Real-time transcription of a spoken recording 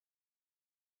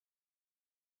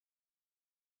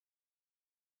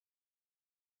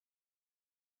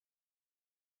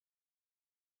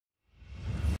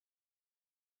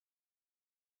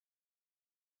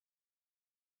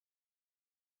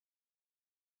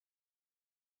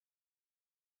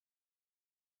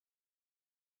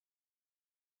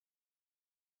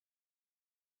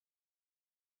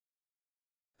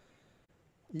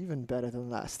Even better than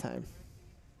last time.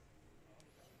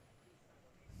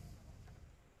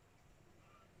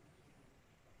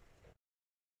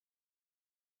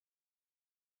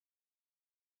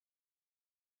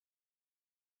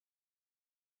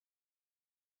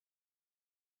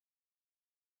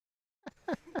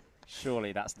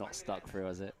 Surely that's not stuck through,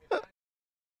 is it?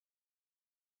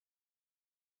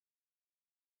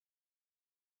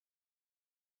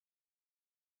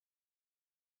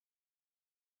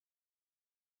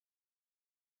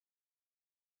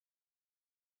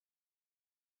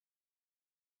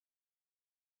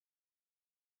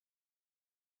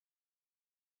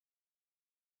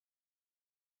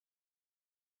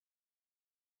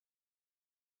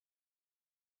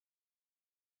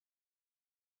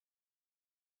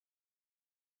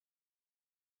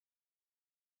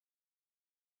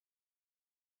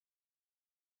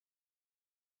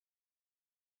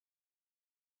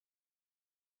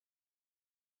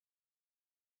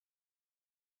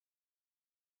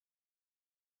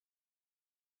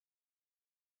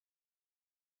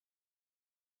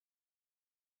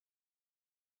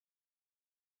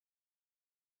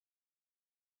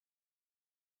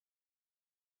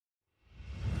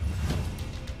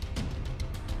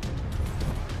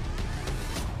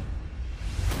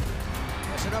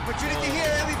 There's an opportunity here,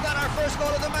 and we've got our first goal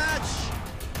of the match.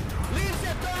 Leaves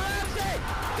it to Ramsey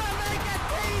to make it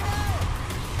 3-0.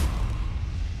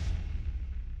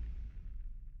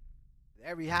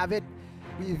 There we have it.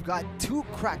 We've got two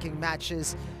cracking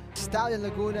matches. Stallion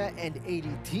Laguna and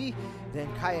ADT. Then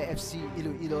Kaya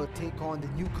FC-Iloilo take on the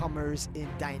newcomers in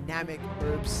Dynamic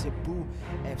Herb Cebu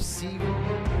FC.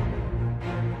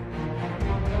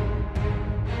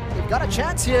 They've got a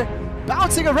chance here.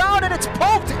 Bouncing around, and it's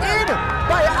poked in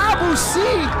by Abu C.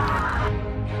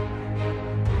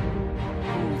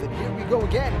 Ooh, then here we go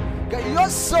again.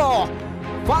 Gayoso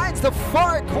finds the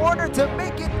far corner to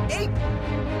make it 8.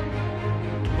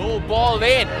 Low ball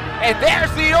in, and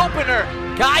there's the opener.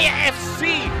 Kaya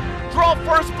FC draw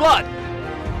first blood.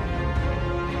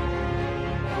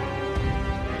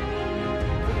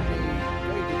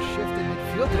 Very good shift in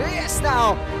midfield. Reyes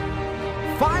now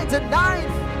finds a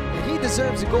 9th, and he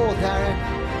deserves a goal, Darren.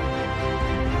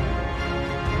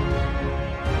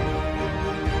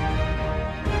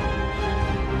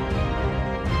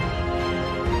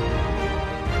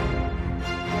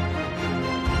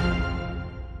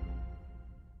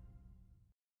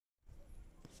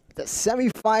 The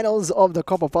semifinals of the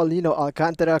Copa Paulino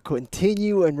Alcantara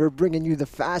continue, and we're bringing you the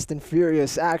fast and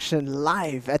furious action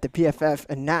live at the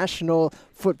PFF National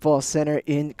Football Center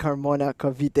in Carmona,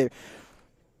 Cavite.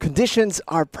 Conditions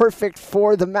are perfect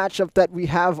for the matchup that we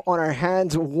have on our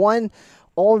hands. One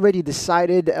already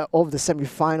decided of the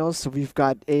semifinals, so we've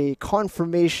got a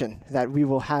confirmation that we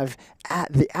will have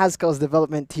the Azcal's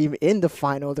development team in the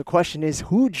final. The question is,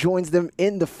 who joins them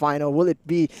in the final? Will it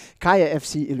be Kaya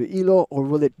FC Iloilo, or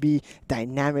will it be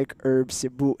Dynamic Herb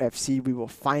Cebu FC? We will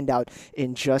find out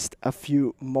in just a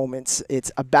few moments.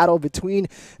 It's a battle between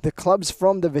the clubs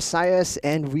from the Visayas,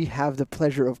 and we have the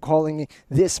pleasure of calling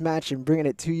this match and bringing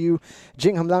it to you.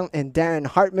 Jing Hamlang and Darren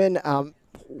Hartman.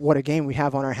 What a game we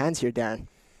have on our hands here, Darren.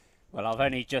 Well, I've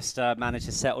only just managed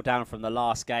to settle down from the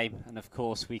last game, and of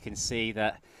course we can see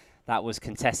that that was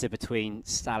contested between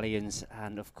Stallions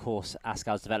and of course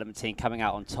Azcal's development team coming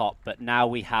out on top. But now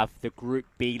we have the Group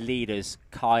B leaders,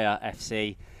 Kaya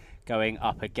FC, going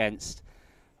up against,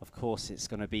 of course, it's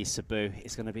going to be Cebu.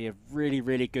 It's going to be a really,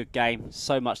 really good game.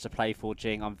 So much to play for,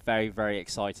 Jing. I'm very, very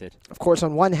excited. Of course,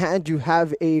 on one hand, you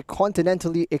have a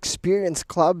continentally experienced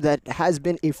club that has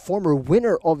been a former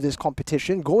winner of this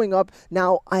competition, going up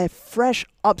now a fresh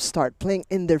upstart, playing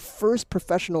in their first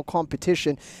professional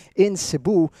competition in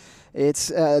Cebu.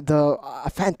 It's a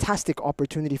fantastic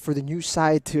opportunity for the new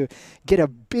side to get a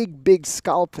big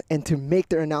scalp and to make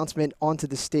their announcement onto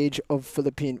the stage of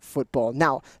Philippine football.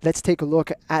 Now, let's take a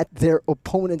look at their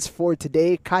opponents for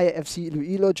today. Kaya FC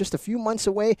Iloilo, just a few months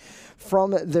away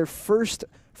from their first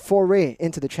foray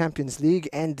into the Champions League,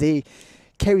 and they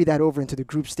carry that over into the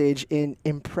group stage in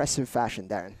impressive fashion,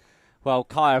 Darren. Well,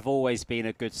 Kaya have always been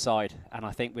a good side, and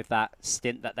I think with that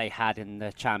stint that they had in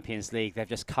the Champions League, they've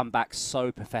just come back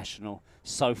so professional,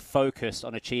 so focused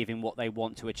on achieving what they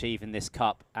want to achieve in this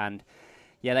cup. And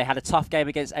yeah, they had a tough game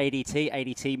against ADT.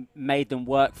 ADT made them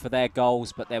work for their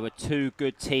goals, but there were two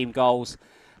good team goals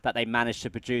that they managed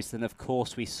to produce. And of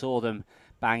course, we saw them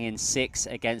bang in 6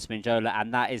 against Minjola,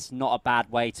 and that is not a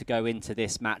bad way to go into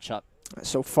this matchup.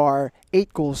 So far,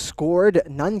 8 goals scored,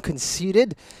 none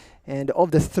conceded. And of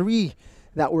the 3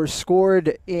 that were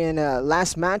scored in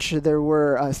last match. There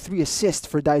were 3 assists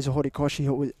for Daiso Horikoshi,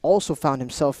 who also found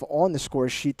himself on the score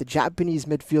sheet. The Japanese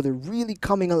midfielder really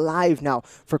coming alive now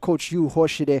for Coach Yu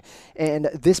Hoshide, and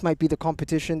this might be the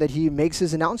competition that he makes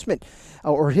his announcement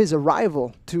or his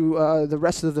arrival to the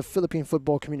rest of the Philippine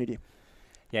football community.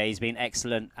 Yeah, he's been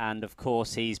excellent, and of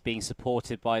course he's being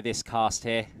supported by this cast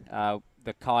here.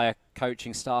 The Kaya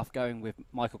coaching staff going with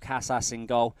Michael Casas in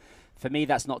goal. For me,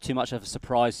 that's not too much of a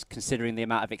surprise considering the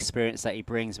amount of experience that he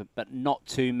brings, but not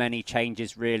too many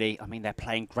changes really. I mean, they're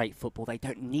playing great football. They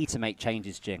don't need to make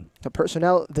changes, Jing. The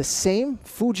personnel the same.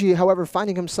 Fuji, however,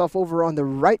 finding himself over on the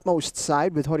rightmost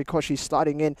side with Horikoshi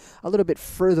slotting in a little bit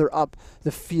further up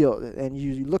the field. And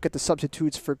you look at the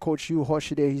substitutes for Coach Yu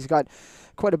Hoshide. He's got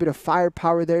quite a bit of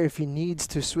firepower there if he needs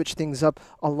to switch things up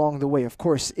along the way. Of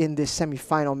course, in this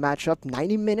semi-final matchup,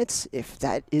 90 minutes, if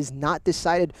that is not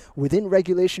decided within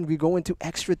regulation, we go into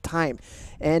extra time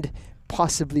and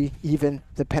possibly even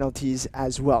the penalties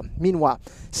as well. Meanwhile,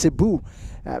 Cebu,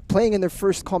 playing in their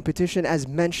first competition, as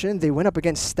mentioned, they went up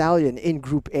against Stallion in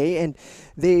Group A, and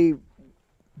they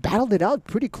battled it out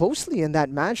pretty closely in that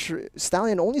match.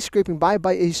 Stallion only scraping by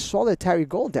a solitary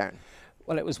goal, Darren.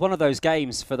 Well, it was one of those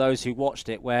games, for those who watched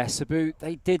it, where Cebu,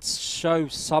 they did show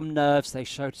some nerves, they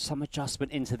showed some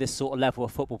adjustment into this sort of level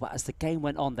of football, but as the game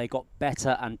went on, they got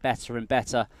better and better and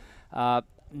better.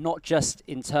 Not just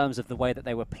in terms of the way that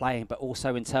they were playing, but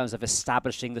also in terms of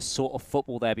establishing the sort of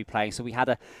football they'll be playing. So we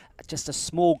had just a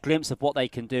small glimpse of what they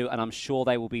can do, and I'm sure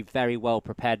they will be very well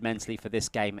prepared mentally for this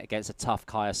game against a tough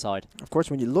Kaya side. Of course,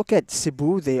 when you look at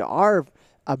Cebu, they are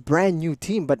a brand new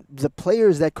team, but the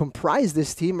players that comprise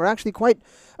this team are actually quite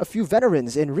a few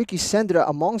veterans. And Ricky Sendra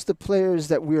amongst the players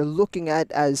that we're looking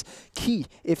at as key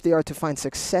if they are to find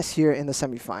success here in the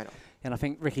semifinal. And I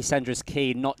think Ricky Sendra's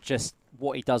key, not just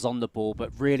what he does on the ball,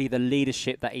 but really the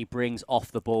leadership that he brings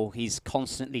off the ball. He's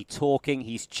constantly talking,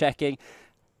 he's checking,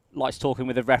 likes talking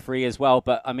with the referee as well.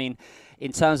 But I mean,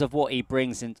 in terms of what he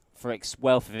brings in for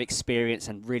wealth of experience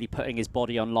and really putting his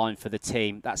body on line for the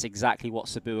team, that's exactly what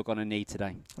Cebu are going to need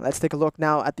today. Let's take a look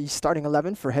now at the starting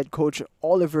 11 for head coach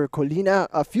Oliver Colina.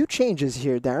 A few changes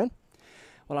here, Darren.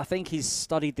 Well, I think he's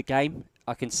studied the game.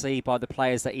 I can see by the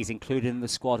players that he's included in the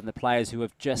squad and the players who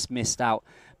have just missed out.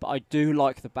 But I do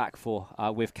like the back four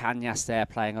with Kanyas there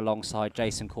playing alongside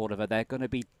Jason Cordova. They're going to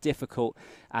be difficult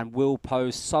and will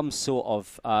pose some sort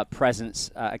of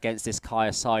presence against this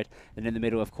Kaya side. And in the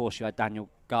middle, of course, you had Daniel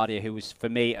Guardia, who was, for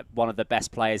me, one of the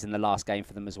best players in the last game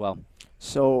for them as well.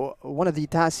 So one of the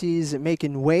Tasis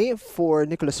making way for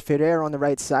Nicolas Ferrer on the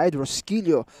right side.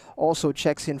 Rosquillo also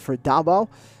checks in for Davao.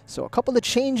 So a couple of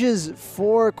changes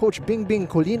for Coach Bingbing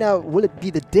Colina. Will it be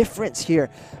the difference here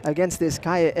against this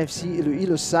Kaya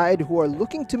FC-Iloilo side, who are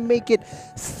looking to make it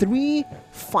 3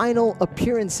 final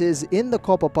appearances in the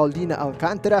Copa Paulino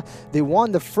Alcantara? They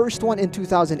won the first one in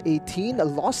 2018,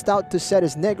 lost out to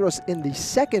Ceres Negros in the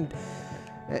second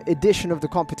edition of the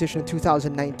competition in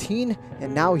 2019,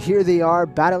 and now here they are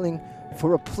battling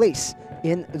for a place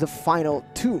in the final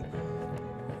 2.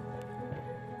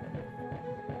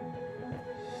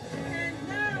 And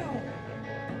now,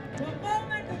 the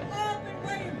moment we've all been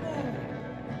waiting for.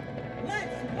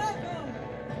 Let's welcome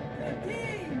the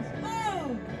teams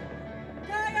of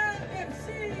Kaya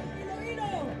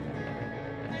FC-Iloilo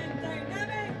and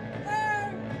Dynamic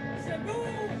Cebu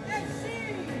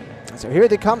FC. So here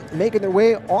they come, making their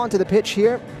way onto the pitch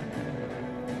here.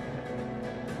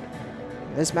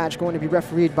 This match going to be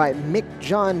refereed by Mick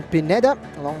John Pineda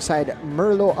alongside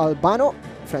Merlo Albano,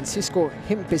 Francisco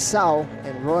Himpisao,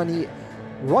 and Rodney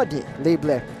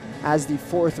Leble as the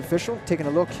 4th official. Taking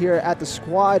a look here at the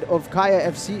squad of Kaya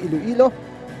FC-Iloilo.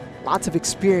 Lots of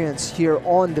experience here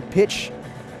on the pitch.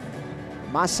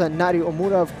 Masanari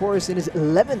Omura, of course, in his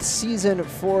 11th season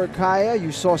for Kaya.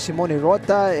 You saw Simone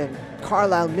Rota and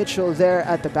Carlisle Mitchell there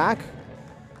at the back.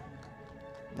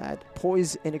 That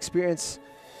poise and experience,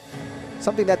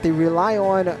 something that they rely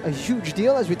on a huge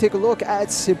deal as we take a look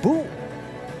at Cebu.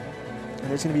 And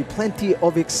there's going to be plenty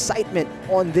of excitement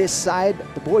on this side.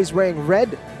 The boys wearing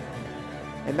red.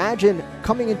 Imagine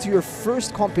coming into your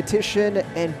first competition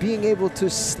and being able to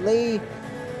slay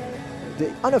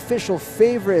the unofficial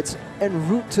favorites en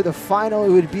route to the final. It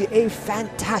would be a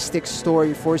fantastic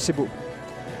story for Cebu.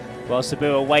 Well,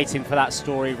 Cebu are waiting for that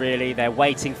story, really. They're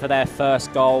waiting for their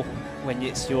first goal. When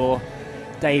it's your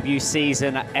debut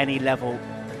season at any level,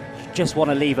 you just want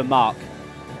to leave a mark.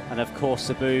 And of course,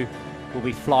 Cebu will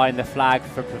be flying the flag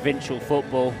for provincial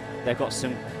football. They've got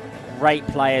some great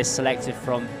players selected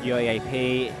from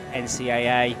UAAP,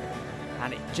 NCAA,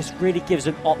 and it just really gives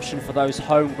an option for those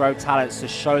homegrown talents to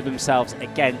show themselves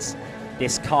against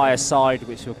this Kaya side,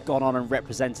 which have gone on and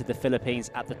represented the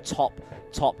Philippines at the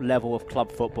top level of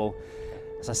club football.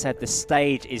 As I said, the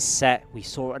stage is set. We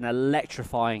saw an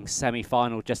electrifying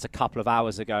semi-final just a couple of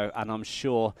hours ago, and I'm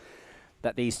sure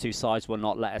that these two sides will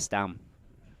not let us down.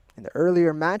 In the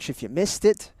earlier match, if you missed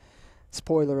it,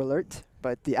 spoiler alert,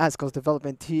 but the Azcals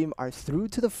development team are through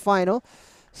to the final.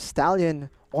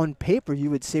 Stallion, on paper, you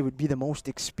would say would be the most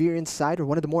experienced side, or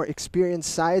one of the more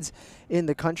experienced sides in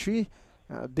the country.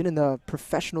 Been in the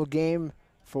professional game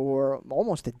for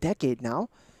almost a decade now.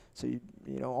 So, you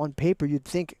know, on paper, you'd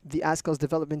think the Azcals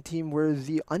development team were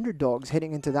the underdogs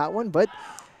heading into that one, but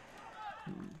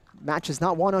match is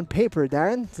not won on paper,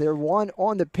 Darren. They're won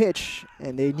on the pitch,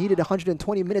 and they needed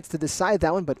 120 minutes to decide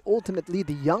that one, but ultimately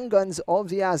the young guns of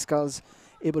the Azcals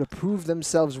able to prove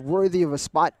themselves worthy of a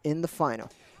spot in the final.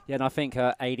 Yeah, and I think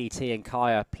ADT and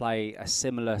Kaya play a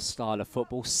similar style of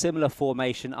football, similar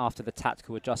formation after the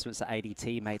tactical adjustments that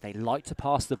ADT made. They like to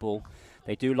pass the ball.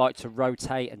 They do like to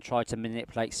rotate and try to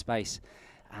manipulate space.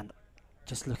 And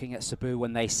just looking at Cebu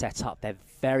when they set up, they're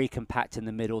very compact in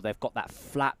the middle. They've got that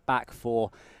flat back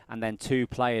four and then two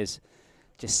players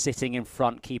just sitting in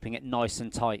front, keeping it nice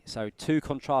and tight. So two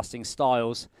contrasting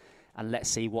styles, and let's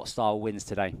see what style wins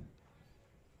today.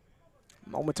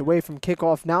 Moments away from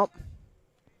kickoff now.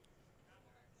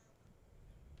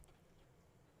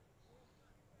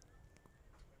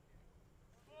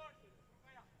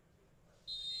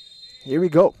 Here we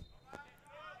go.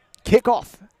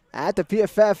 Kickoff at the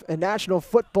PFF National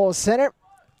Football Center.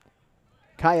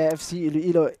 Kaya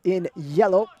FC-Iloilo in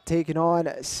yellow, taking on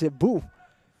Cebu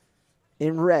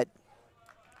in red.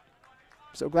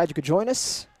 So glad you could join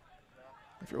us.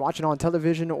 If you're watching on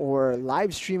television or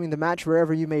live streaming the match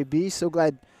wherever you may be, so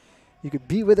glad you could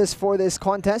be with us for this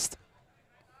contest.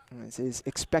 This is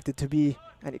expected to be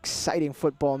an exciting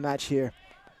football match here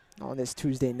on this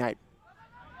Tuesday night.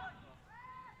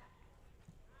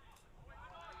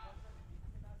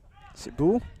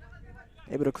 Cebu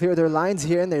able to clear their lines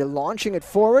here, and they're launching it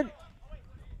forward.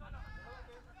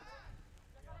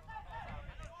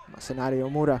 Masanari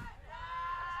Omura.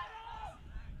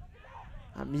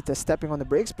 Amita stepping on the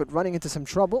brakes, but running into some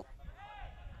trouble.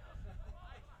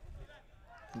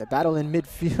 And the battle in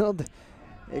midfield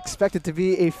expected to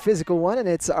be a physical one, and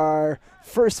it's our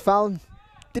first foul.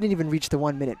 Didn't even reach the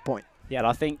 1 minute point. Yeah, and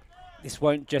I think this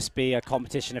won't just be a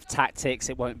competition of tactics.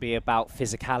 It won't be about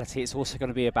physicality. It's also going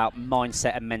to be about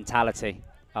mindset and mentality.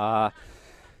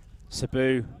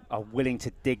 Cebu are willing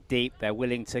to dig deep. They're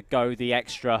willing to go the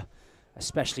extra,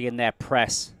 especially in their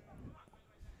press.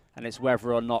 And it's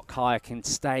whether or not Kaya can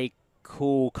stay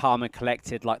cool, calm and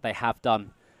collected like they have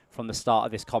done from the start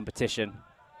of this competition.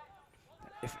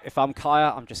 If I'm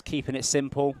Kaya, I'm just keeping it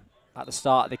simple at the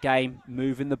start of the game,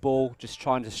 moving the ball, just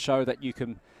trying to show that you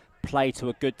can play to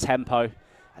a good tempo,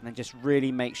 and then just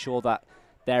really make sure that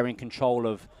they're in control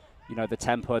of, you know, the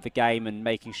tempo of the game, and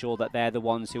making sure that they're the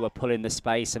ones who are pulling the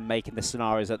space and making the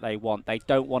scenarios that they want. They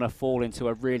don't want to fall into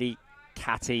a really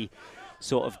catty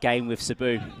sort of game with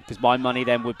Cebu, because my money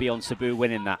then would be on Cebu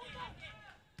winning that.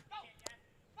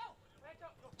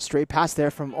 Straight pass there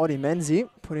from Ori Menzi,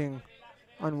 putting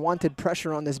unwanted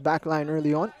pressure on this back line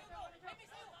early on.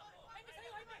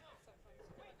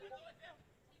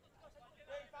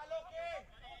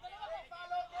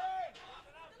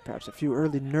 Perhaps a few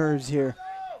early nerves here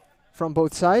from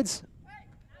both sides.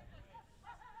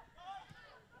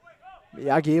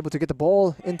 Miyagi able to get the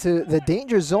ball into the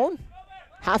danger zone.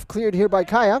 Half cleared here by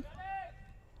Kaya.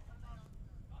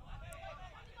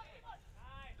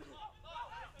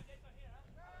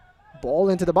 Ball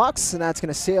into the box, and that's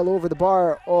going to sail over the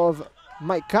bar of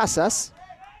Mike Casas.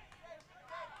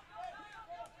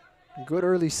 Good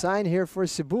early sign here for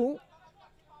Cebu.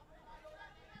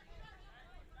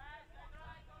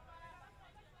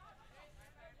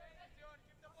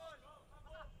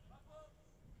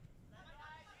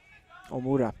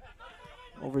 Omura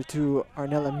over to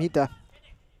Arnel Amita.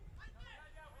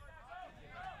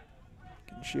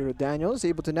 Kenshiro Daniels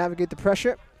able to navigate the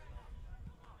pressure.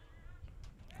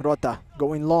 Rota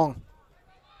going long.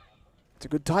 It's a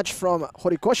good touch from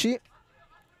Horikoshi.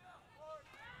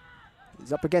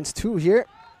 He's up against two here,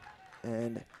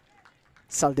 and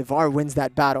Saldivar wins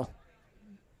that battle.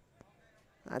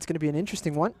 That's going to be an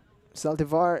interesting one.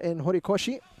 Saldivar and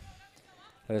Horikoshi.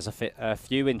 There's a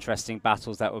few interesting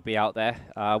battles that will be out there.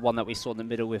 One that we saw in the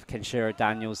middle with Kenshiro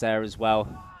Daniels there as well.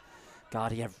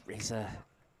 Guardia,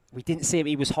 we didn't see him.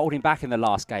 He was holding back in the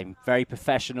last game. Very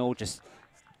professional, just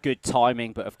good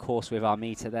timing. But of course with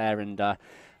Amita there, and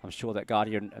I'm sure that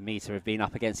Guardia and Amita have been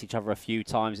up against each other a few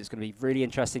times. It's going to be really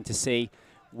interesting to see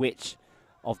which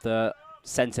of the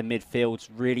centre midfields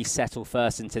really settle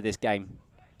first into this game.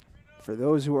 For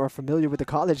those who are familiar with the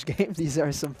college game, these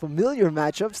are some familiar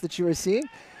matchups that you are seeing.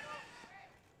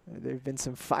 There have been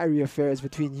some fiery affairs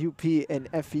between UP and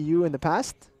FEU in the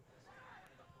past.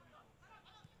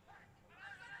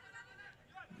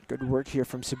 Good work here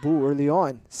from Cebu early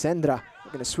on. Sendra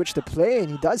going to switch the play, and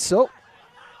he does so.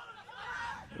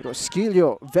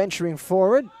 Rosquillo venturing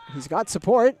forward. He's got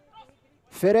support.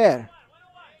 Ferrer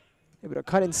able to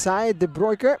cut inside De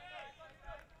Broeker.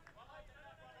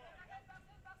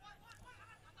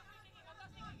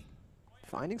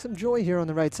 Finding some joy here on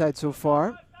the right side so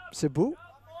far. Cebu.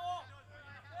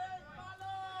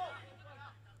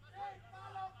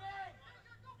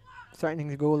 Starting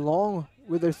to go along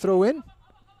with their throw in.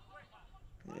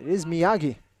 It is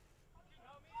Miyagi.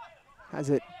 Has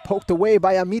it poked away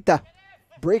by Amita.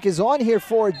 Break is on here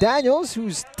for Daniels,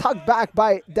 who's tugged back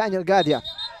by Daniel Gadia.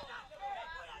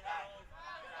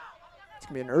 It's going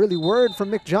to be an early word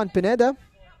from Mick John Pineda.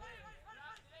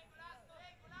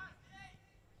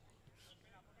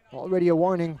 Already a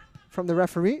warning from the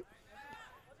referee.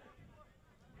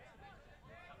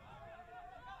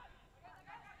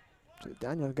 So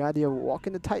Daniel Gadia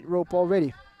walking the tightrope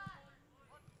already.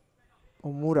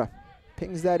 Omura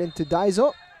pings that into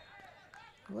Daizo.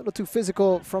 A little too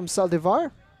physical from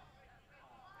Saldivar.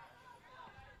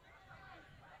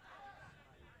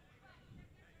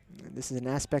 And this is an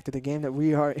aspect of the game that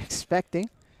we are expecting.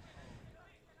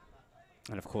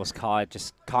 And of course, Kai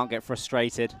just can't get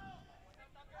frustrated.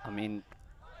 I mean,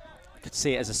 you could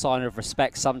see it as a sign of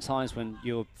respect sometimes when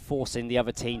you're forcing the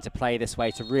other team to play this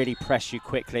way, to really press you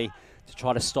quickly, to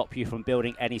try to stop you from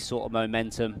building any sort of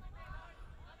momentum.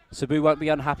 Cebu won't be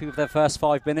unhappy with their first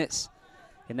 5 minutes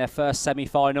in their first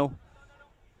semi-final.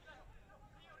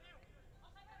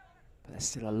 But there's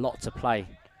still a lot to play.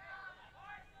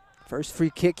 First free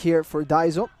kick here for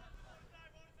Daizo.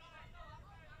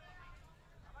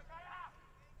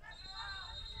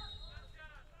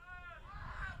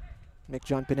 Mick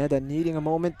John Pineda needing a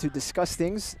moment to discuss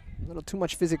things. A little too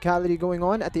much physicality going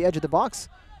on at the edge of the box.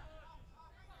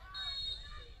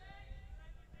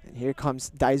 And here comes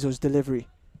Daizo's delivery.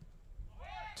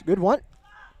 It's a good one.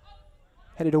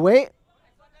 Headed away.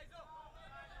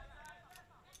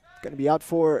 Going to be out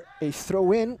for a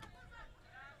throw-in.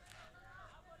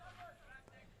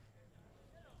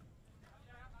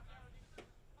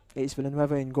 Ace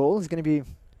Villanueva in goal. He's going to be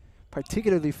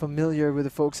particularly familiar with the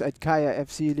folks at Kaya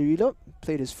FC-Iloilo.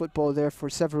 Played his football there for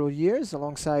several years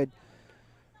alongside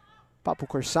Papu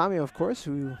Corsami, of course,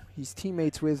 who he's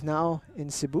teammates with now in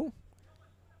Cebu.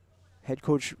 Head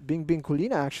coach Bing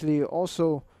Colina actually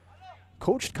also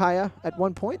coached Kaya at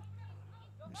one point.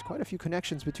 There's quite a few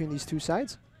connections between these two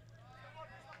sides.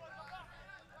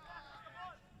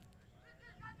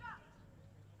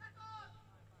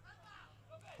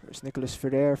 There's Nicholas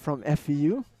Ferrer from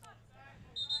FEU.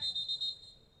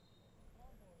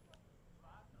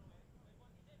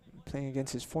 Playing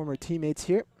against his former teammates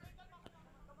here.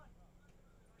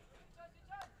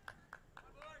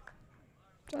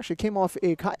 It actually came off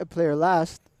a Kaya player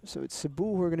last, so it's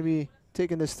Cebu who are going to be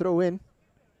taking this throw in.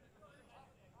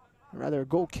 Rather a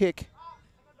goal kick.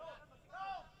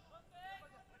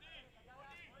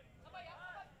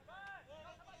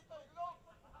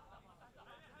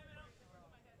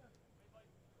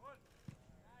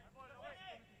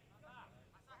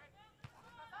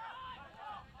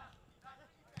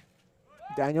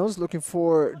 Daniels looking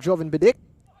for Jovan Bidik.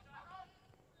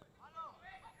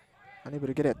 Unable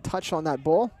to get a touch on that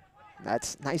ball.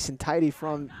 That's nice and tidy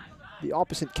from the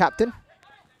opposite captain.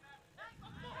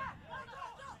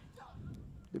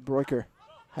 De Broeker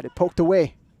had it poked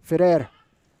away. Ferrer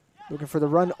looking for the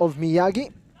run of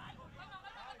Miyagi.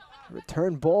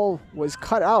 Return ball was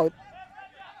cut out.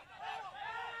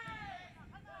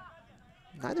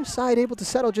 Neither side able to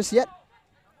settle just yet.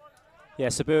 Yeah,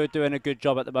 Cebu are doing a good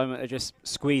job at the moment. They're just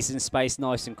squeezing space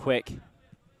nice and quick.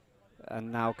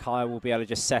 And now Kaya will be able to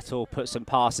just settle, put some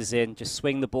passes in, just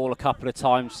swing the ball a couple of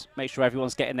times, make sure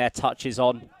everyone's getting their touches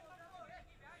on.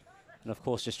 And of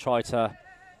course, just try to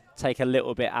take a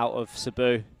little bit out of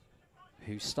Cebu,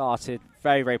 who started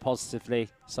very, very positively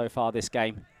so far this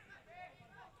game.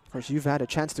 Of course, you've had a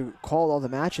chance to call all the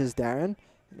matches, Darren.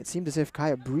 And it seemed as if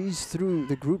Kaya breezed through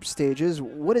the group stages.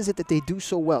 What is it that they do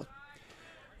so well?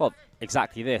 Well,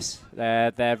 exactly this.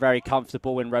 They're very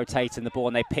comfortable in rotating the ball,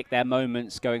 and they pick their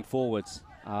moments going forwards.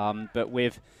 But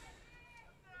with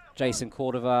Jason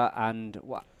Cordova and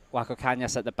Wako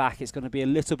Kanyas at the back, it's going to be a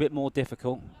little bit more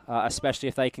difficult, especially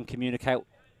if they can communicate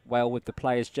well with the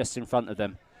players just in front of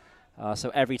them. So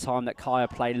every time that Kaya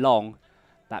play long,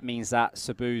 that means that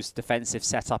Cebu's defensive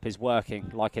setup is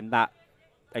working. Like in that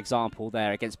example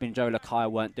there against Binjola, Kaya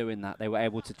weren't doing that. They were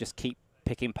able to just keep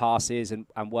picking passes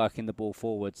and working the ball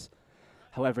forwards.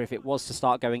 However, if it was to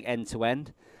start going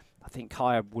end-to-end, I think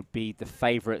Kaya would be the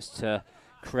favourites to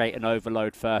create an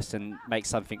overload first and make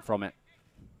something from it.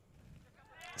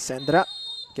 Sendra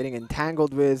getting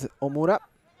entangled with Omura.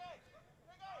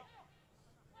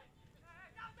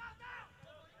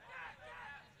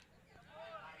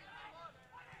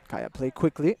 Kaya play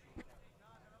quickly.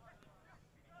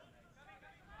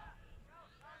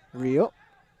 Rio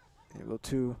able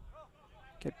to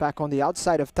get back on the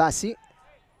outside of Tassi.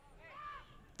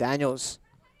 Daniels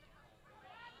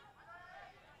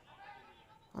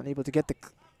unable to get the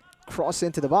cross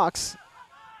into the box.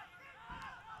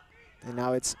 And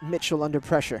now it's Mitchell under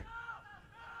pressure.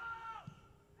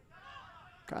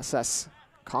 Casas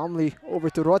calmly over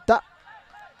to Rota.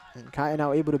 And Kaya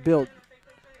now able to build.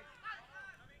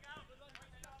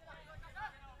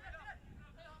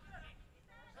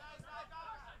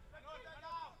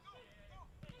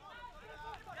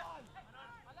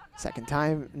 Second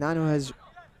time Nanu has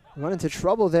run into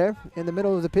trouble there in the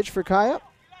middle of the pitch for Kaya.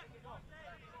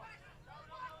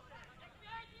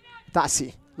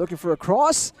 Tassi looking for a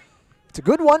cross. It's a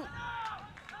good one.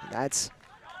 That's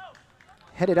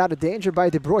headed out of danger by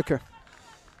De Bruyker.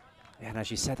 Yeah, and as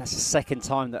you said, that's the second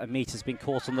time that Amita's been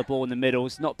caught on the ball in the middle.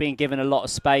 It's not being given a lot of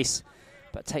space,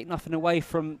 but take nothing away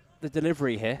from the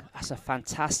delivery here. That's a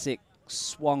fantastic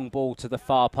swung ball to the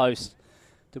far post.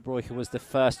 De Bruyker was the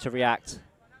first to react.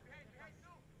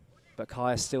 But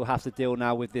Kaya still have to deal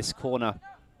now with this corner.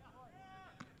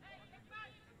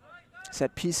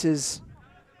 Set pieces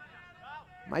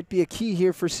might be a key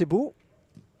here for Cebu.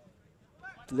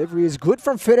 Delivery is good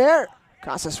from Ferrer.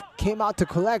 Casas came out to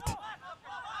collect.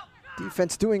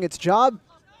 Defense doing its job.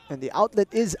 And the outlet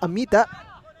is Amita.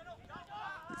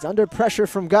 He's under pressure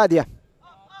from Gadia.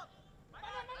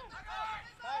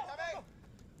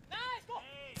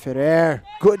 Ferrer,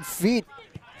 good feet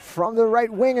from the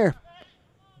right winger.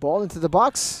 Ball into the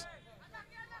box.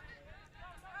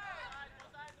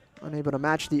 Unable to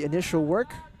match the initial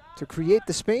work to create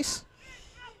the space.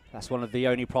 That's one of the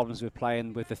only problems with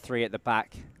playing with the three at the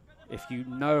back. If you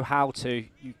know how to,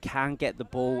 you can get the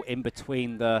ball in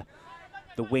between the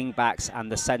wing backs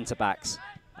and the centre backs.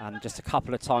 And just a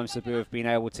couple of times Cebu have been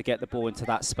able to get the ball into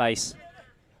that space.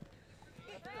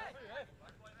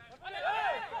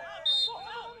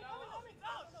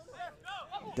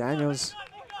 Daniels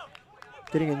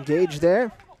getting engaged there.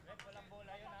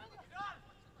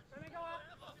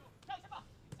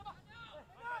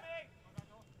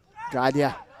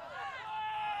 Gadia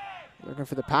looking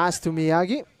for the pass to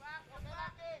Miyagi.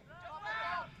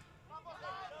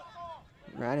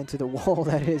 Ran into the wall,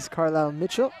 that is Carlisle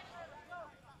Mitchell.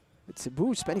 It's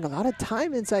Cebu spending a lot of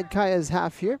time inside Kaya's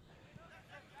half here.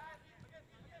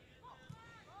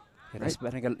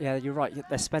 Yeah, you're right.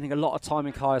 They're spending a lot of time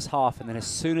in Kaya's half, and then as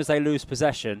soon as they lose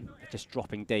possession, they're just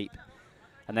dropping deep.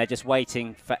 And they're just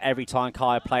waiting for every time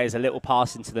Kaya plays a little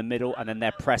pass into the middle, and then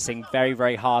they're pressing very,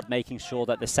 very hard, making sure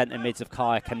that the centre mids of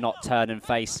Kaya cannot turn and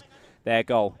face their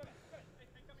goal.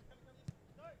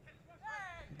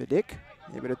 Bidik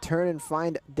able to turn and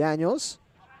find Daniels.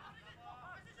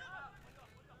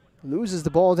 Loses the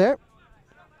ball there.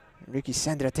 Ricky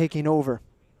Sendra taking over.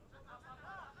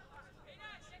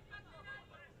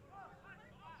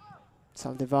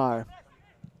 Saldivar.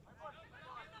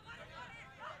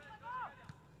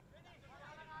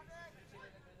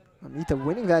 Amita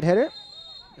winning that header.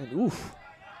 And oof,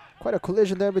 quite a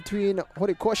collision there between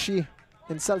Horikoshi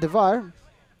and Saldivar.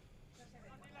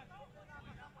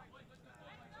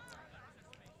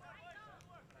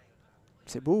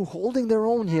 Cebu holding their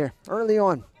own here early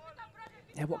on.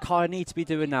 Yeah, what Kaya need to be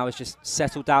doing now is just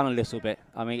settle down a little bit.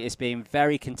 I mean, it's being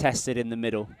very contested in the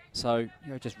middle. So,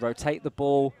 just rotate the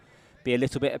ball, be a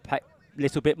little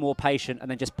bit more patient, and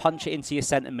then just punch it into your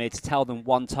centre mids. Tell them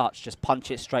one touch, just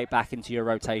punch it straight back into your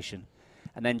rotation.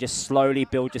 And then just slowly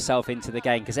build yourself into the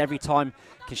game. Because every time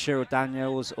Kishiro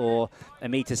Daniels or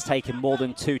Amita's taken more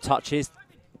than 2 touches,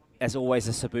 there's always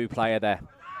a Cebu player there.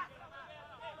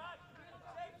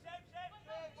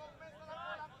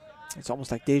 It's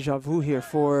almost like deja vu here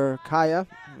for Kaya.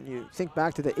 When you think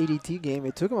back to the ADT game,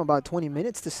 it took him about 20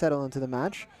 minutes to settle into the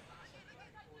match.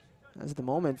 As at the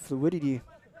moment, fluidity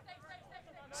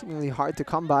seemingly hard to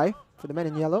come by for the men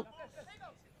in yellow.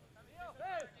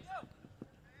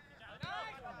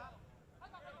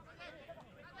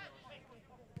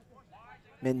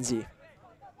 Menzi.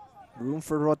 Room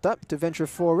for Rota to venture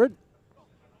forward.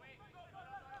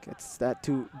 Gets that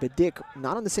to Bidik.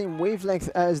 Not on the same wavelength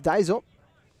as Daiso.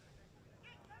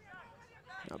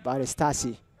 Now Baris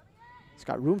Tassi. He's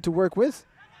got room to work with.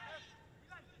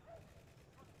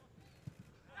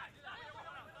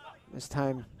 This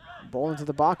time Ball into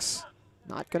the box.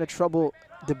 Not going to trouble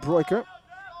De Bruyker.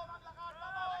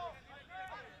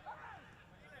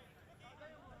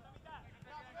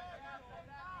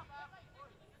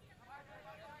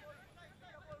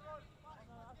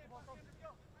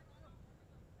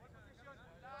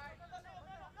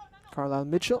 Carlisle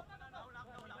Mitchell.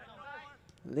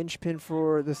 Linchpin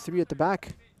for the three at the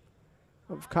back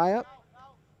of Kaya.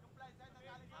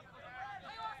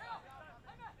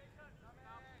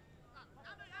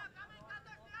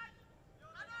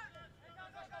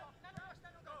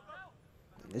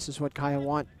 And this is what Kaya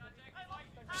want.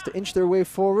 Just to inch their way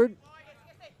forward.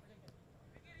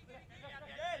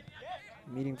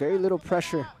 Meeting very little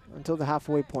pressure until the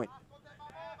halfway point.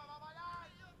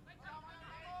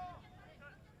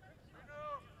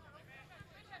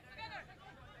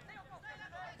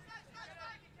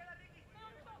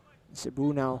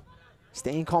 Cebu now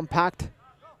staying compact.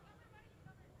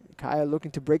 Kaya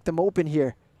looking to break them open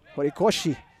here.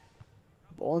 Horikoshi.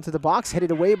 Ball into the box,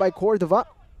 headed away by Cordova.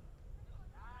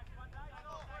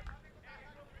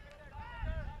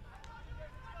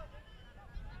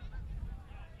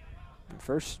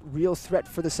 First real threat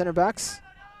for the center backs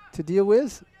to deal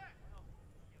with.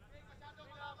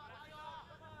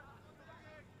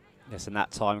 Yes, and that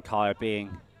time Kaya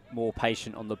being more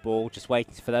patient on the ball, just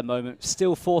waiting for their moment.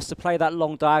 Still forced to play that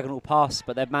long diagonal pass,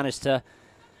 but they've managed to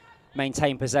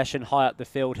maintain possession high up the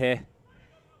field here.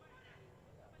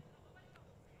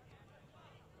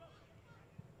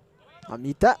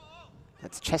 Amita,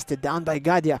 that's chested down by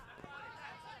Gadia.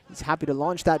 He's happy to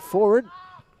launch that forward.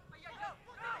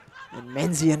 And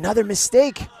Menzi, another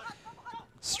mistake.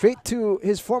 Straight to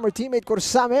his former teammate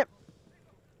Corsame.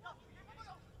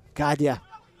 Gadia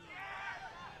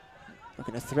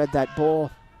looking to thread that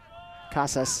ball.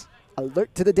 Casas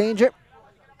alert to the danger.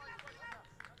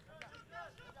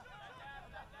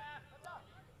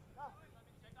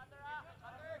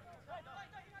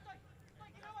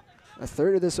 A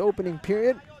third of this opening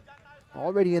period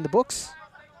already in the books.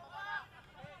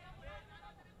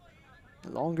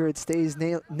 The longer it stays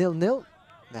nil-nil,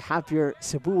 the happier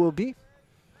Cebu will be.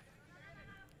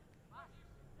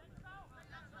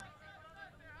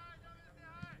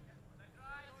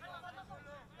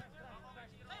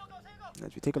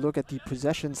 As we take a look at the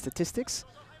possession statistics,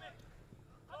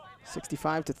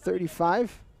 65 to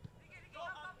 35.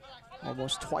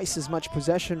 Almost twice as much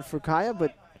possession for Kaya,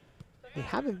 but they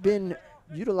haven't been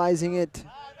utilizing it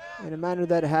in a manner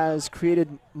that has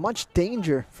created much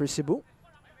danger for Cebu.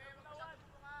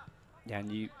 Yeah,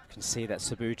 and you can see that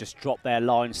Cebu just dropped their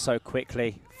line so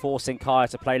quickly, forcing Kaya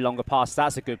to play longer passes.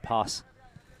 That's a good pass.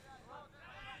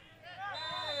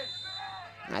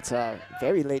 That's a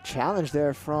very late challenge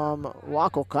there from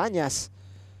Wako Kanyas.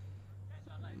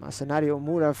 Masanari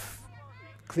Omura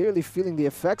clearly feeling the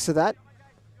effects of that.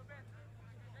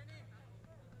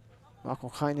 Wako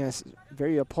Kanyas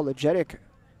very apologetic,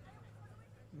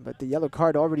 but the yellow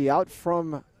card already out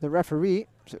from the referee,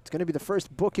 so it's going to be the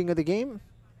first booking of the game.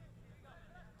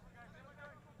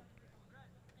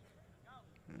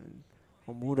 And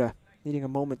Omura needing a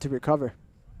moment to recover.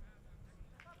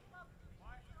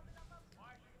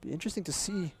 Be interesting to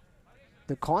see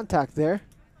the contact there,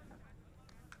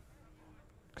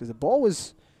 because the ball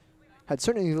had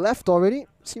certainly left already.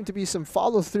 Seemed to be some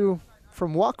follow through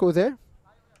from Wako there.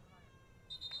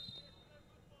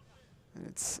 And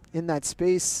it's in that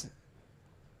space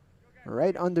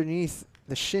right underneath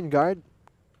the shin guard.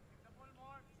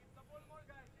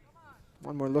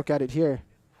 One more look at it here.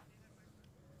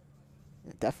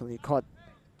 It definitely caught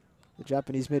the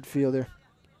Japanese midfielder.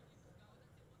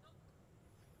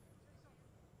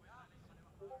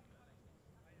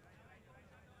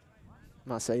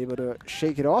 Masa able to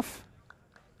shake it off.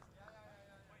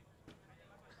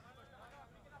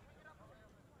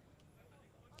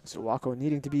 So Wako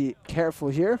needing to be careful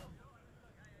here.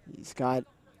 He's got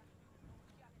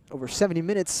over 70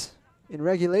 minutes in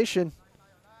regulation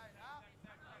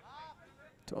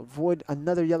to avoid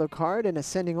another yellow card and a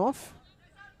sending off.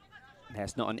 Yeah,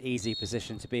 it's not an easy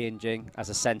position to be in, Jing, as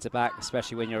a centre-back,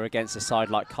 especially when you're against a side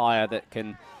like Kaya that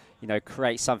can, you know,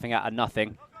 create something out of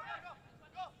nothing.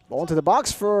 Ball into the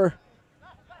box for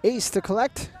Ace to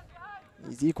collect.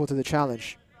 He's equal to the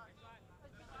challenge.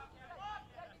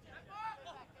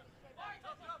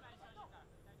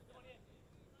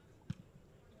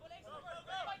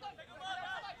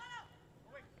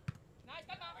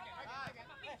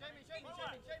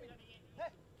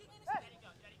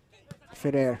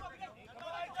 Ferrer.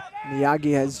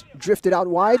 Miyagi has drifted out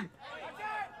wide.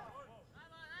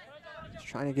 He's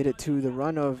trying to get it to the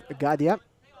run of Gadia.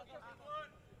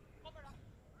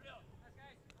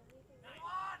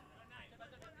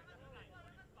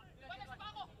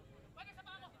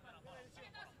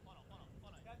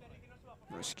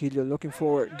 Gilio looking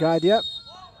for Gadia.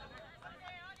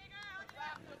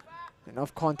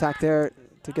 Enough contact there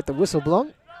to get the whistle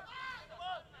blown.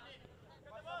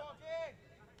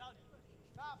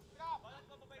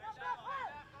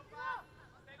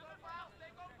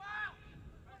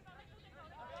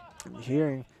 And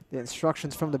hearing the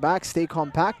instructions from the back, stay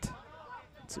compact.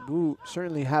 Cebu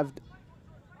certainly have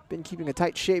been keeping a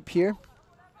tight shape here.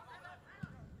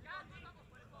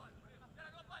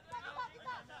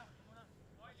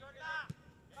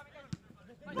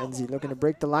 Menzi looking to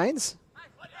break the lines.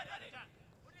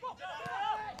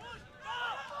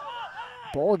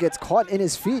 Ball gets caught in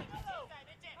his feet.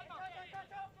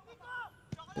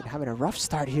 Been having a rough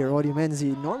start here, Odi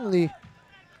Menzi. Normally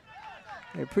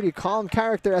a pretty calm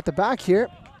character at the back here.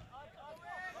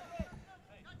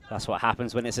 That's what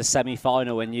happens when it's a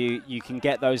semi-final, and you can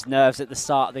get those nerves at the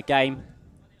start of the game.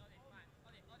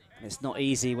 It's not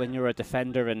easy when you're a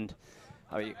defender, and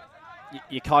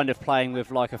you're kind of playing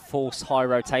with like a false high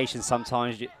rotation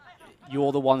sometimes.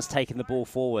 You're the ones taking the ball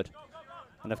forward.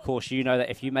 And of course, you know that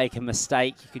if you make a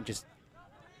mistake, you can just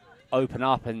open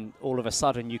up and all of a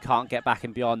sudden you can't get back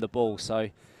and behind the ball. So,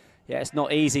 yeah, it's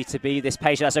not easy to be this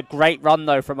patient. That's a great run,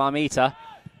 though, from Armita.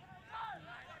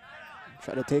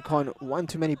 Try to take on one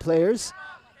too many players.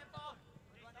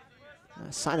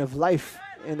 A sign of life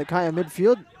in the Kaya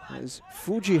midfield as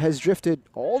Fuji has drifted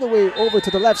all the way over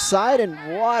to the left side, and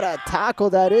what a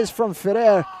tackle that is from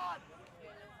Ferrer.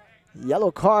 Yellow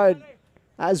card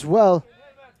as well.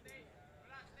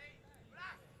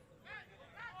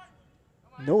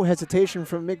 No hesitation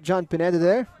from Mick John Pineda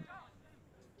there.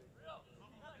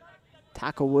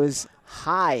 Tackle was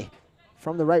high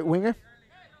from the right winger.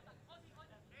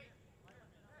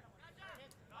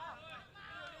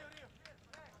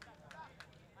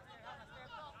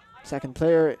 Second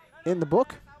player in the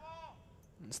book.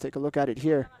 Let's take a look at it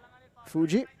here.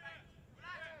 Fuji.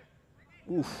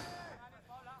 Oof.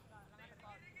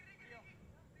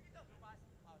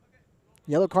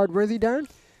 Yellow card worthy, Darren?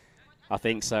 I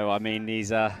think so. I mean, he's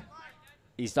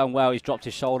done well. He's dropped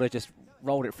his shoulder, just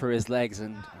rolled it through his legs.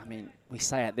 And, I mean, we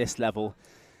say at this level,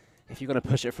 if you're going to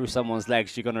push it through someone's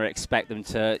legs, you're going to expect them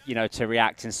to, to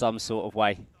react in some sort of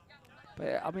way.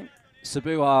 But, I mean,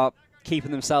 Cebu are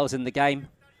keeping themselves in the game.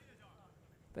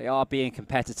 They are being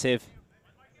competitive.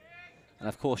 And,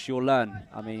 of course, you'll learn.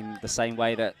 I mean, the same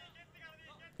way that,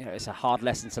 it's a hard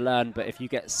lesson to learn. But if you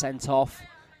get sent off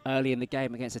early in the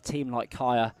game against a team like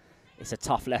Kaya, it's a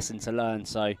tough lesson to learn.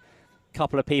 So a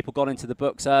couple of people got into the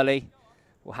books early.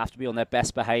 Will have to be on their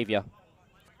best behavior.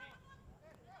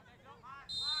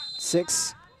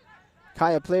 6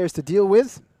 Kaya players to deal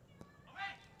with.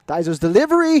 Daizo's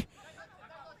delivery.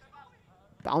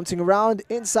 Bouncing around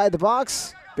inside the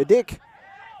box. Bedik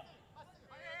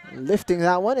lifting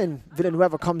that one, and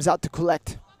Villanueva comes out to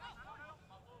collect.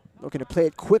 Looking to play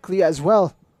it quickly as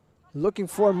well. Looking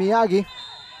for Miyagi.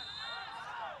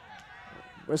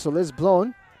 Whistle is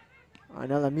blown.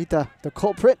 Arnel Amita, the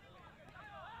culprit.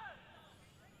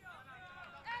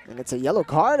 And it's a yellow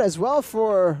card as well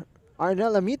for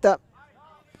Arnel Amita.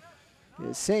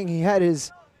 He's saying he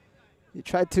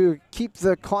tried to keep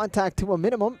the contact to a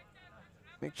minimum.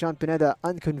 Mick John Pineda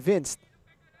unconvinced.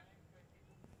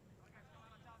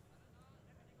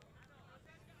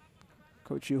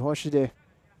 Coach Yu Hoshide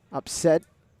upset,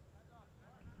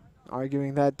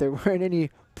 arguing that there weren't any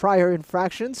prior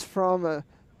infractions from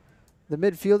the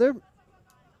midfielder,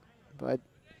 but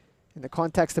in the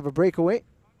context of a breakaway,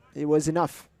 it was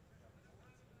enough.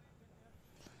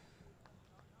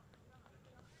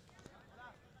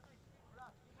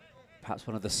 Perhaps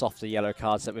one of the softer yellow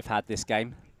cards that we've had this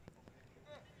game.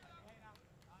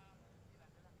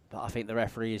 But I think the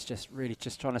referee is just really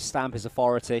trying to stamp his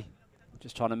authority,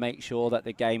 just trying to make sure that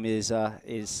the game is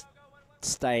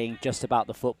staying just about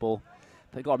the football.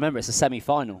 But you've got to remember, it's a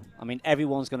semi-final. I mean,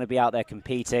 everyone's going to be out there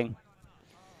competing.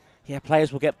 Yeah,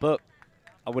 players will get booked.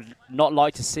 I would not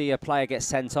like to see a player get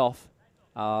sent off.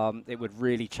 It would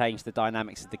really change the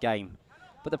dynamics of the game.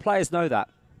 But the players know that.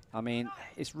 I mean,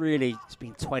 it's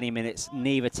been 20 minutes.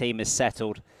 Neither team is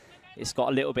settled. It's got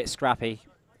a little bit scrappy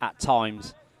at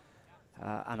times.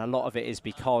 And a lot of it is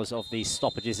because of these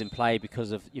stoppages in play,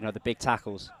 because of, the big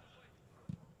tackles.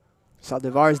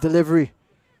 Saldivar's delivery.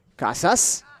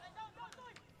 Casas.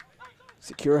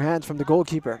 Secure hands from the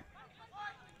goalkeeper.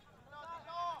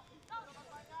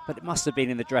 But it must have been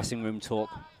in the dressing room talk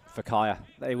for Kaya.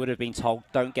 They would have been told,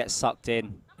 don't get sucked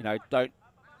in.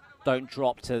 Don't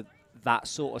drop to that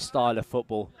sort of style of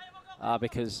football.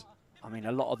 Because, I mean,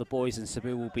 a lot of the boys in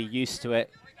Cebu will be used to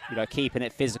it. Keeping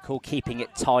it physical, keeping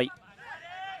it tight,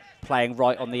 playing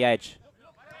right on the edge.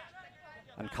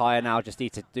 And Kaya now just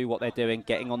need to do what they're doing,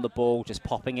 getting on the ball, just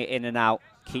popping it in and out,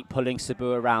 keep pulling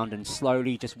Cebu around and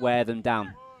slowly just wear them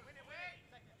down.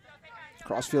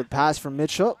 Crossfield pass from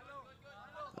Mitchell.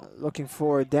 Looking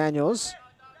for Daniels.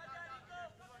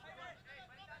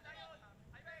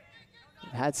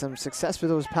 Had some success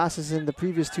with those passes in the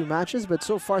previous 2 matches, but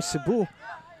so far Cebu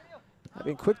have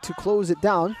been quick to close it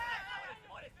down.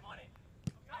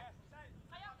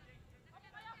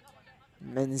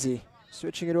 Menzi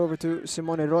switching it over to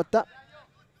Simone Rota.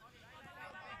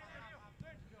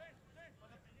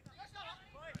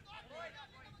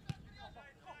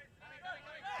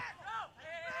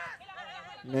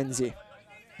 Menzi.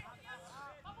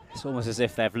 It's almost as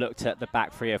if they've looked at the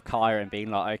back three of Kaya and been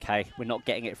like, okay, we're not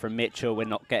getting it from Mitchell, we're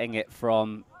not getting it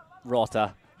from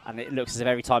Rota. And it looks as if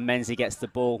every time Menzi gets the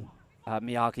ball,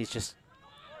 Miyagi's just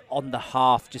on the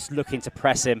half, just looking to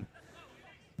press him.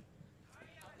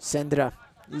 Sendra,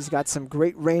 he's got some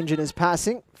great range in his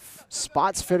passing.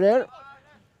 Spots Ferrer.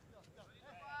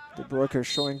 De Broeker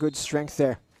showing good strength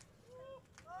there.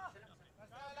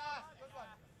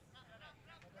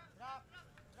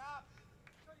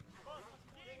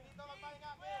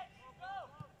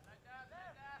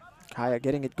 Kaya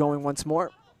getting it going once more.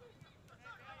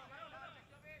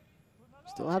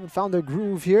 Still haven't found their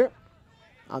groove here.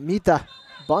 Amita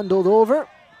bundled over.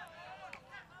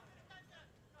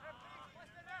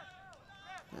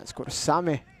 As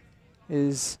Korsame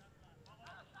is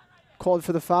called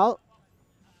for the foul.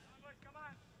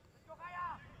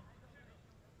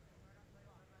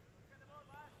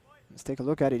 Let's take a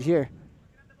look at it here.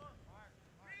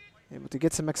 Able to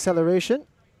get some acceleration.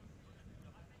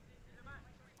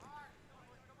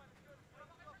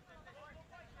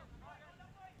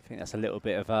 I think that's a little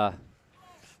bit of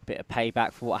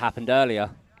payback for what happened earlier.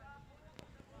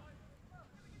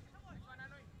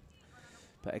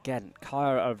 But again,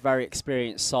 Kaya are a very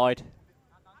experienced side,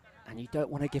 and you don't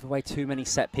want to give away too many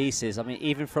set pieces. I mean,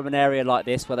 even from an area like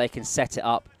this where they can set it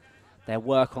up, they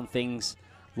work on things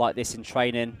like this in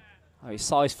training. I mean,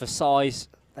 size for size,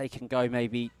 they can go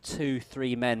maybe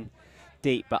 2-3 men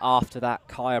deep, but after that,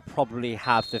 Kaya probably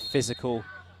have the physical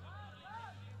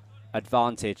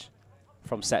advantage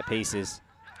from set pieces.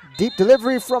 Deep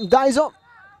delivery from Daiso.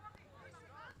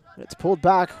 It's pulled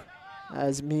back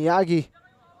as Miyagi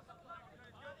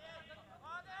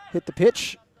hit the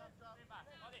pitch.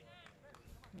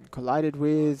 Collided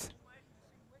with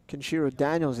Kenshiro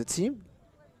Daniels, it seemed.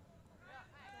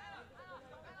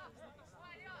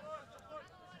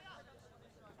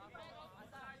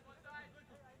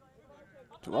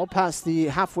 Well past the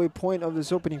halfway point of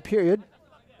this opening period.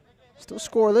 Still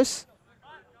scoreless.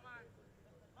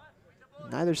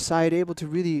 Neither side able to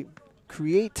really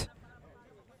create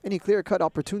any clear-cut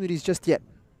opportunities just yet.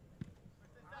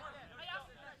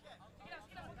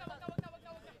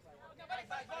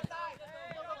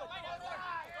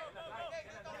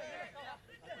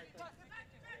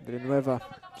 Villanueva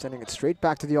sending it straight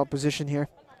back to the opposition here.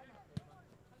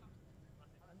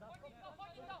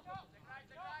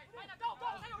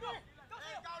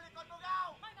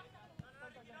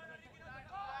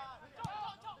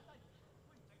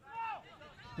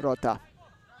 Rota.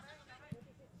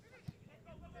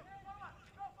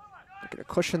 Looking to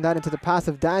cushion that into the path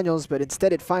of Daniels, but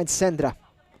instead it finds Sendra.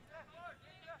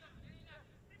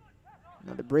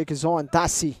 Now the break is on.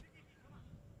 Tassi.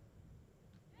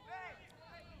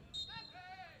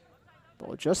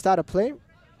 Ball just out of play.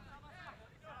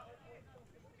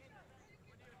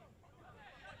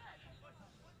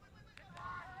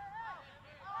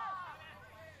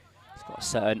 It's got a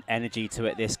certain energy to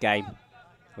it, this game,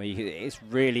 where it's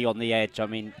really on the edge. I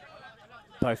mean,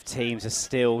 both teams are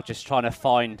still just trying to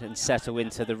find and settle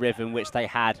into the rhythm which they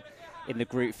had in the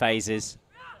group phases.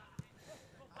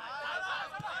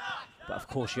 But of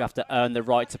course you have to earn the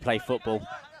right to play football.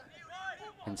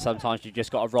 And sometimes you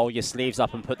just got to roll your sleeves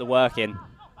up and put the work in.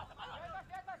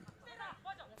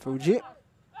 Fuji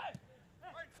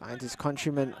finds his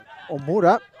countryman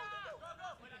Omura.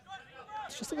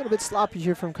 It's just a little bit sloppy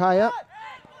here from Kaya.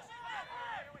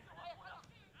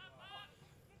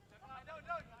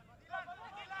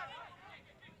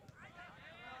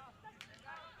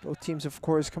 Both teams, of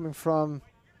course, coming from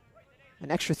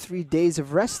an extra 3 days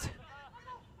of rest.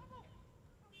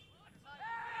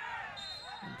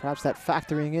 And perhaps that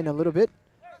factoring in a little bit.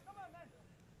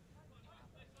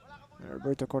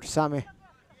 Roberto Korsame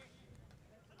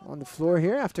on the floor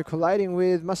here after colliding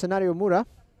with Masanari Omura.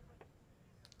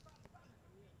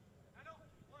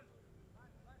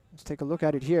 Let's take a look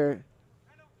at it here.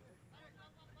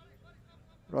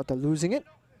 Rota losing it.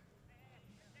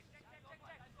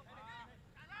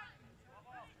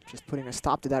 Just putting a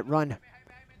stop to that run.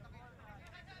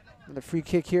 And the free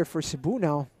kick here for Cebu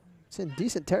now. It's in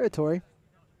decent territory.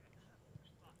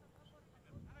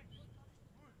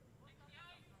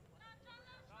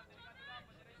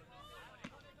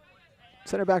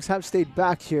 Center backs have stayed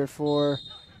back here for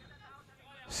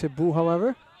Cebu,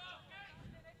 however.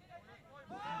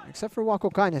 Except for Wako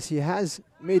Cañas, he has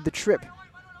made the trip.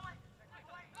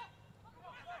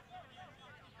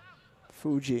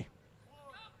 Fuji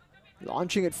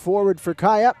launching it forward for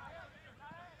Kaya.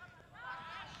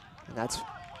 And that's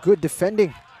good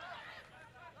defending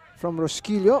from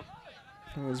Rosquillo,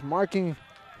 who was marking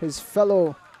his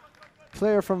fellow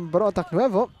player from Barotac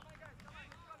Nuevo,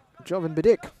 Joven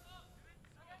Bidik.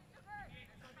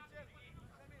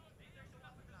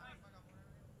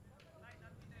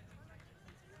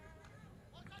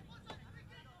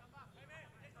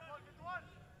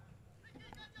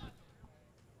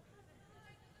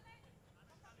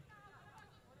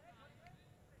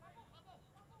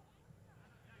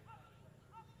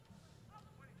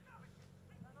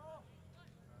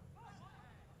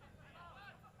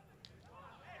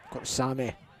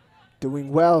 Korsame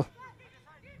doing well.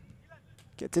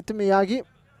 Gets it to Miyagi.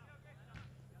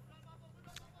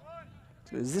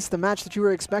 So is this the match that you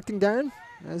were expecting, Darren,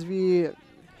 as we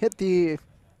hit the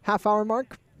half-hour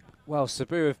mark? Well,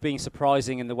 Cebu have been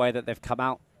surprising in the way that they've come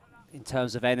out in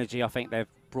terms of energy. I think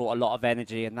they've brought a lot of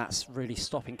energy, and that's really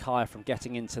stopping Kaya from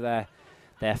getting into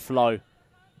their flow.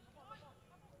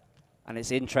 And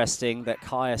it's interesting that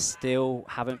Kaya still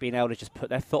haven't been able to just put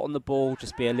their foot on the ball,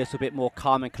 just be a little bit more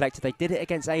calm and collected. They did it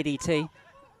against ADT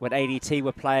when ADT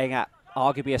were playing at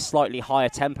arguably a slightly higher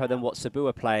tempo than what Cebu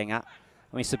are playing at.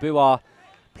 I mean, Cebu are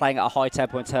playing at a high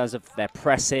tempo in terms of their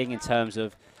pressing, in terms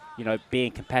of, you know,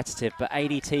 being competitive, but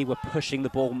ADT were pushing the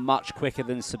ball much quicker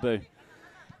than Cebu.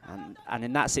 And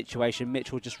in that situation,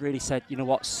 Mitchell just really said, you know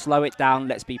what, slow it down,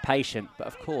 let's be patient. But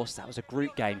of course, that was a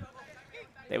group game.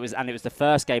 It was the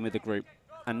first game of the group.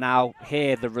 And now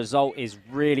here, the result is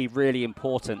really, really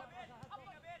important.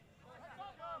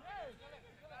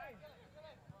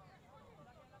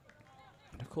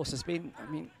 And of course, there's been, I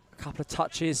mean, a couple of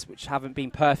touches which haven't been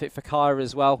perfect for Kaya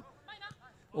as well.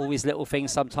 All these little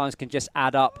things sometimes can just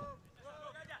add up.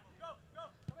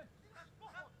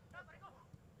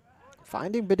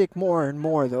 Finding Bidik more and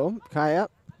more, though, Kaya.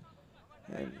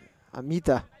 And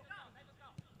Amita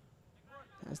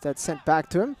has that sent back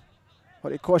to him.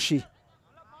 Horikoshi.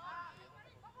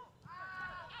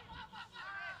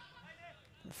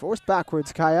 Forced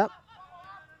backwards, Kaya.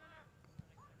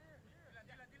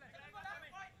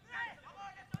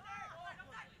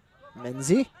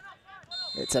 Menzi.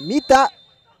 It's Amita.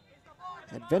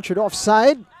 Adventured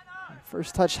offside.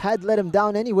 First touch had let him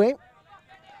down anyway.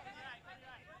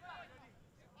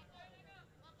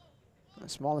 The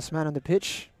smallest man on the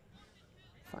pitch.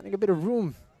 Finding a bit of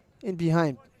room in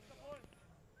behind.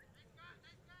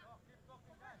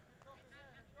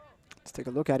 Let's take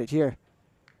a look at it here.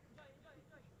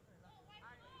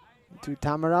 Two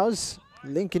Tamaraos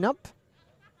linking up.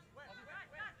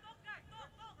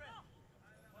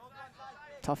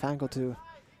 Tough angle to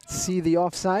see the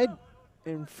offside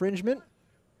infringement.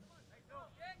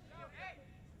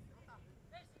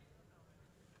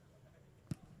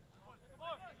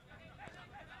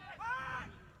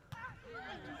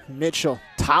 Mitchell,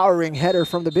 towering header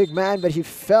from the big man, but he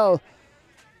fell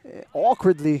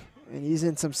awkwardly, and he's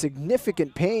in some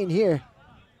significant pain here.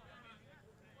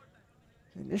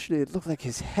 Initially, it looked like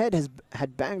his head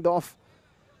had banged off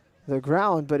the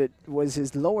ground, but it was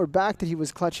his lower back that he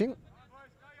was clutching.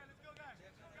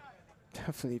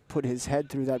 Definitely put his head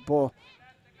through that ball.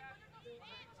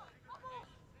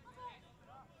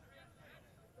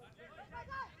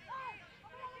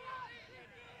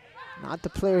 Not the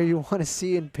player you want to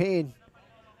see in pain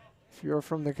if you're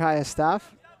from the Kaya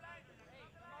staff.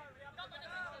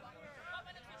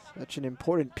 Such an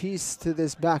important piece to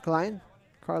this back line.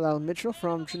 Carlisle Mitchell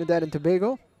from Trinidad and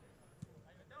Tobago.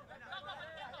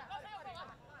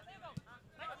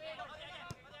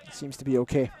 Seems to be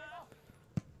okay.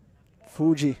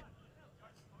 Fuji.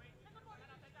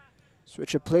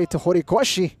 Switch of play to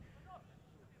Horikoshi.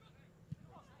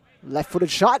 Left-footed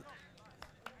shot.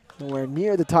 Nowhere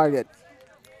near the target.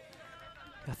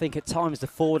 I think at times the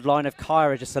forward line of Kaya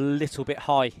are just a little bit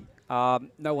high.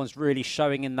 No one's really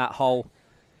showing in that hole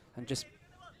and just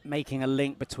making a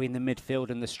link between the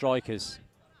midfield and the strikers.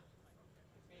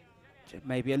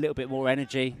 Maybe a little bit more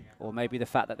energy, or maybe the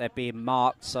fact that they're being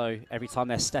marked, so every time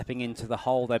they're stepping into the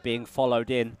hole, they're being followed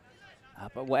in.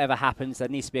 But whatever happens, there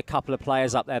needs to be a couple of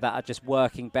players up there that are just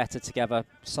working better together.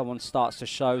 Someone starts to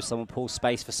show, someone pulls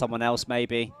space for someone else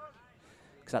maybe.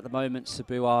 Because at the moment,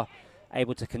 Cebu are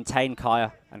able to contain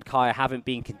Kaya, and Kaya haven't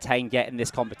been contained yet in this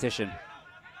competition.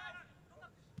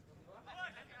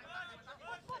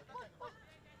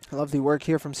 Lovely work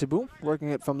here from Cebu, working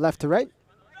it from left to right.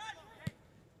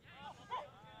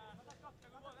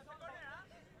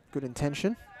 Good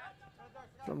intention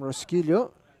from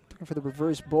Rosquillo. Looking for the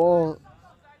reverse ball,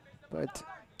 but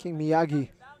King Miyagi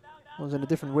was on a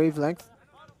different wavelength.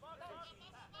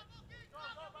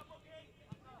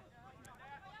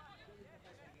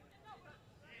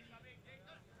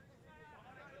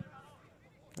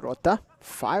 Rota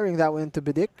firing that one into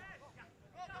Bidik.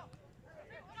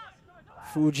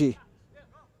 Fuji.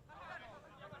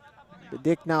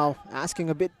 Bidik now asking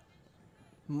a bit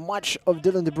much of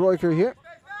Dylan De Broeker here.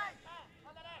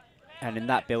 And in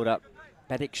that build-up,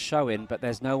 Bedik's showing, but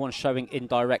there's no one showing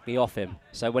indirectly off him.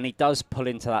 So when he does pull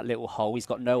into that little hole, he's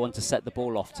got no one to set the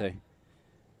ball off to.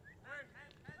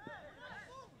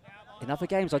 In other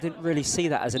games, I didn't really see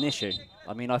that as an issue.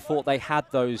 I mean, I thought they had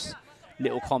those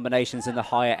little combinations in the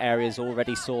higher areas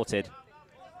already sorted.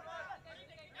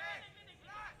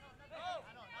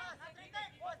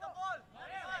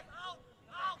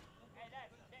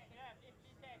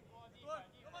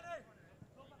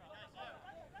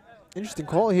 Interesting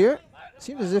call here.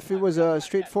 Seems as if it was a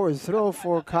straightforward throw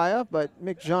for Kaya, but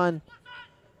Mick John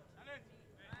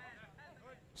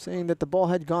saying that the ball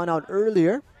had gone out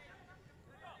earlier.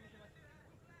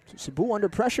 So Cebu under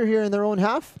pressure here in their own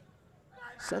half.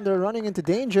 Sendra running into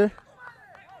danger.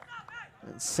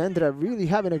 And Sendra really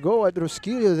having a go at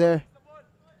Rosquillo there.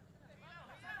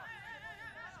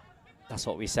 That's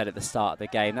what we said at the start of the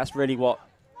game. That's really what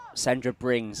Sendra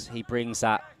brings. He brings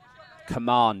that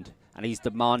command, and he's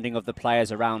demanding of the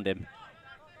players around him.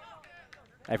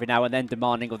 Every now and then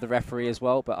demanding of the referee as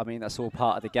well, but I mean, that's all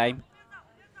part of the game.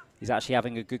 He's actually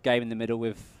having a good game in the middle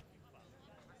with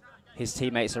his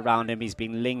teammates around him. He's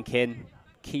been linking,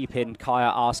 keeping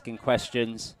Kaya asking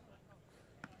questions.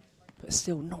 But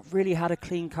still not really had a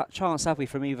clean-cut chance, have we,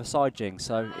 from either side, Jing?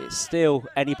 So it's still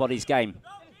anybody's game.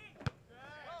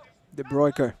 De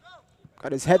Broeker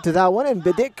got his head to that one, and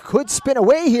Bidik could spin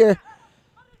away here.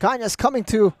 Kanya's coming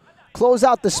to close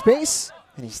out the space,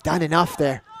 and he's done enough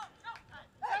there.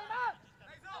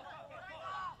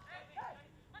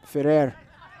 Ferrer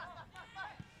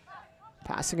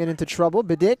passing it into trouble.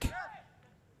 Bidik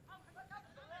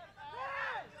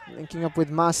linking up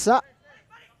with Massa.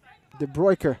 De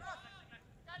Broeker.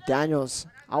 Daniels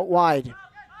out wide.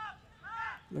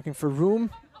 Looking for room.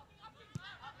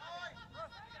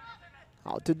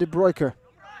 Out to De Broeker.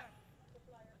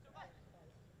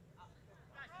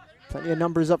 Plenty of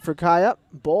numbers up for Kaya.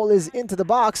 Ball is into the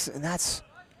box, and that's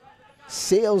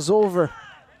sails over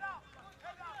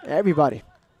everybody.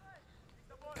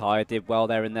 Kaya did well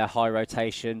there in their high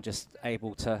rotation, just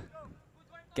able to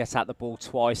get at the ball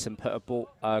twice and put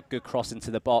a good cross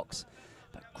into the box.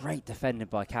 But great defending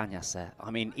by Cañas there. I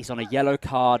mean, he's on a yellow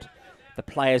card. The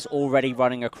player's already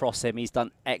running across him. He's done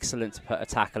excellent to put a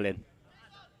tackle in.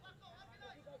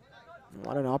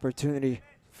 What an opportunity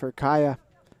for Kaya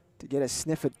to get a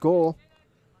sniff at goal.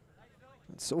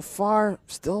 And so far,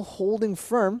 still holding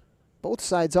firm. Both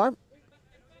sides are.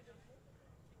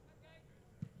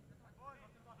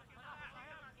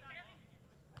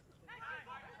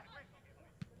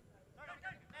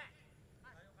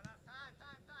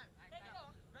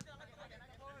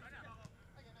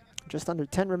 Just under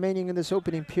 10 remaining in this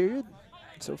opening period.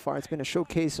 So far, it's been a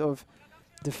showcase of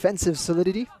defensive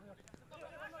solidity,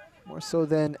 more so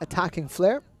than attacking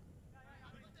flair.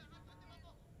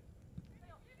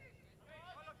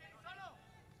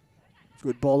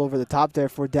 Good ball over the top there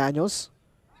for Daniels.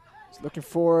 He's looking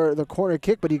for the corner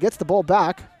kick, but he gets the ball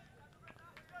back.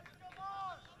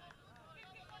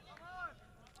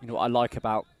 You know what I like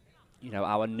about,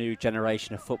 our new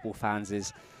generation of football fans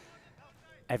is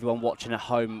everyone watching at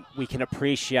home, we can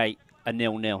appreciate a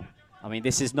 0-0. I mean,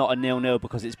 this is not a 0-0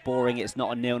 because it's boring. It's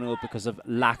not a 0-0 because of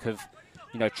lack of,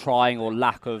 trying or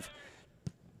lack of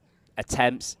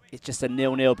attempts. It's just a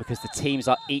 0-0 because the teams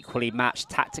are equally matched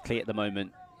tactically at the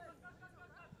moment.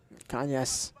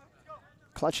 Cañas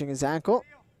clutching his ankle.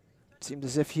 It seemed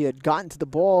as if he had gotten to the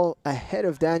ball ahead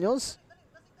of Daniels.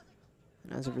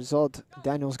 And as a result,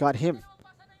 Daniels got him.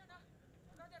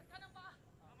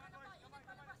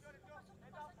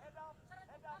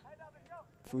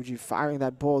 Fuji firing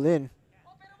that ball in.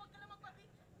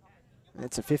 And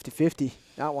it's a 50-50,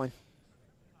 that one.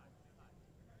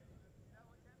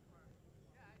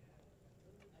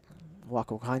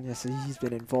 Wako Cañas, he's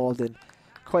been involved in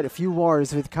quite a few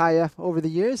wars with Kaya over the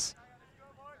years.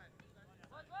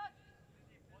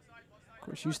 Of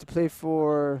course, used to play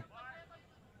for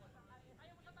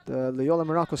the Loyola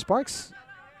Morocco Sparks.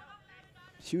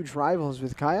 Huge rivals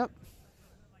with Kaya.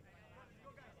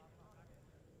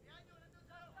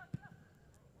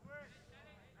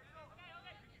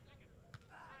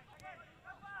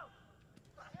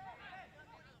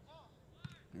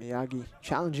 Miyagi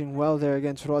challenging well there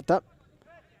against Rota.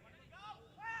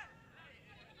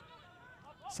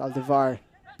 Saldivar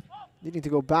needing to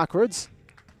go backwards.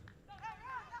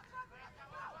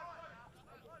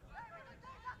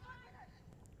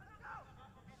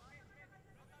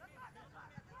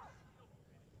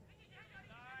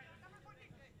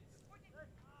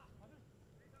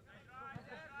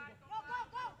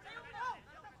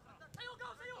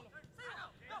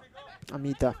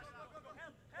 Amita.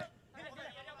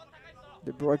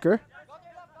 De Broeker.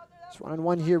 It's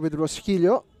one-on-one here with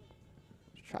Rosquillo.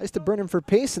 Tries to burn him for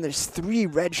pace, and there's 3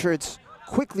 red shirts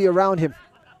quickly around him.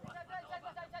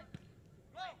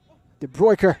 De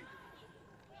Broeker.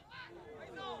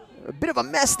 A bit of a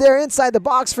mess there inside the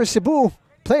box for Cebu.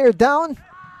 Player down.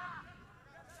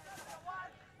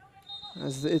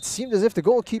 As it seemed as if the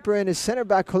goalkeeper and his center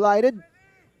back collided.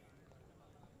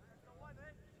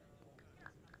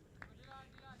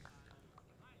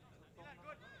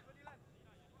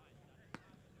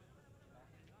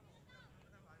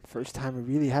 First time we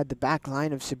really had the back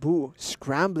line of Cebu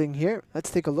scrambling here.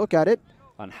 Let's take a look at it.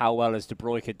 And how well has De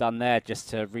Broeker done there just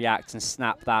to react and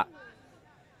snap that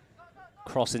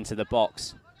cross into the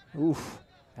box. Oof.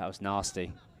 That was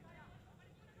nasty.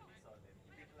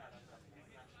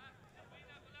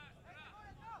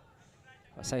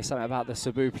 I say something about the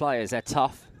Cebu players. They're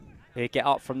tough. They get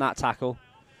up from that tackle.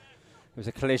 There was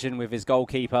a collision with his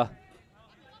goalkeeper.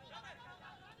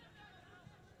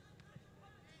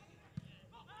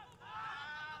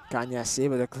 Cañas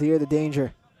able to clear the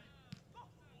danger.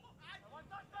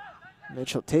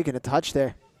 Mitchell taking a touch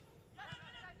there.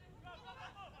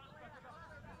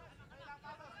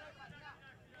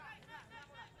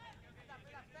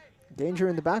 Danger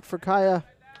in the back for Kaya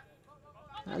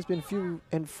has been few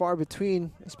and far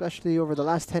between, especially over the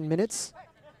last 10 minutes.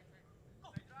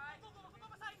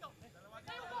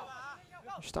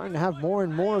 They're starting to have more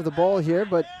and more of the ball here,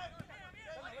 but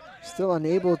still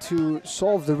unable to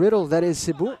solve the riddle that is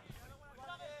Cebu.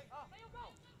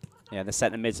 Yeah, the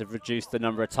centre mids have reduced the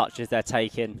number of touches they're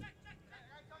taking.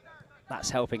 That's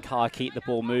helping Kaya keep the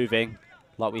ball moving,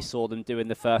 like we saw them do in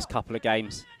the first couple of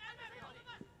games.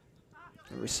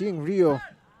 We're seeing Rio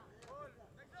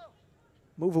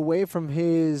move away from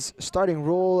his starting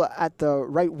role at the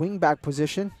right wing back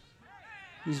position.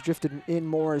 He's drifted in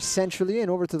more centrally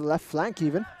and over to the left flank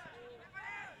even.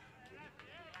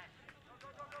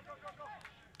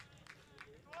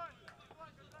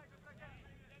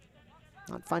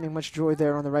 Not finding much joy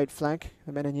there on the right flank,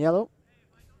 the men in yellow.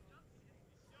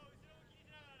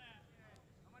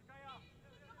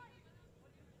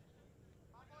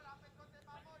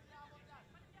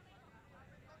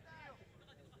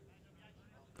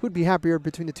 Who'd be happier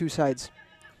between the two sides?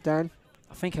 Darren?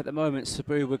 I think at the moment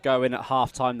Cebu would go in at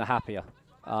half-time the happier.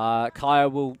 Kaya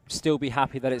will still be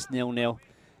happy that it's 0-0,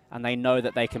 and they know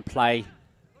that they can play,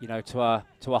 you know, to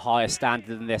a higher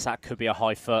standard than this. That could be a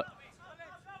high foot.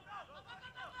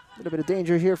 A little bit of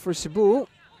danger here for Cebu,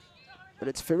 but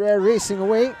it's Ferrer racing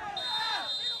away.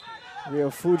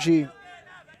 Rio Fuji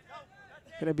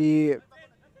going to be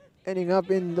ending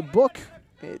up in the book.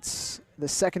 It's the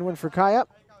second one for Kaya.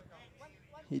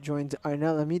 He joined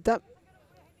Arnel Amita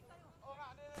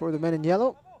for the men in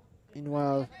yellow.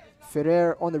 Meanwhile,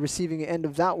 Ferrer on the receiving end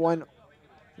of that one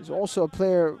is also a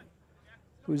player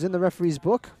who's in the referee's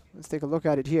book. Let's take a look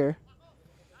at it here.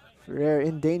 Ferrer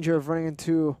in danger of running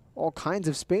into all kinds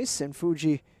of space, and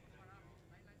Fuji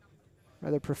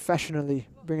rather professionally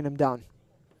bringing him down.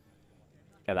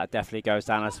 Yeah, that definitely goes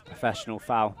down as a professional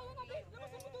foul.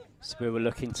 So we were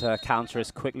looking to counter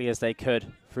as quickly as they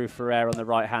could through Ferrer on the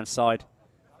right-hand side.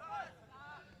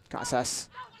 Casas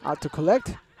out to collect.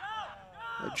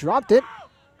 They dropped it.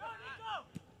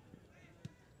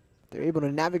 They're able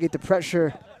to navigate the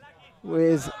pressure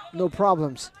with no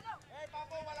problems.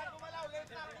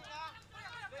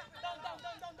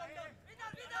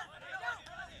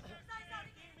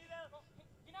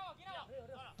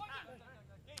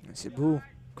 And Cebu,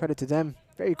 credit to them,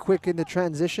 very quick in the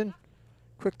transition,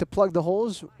 quick to plug the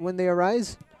holes when they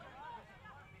arise.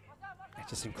 It's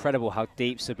just incredible how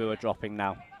deep Cebu are dropping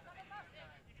now.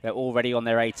 They're already on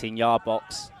their 18-yard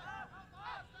box.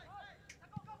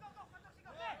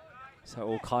 So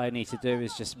all Kaya need to do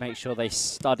is just make sure they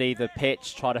study the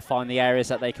pitch, try to find the areas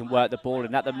that they can work the ball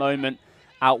in. At the moment,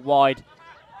 out wide,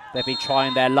 they've been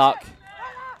trying their luck.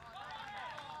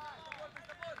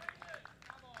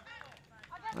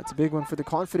 That's a big one for the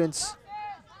confidence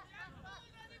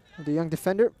of the young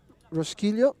defender,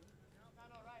 Rosquillo.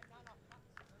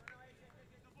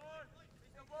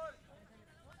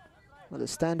 One of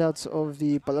the standouts of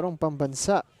the Palarong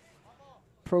Pambansa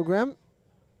program.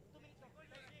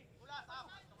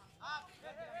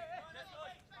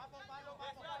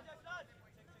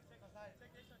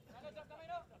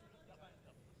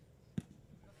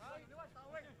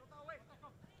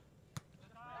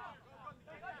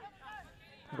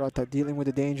 Rota dealing with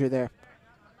the danger there.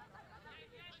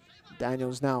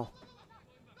 Daniels now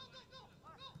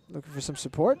looking for some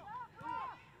support.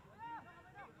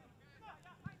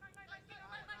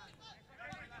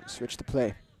 Switch to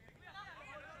play.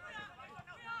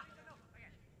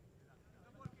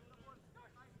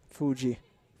 Fuji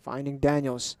finding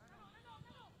Daniels.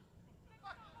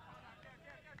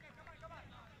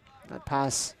 That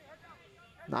pass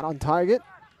not on target.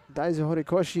 Daizu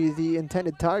Horikoshi the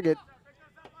intended target.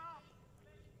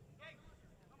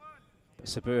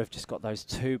 Cebu have just got those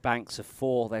 2 banks of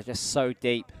 4. They're just so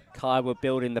deep. Kai were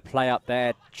building the play up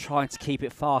there, trying to keep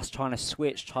it fast, trying to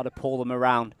switch, trying to pull them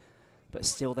around. But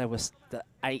still there was the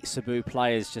 8 Cebu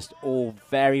players just all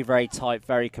very, very tight,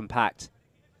 very compact.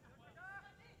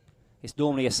 It's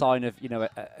normally a sign of, you know,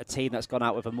 a team that's gone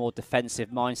out with a more defensive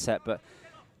mindset. But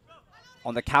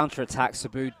on the counter-attack,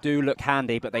 Cebu do look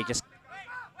handy, but they just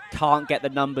can't get the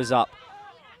numbers up.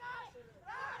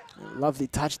 Lovely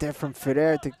touch there from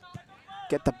Ferrer to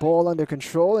get the ball under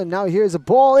control. And now here's a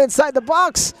ball inside the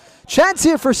box. Chance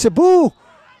here for Cebu.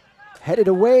 Headed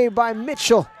away by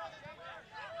Mitchell.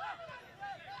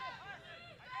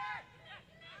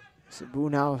 Cebu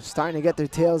now starting to get their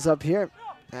tails up here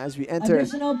as we enter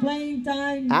Additional playing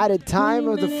time. added time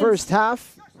 20 of the minutes. first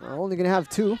half. We're only going to have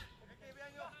 2.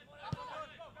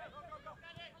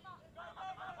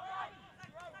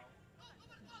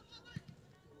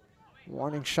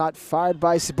 Warning shot fired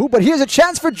by Cebu, but here's a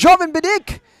chance for Jovan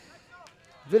Bidik.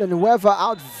 Villanueva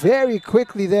out very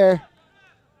quickly there.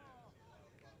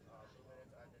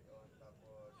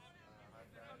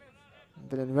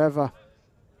 Villanueva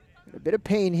in a bit of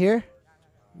pain here.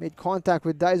 Made contact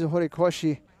with Daizu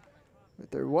Horikoshi,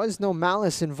 but there was no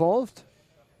malice involved.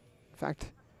 In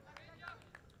fact,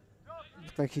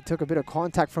 looked like he took a bit of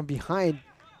contact from behind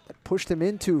that pushed him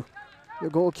into the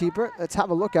goalkeeper. Let's have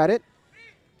a look at it.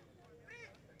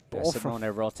 Simone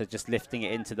Rota just lifting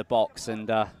it into the box, and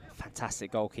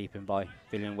fantastic goalkeeping by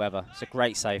Villanueva. It's a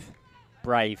great save.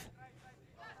 Brave.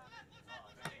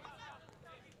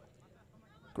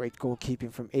 Great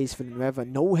goalkeeping from Ace Villanueva.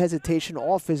 No hesitation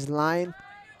off his line.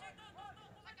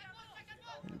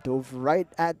 Dove right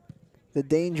at the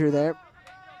danger there.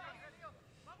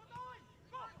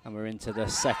 And we're into the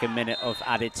 2nd minute of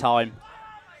added time.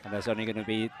 And there's only going to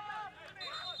be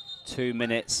 2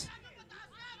 minutes.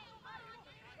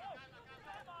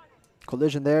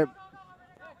 Collision there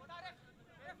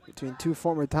between 2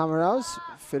 former Tamaraos,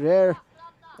 Ferrer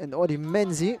and Odi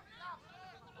Menzi.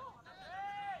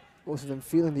 Both of them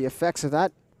feeling the effects of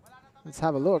that. Let's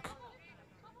have a look.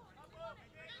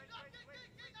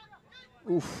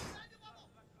 Oof.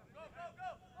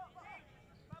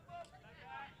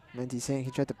 Menzi saying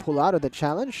he tried to pull out of the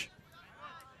challenge.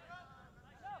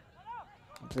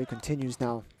 And play continues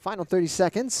now. Final 30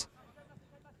 seconds.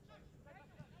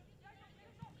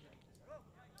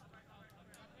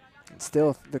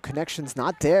 Still, the connection's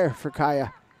not there for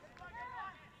Kaya.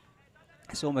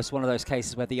 It's almost one of those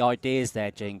cases where the idea is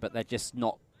there, Jing, but they're just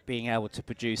not being able to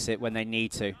produce it when they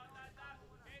need to.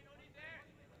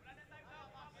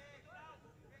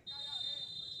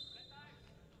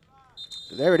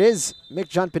 So there it is. Mick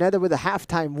John Pineda with a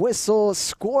halftime whistle.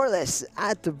 Scoreless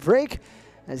at the break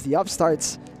as the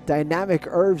upstarts Dynamic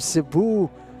Herbs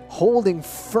Cebu holding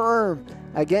firm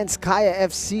against Kaya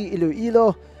FC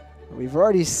Iloilo. We've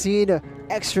already seen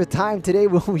extra time today.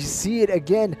 Will we see it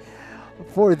again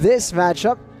for this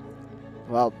matchup?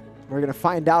 Well, we're going to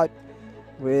find out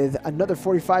with another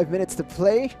 45 minutes to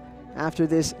play after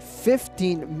this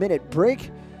 15-minute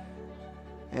break.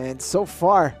 And so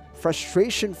far,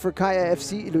 frustration for Kaya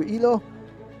FC Iloilo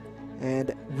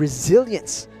and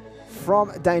resilience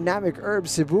from Dynamic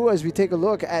Herbs Cebu as we take a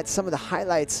look at some of the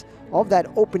highlights of that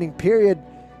opening period.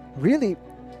 Really,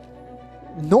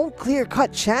 no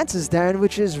clear-cut chances, Darren,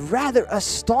 which is rather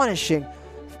astonishing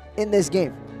in this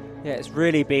game. Yeah, it's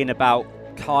really been about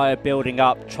Kaya building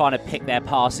up, trying to pick their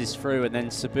passes through, and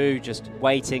then Cebu just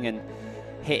waiting and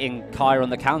hitting Kaya on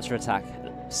the counter-attack.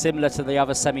 Similar to the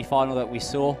other semi-final that we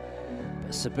saw,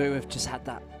 but Cebu have just had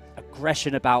that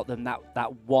aggression about them,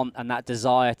 that want and that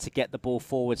desire to get the ball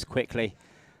forwards quickly.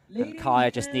 And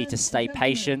Kaya just need to stay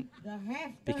patient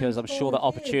because I'm sure that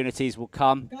opportunities will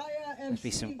come. There'll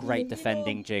be some great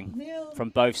defending, Jing, from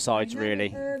both sides,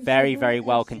 really. Very, very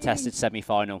well contested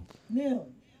semi-final.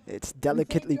 It's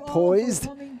delicately poised,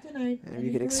 and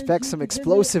we can expect some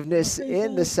explosiveness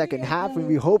in the second half, and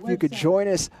we hope you could join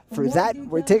us for that.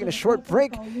 We're taking a short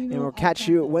break, and we'll catch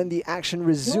you when the action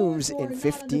resumes in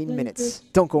 15 minutes.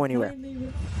 Don't go anywhere.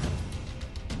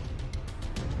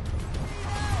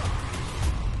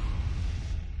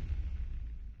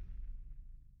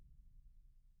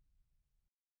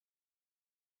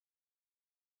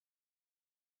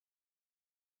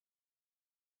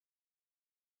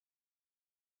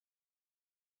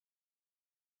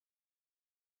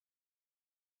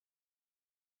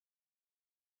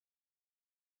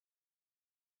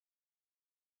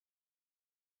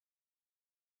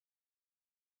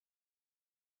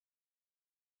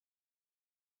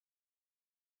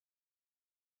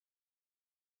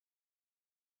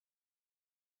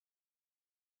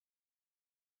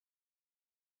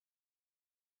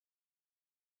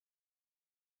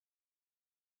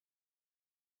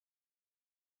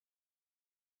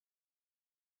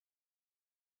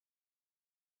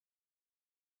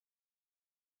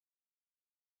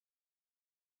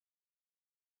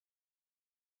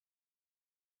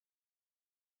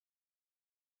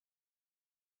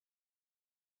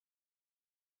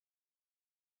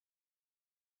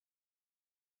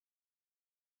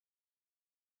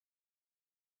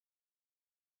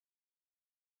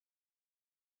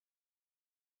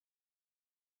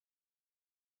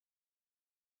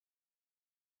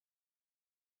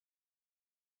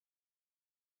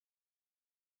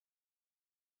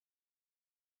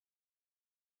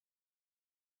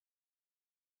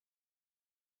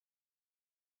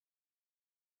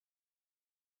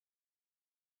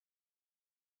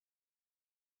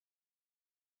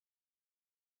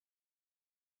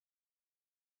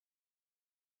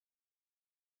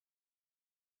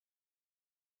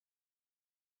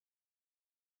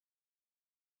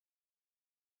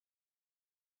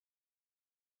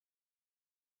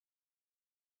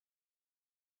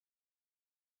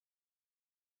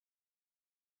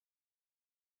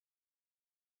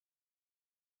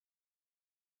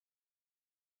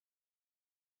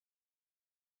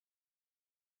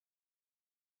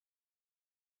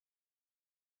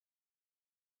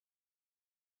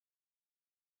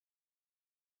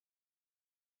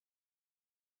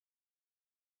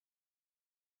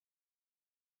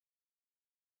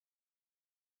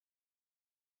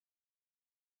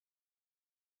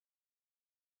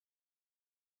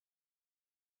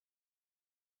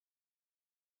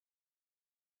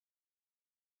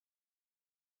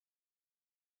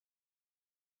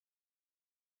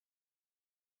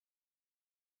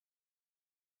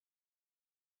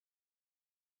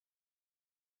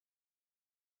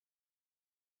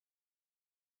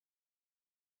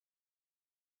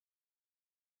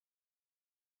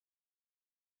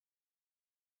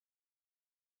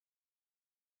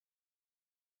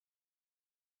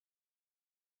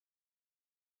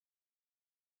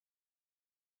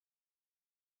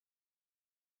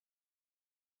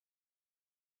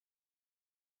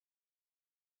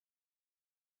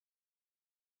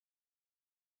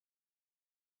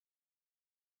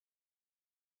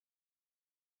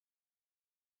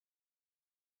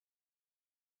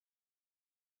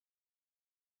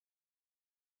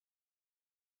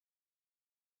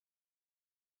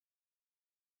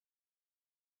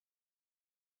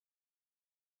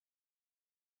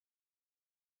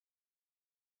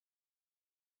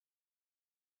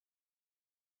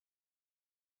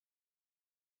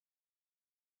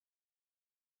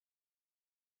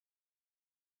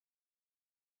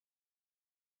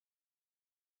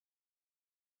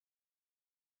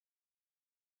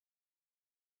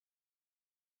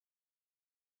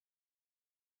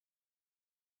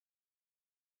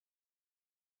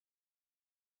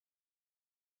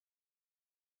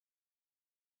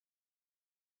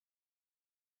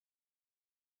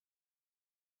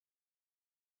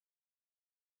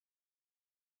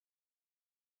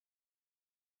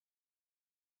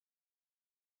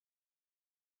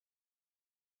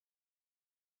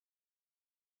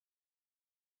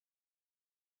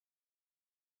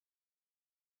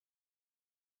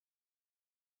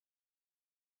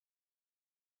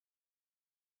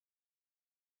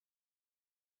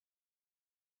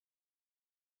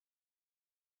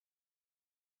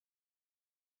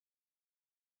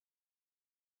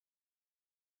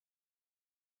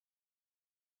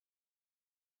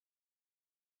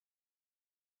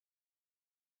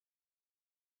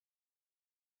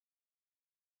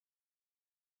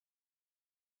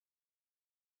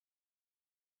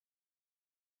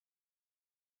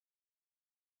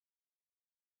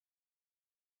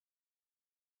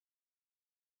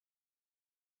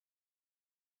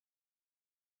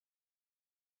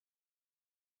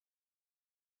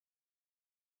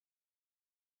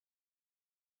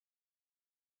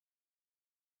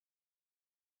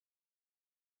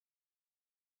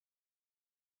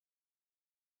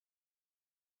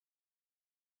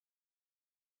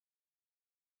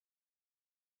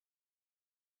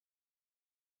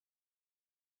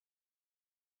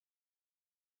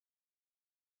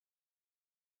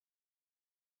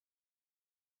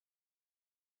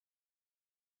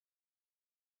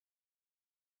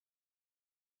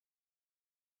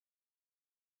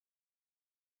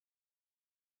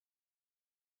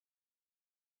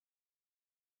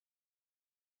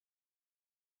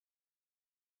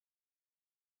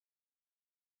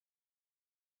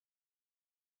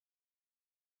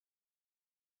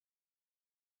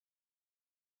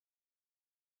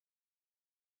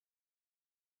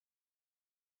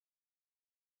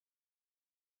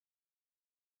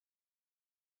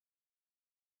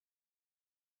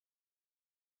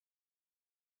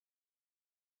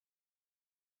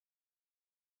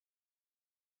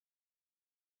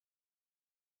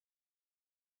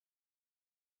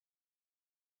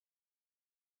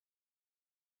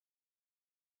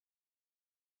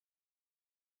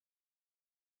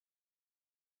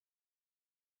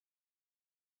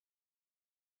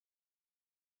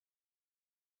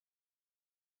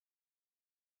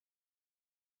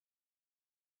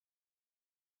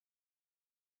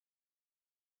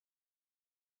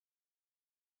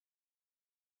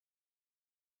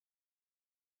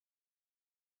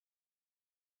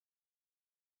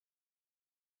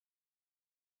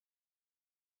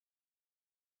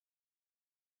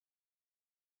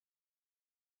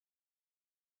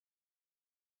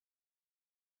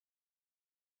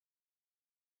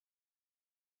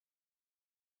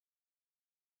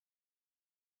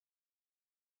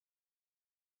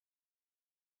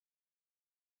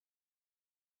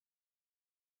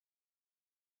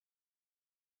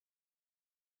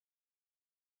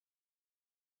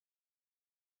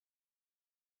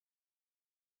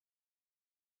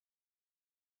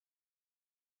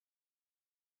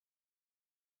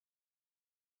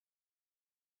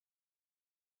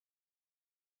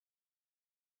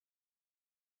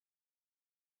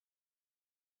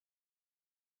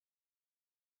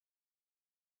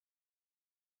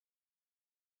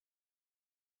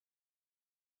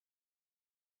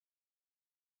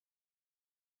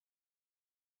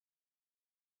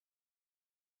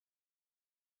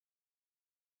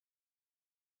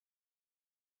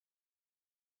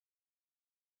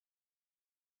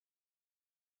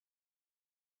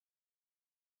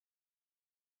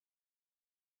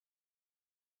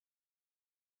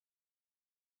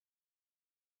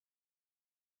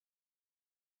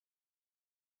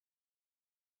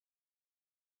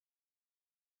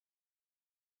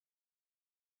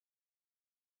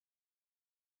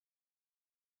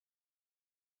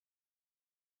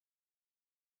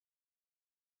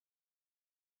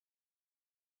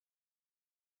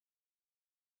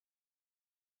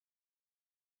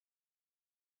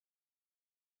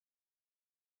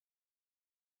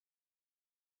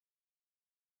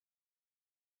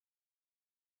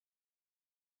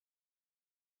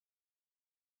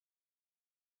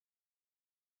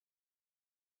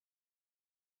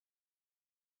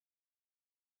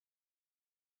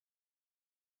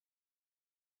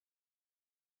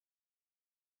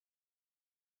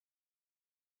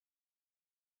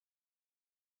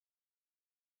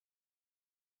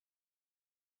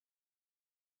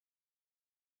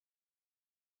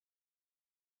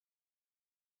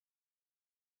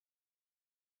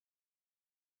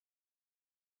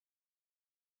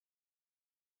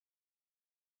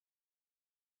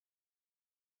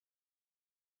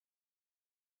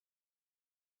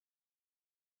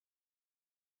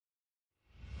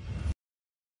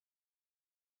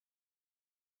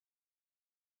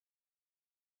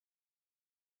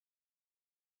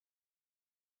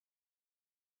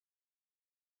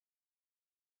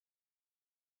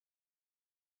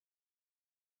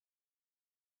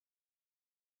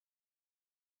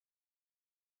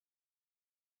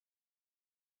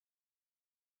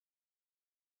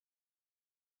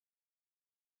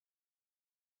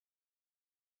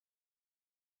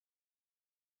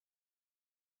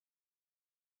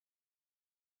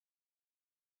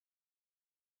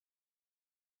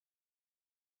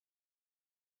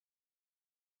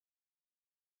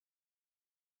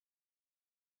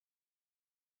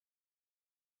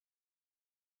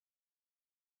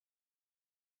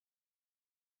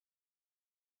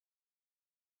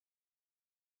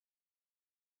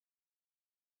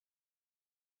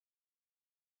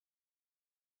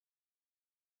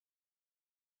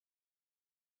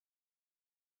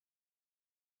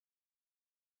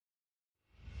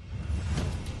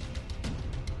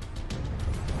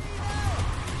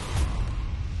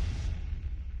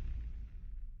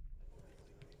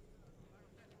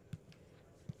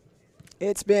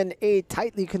 It's been a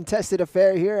tightly contested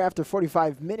affair here after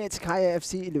 45 minutes. Kaya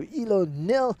FC-Iloilo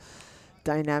 0.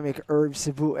 Dynamic Herb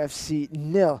Cebu FC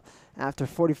 0. After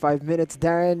 45 minutes,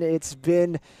 Darren, it's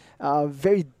been a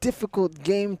very difficult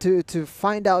game to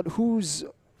find out who's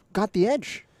got the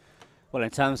edge. Well,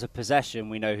 in terms of possession,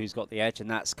 we know who's got the edge,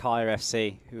 and that's Kaya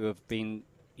FC, who have been,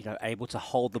 able to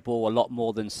hold the ball a lot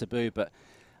more than Cebu. But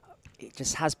it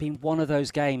just has been one of those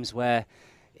games where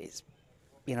it's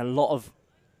been a lot of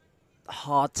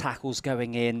hard tackles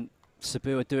going in.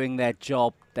 Cebu are doing their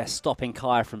job. They're stopping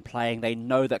Kaya from playing. They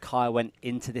know that Kaya went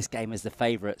into this game as the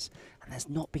favourites. And there's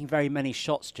not been very many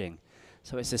shots, Jing.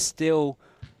 So it's still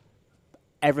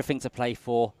everything to play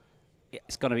for.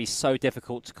 It's going to be so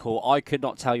difficult to call. I could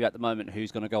not tell you at the moment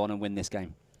who's going to go on and win this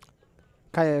game.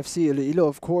 Kaya FC-Iloilo,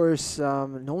 of course,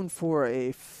 known for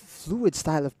a fluid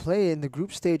style of play. In the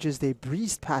group stages, they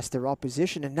breezed past their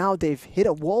opposition. And now they've hit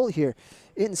a wall here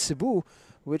in Cebu,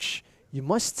 which you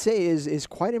must say is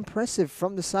quite impressive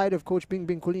from the side of Coach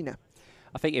Bingbing Colina.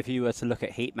 I think if you were to look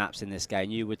at heat maps in this game,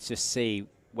 you would just see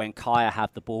when Kaya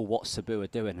have the ball what Cebu are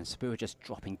doing. And Cebu are just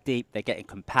dropping deep, they're getting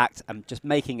compact and just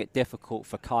making it difficult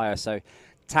for Kaya. So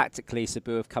tactically,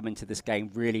 Cebu have come into this game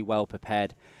really well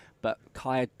prepared. But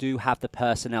Kaya do have the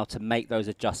personnel to make those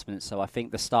adjustments. So I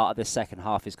think the start of the second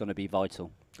half is going to be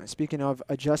vital. Speaking of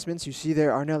adjustments, you see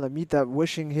there Arnel Amita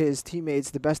wishing his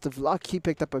teammates the best of luck. He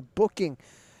picked up a booking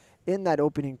in that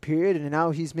opening period, and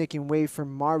now he's making way for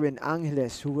Marvin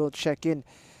Angeles, who will check in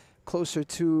closer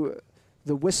to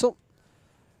the whistle.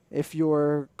 If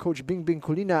you're Coach Bingbing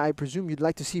Colina, I presume you'd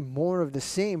like to see more of the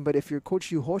same, but if you're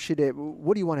Coach Yu Hoshide,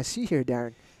 what do you want to see here,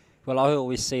 Darren? Well, I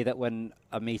always see that when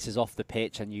Amita's off the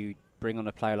pitch and you bring on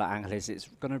a player like Angeles, it's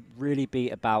going to really be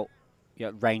about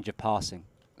range of passing.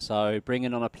 So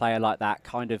bringing on a player like that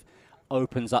kind of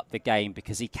opens up the game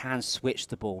because he can switch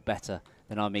the ball better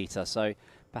than Amita. So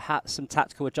perhaps some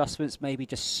tactical adjustments, maybe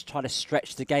just try to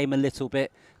stretch the game a little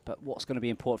bit. But what's going to be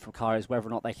important for Kaya is whether or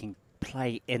not they can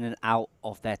play in and out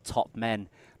of their top men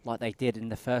like they did in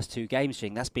the first two games.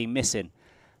 That's been missing.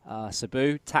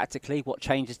 Cebu, tactically, what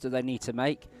changes do they need to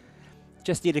make?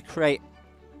 Just need to create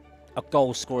a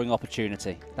goal-scoring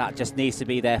opportunity. That just needs to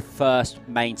be their first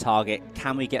main target.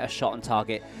 Can we get a shot on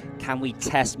target? Can we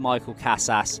test Michael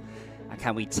Casas? And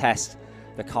can we test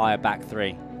the Kaya back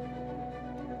three?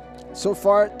 So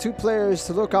far, two players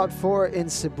to look out for in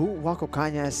Cebu, Waco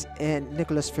Cañas and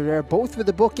Nicolas Ferrer, both with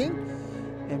the booking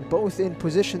and both in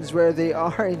positions where they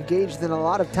are engaged in a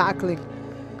lot of tackling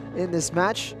in this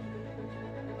match.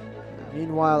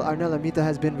 Meanwhile, Arnel Amita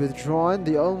has been withdrawn.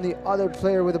 The only other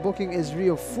player with a booking is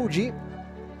Rio Fuji.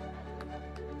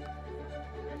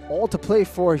 All to play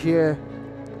for here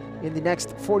in the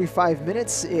next 45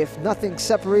 minutes. If nothing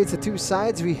separates the two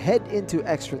sides, we head into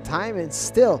extra time. And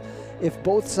still, if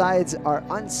both sides are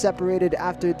unseparated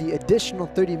after the additional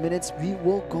 30 minutes, we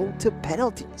will go to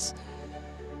penalties.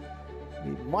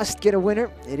 We must get a winner.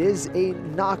 It is a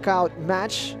knockout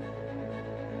match.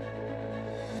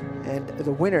 And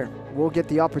the winner will get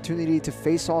the opportunity to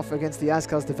face off against the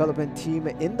Azcals development team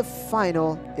in the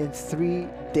final in 3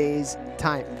 days'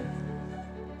 time.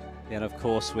 And of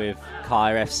course, with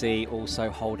Kaya FC also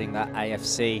holding that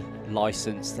AFC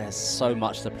license, there's so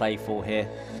much to play for here.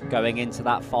 Going into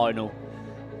that final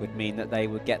would mean that they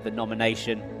would get the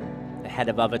nomination ahead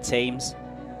of other teams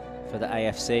for the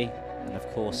AFC, and of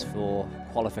course for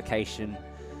qualification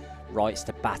rights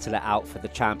to battle it out for the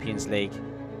Champions League.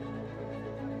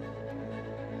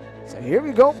 So here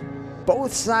we go,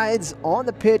 both sides on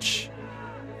the pitch.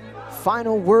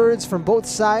 Final words from both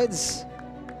sides.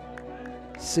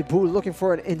 Cebu looking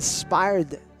for an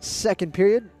inspired second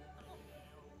period.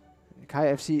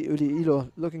 Kaya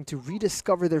FC-Iloilo looking to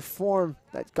rediscover their form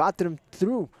that got them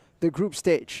through the group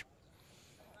stage.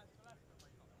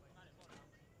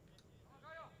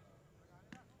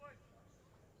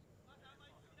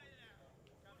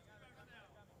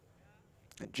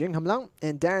 Jing Hamlang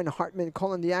and Darren Hartman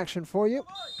calling the action for you.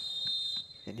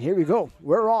 And here we go.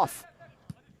 We're off.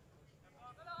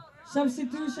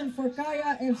 Substitution for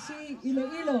Kaya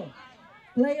FC-Iloilo.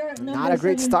 Player number Not a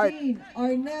great start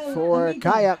Arnel for Amita,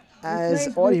 Kaya as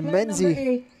replaced by Ori player number Menzi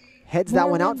 8, heads that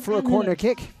one Marvin out for a corner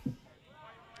Angeles. kick.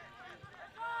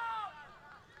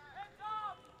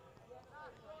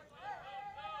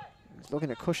 He's looking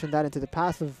to cushion that into the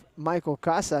path of Michael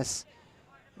Casas.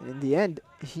 And in the end,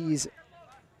 he's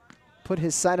put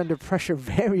his side under pressure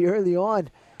very early on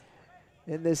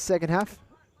in this second half.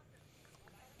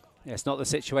 Yeah, it's not the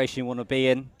situation you want to be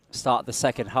in. Start the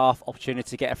second half, opportunity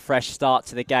to get a fresh start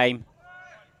to the game.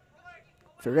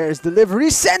 Ferrer's delivery,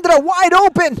 Sendra wide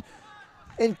open!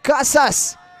 And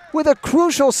Casas with a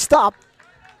crucial stop.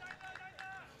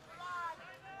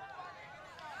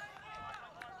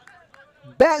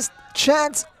 best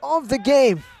chance of the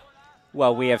game.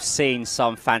 Well, we have seen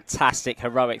some fantastic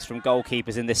heroics from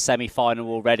goalkeepers in this semi-final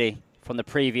already from the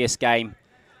previous game.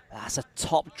 That's a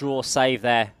top draw save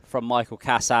there from Michael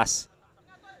Casas.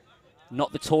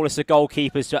 Not the tallest of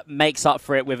goalkeepers, but makes up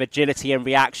for it with agility and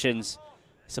reactions.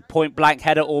 It's a point-blank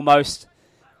header almost.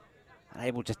 And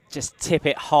able to just tip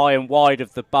it high and wide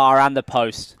of the bar and the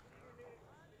post.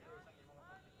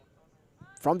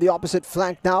 From the opposite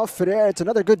flank now, Ferrer, it's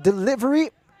another good delivery.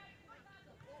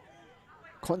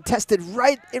 Contested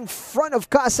right in front of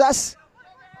Casas.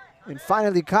 And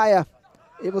finally, Kaya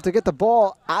able to get the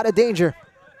ball out of danger.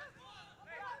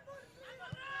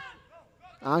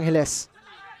 Angeles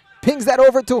pings that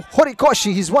over to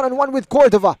Horikoshi. He's one-on-one with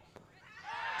Cordova.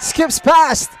 Skips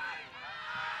past.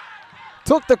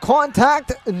 Took the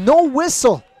contact, no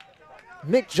whistle.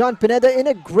 Mick John Pineda in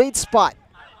a great spot.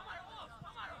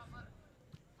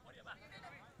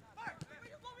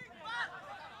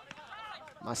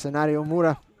 Masanari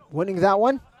Omura winning that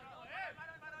one.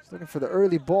 He's looking for the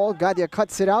early ball. Gadia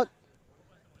cuts it out.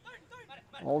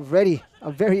 Already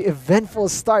a very eventful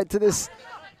start to this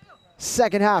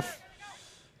second half.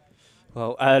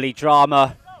 Well, early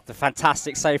drama, the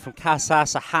fantastic save from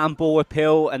Casas, a handball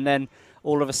appeal, and then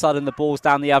all of a sudden the ball's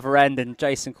down the other end, and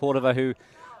Jason Cordova, who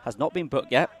has not been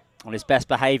booked yet on his best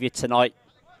behaviour tonight,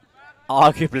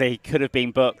 arguably could have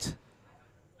been booked.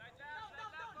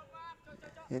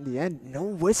 In the end, no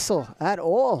whistle at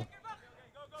all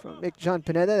from Mick John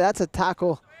Pineda. That's a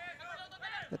tackle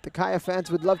that the Kaya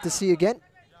fans would love to see again.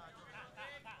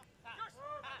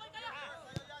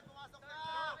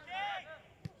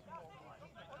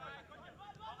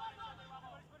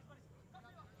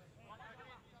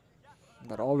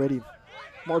 But already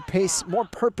more pace, more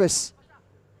purpose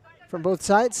from both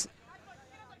sides.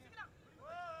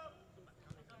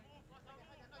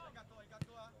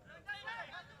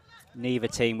 Neither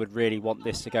team would really want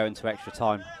this to go into extra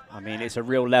time. I mean, it's a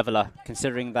real leveller,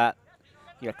 considering that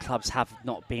clubs have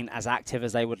not been as active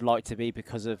as they would like to be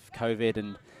because of COVID,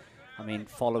 and I mean,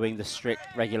 following the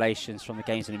strict regulations from the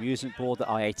Games and Amusement Board, the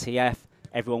IATF,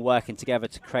 everyone working together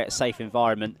to create a safe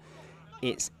environment.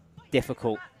 It's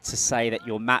difficult to say that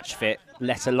you're match fit,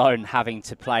 let alone having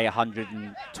to play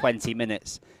 120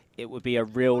 minutes. It would be a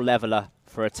real leveller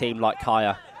for a team like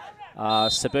Kaya.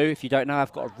 Cebu, if you don't know,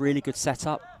 have got a really good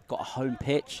setup, got a home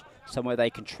pitch, somewhere they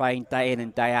can train day in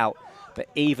and day out. But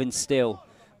even still,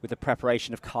 with the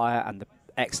preparation of Kaya and the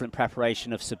excellent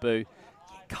preparation of Cebu, it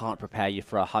can't prepare you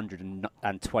for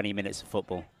 120 minutes of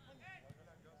football.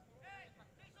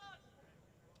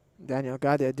 Daniel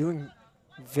Gadia doing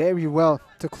very well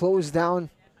to close down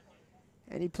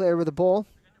any player with the ball.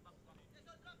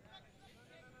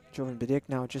 Jovan Bidik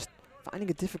now just finding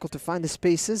it difficult to find the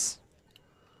spaces.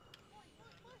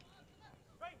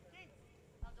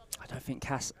 I don't think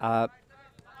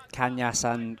Kanyas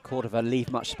and Cordova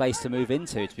leave much space to move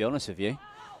into, to be honest with you.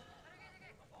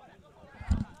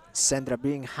 Sendra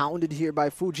being hounded here by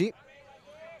Fuji.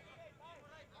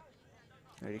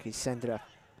 Ricky Sendra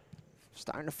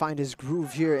starting to find his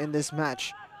groove here in this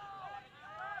match.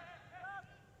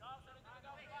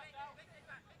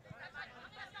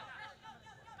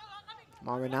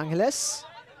 Marvin Angeles,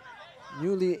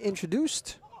 newly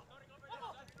introduced.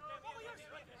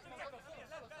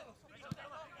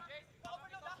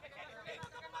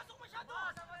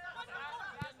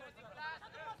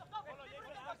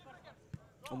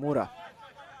 Omura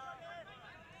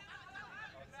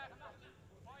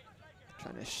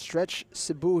trying to stretch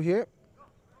Cebu here.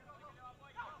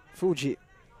 Fuji.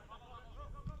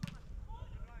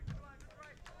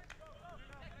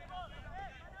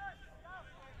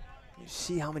 You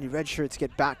see how many red shirts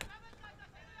get back.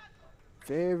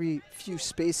 Very few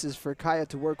spaces for Kaya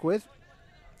to work with.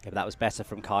 Yeah, but that was better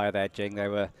from Kaya there, Jing. They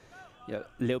were a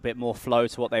little bit more flow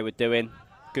to what they were doing.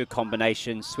 Good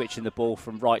combination, switching the ball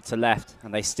from right to left,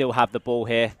 and they still have the ball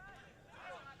here.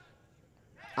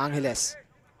 Angeles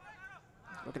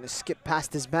looking to skip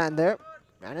past his man there.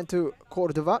 Ran into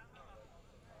Cordova.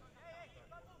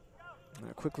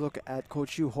 A quick look at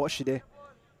Coach Yu Hoshide,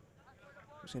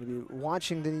 who's going to be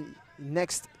watching the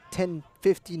next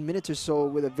 10-15 minutes or so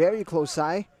with a very close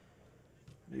eye.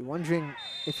 Be wondering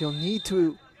if he'll need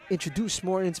to introduce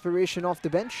more inspiration off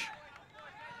the bench.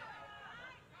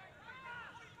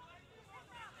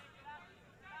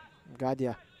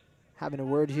 Gadia having a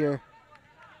word here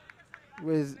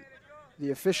with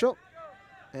the official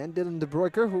and Dylan De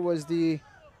Broeker, who was the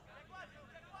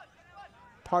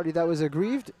party that was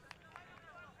aggrieved.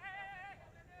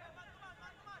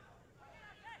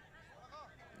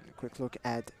 A quick look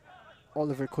at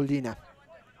Oliver Colina,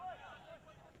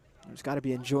 who's got to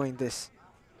be enjoying this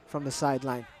from the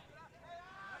sideline.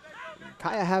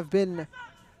 Kaya have been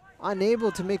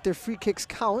unable to make their free kicks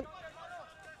count.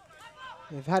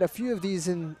 They've had a few of these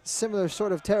in similar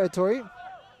sort of territory.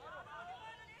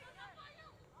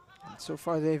 And so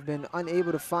far they've been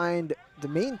unable to find the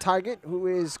main target, who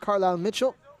is Carlisle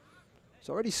Mitchell. He's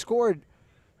already scored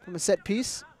from a set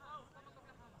piece.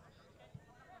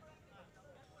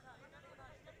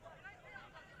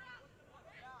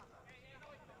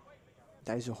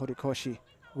 Daizo Horikoshi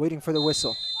waiting for the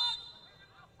whistle.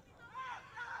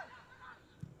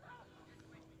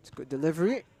 It's a good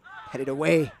delivery. Headed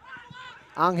away.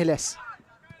 Angeles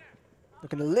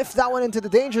looking to lift that one into the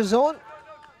danger zone.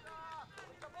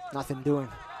 Nothing doing.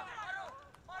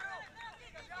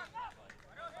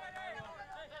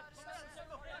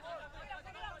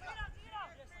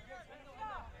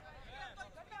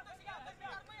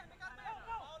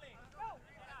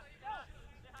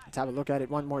 Let's have a look at it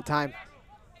one more time.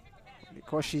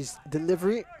 Horikoshi's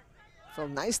delivery fell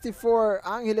nicely for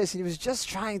Angeles. He was just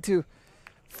trying to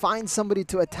find somebody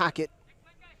to attack it.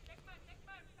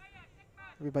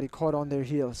 Everybody caught on their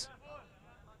heels.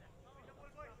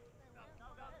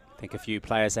 I think a few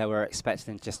players there were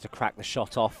expecting just to crack the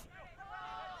shot off.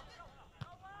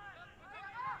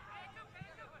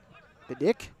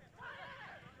 Bidik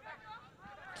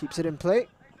keeps it in play.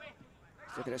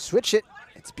 They're going to switch it.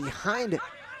 It's behind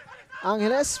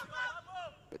Angeles,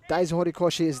 but Daizo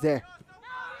Horikoshi is there.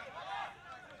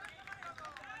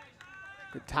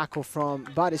 Good tackle from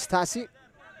Baristasi.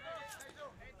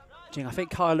 Jing, I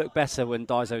think Kaya looked better when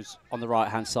Daizo's on the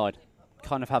right-hand side.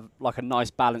 Kind of have like a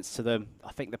nice balance to them.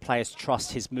 I think the players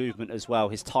trust his movement as well.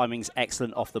 His timing's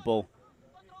excellent off the ball.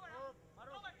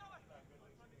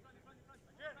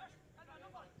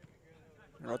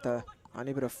 Rota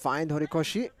unable to find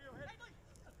Horikoshi.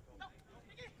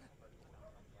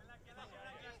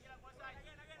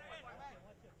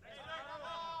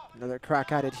 Another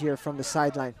crack at it here from the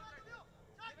sideline.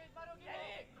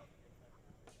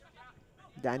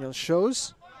 Daniel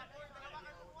shows.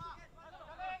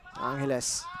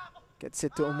 Angeles gets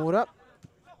it to Omura.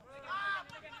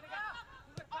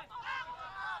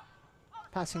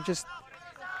 Passing just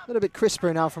a little bit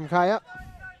crisper now from Kaya.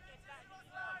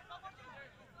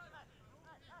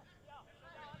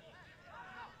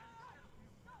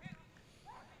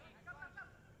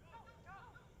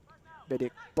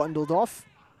 Bidik bundled off.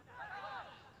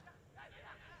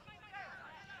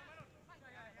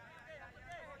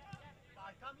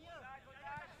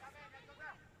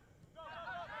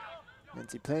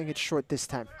 Menzi playing it short this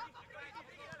time.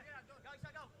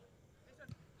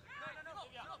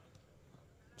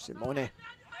 Simone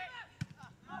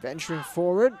venturing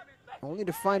forward, only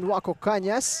to find Wako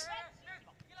Cañas.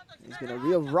 He's been a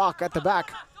real rock at the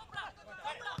back.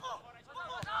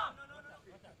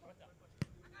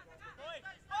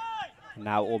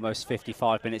 Now almost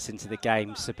 55 minutes into the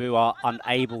game, Cebu are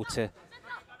unable to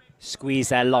squeeze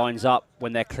their lines up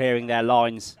when they're clearing their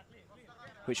lines,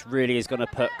 which really is going to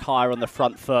put Kaya on the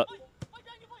front foot.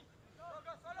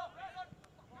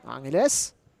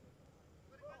 Angeles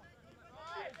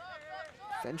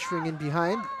venturing in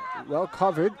behind, well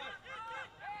covered.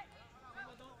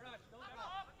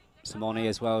 Simone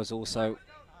as well is also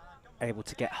able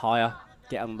to get higher,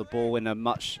 get on the ball in a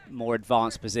much more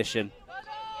advanced position,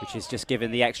 which is just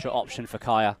giving the extra option for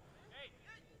Kaya.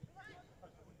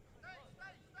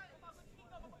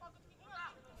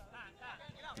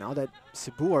 Now that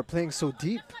Cebu are playing so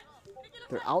deep,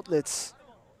 their outlets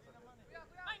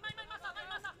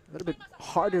a little bit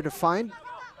harder to find.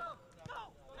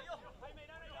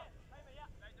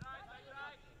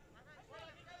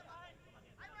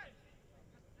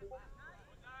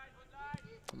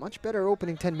 A much better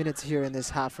opening 10 minutes here in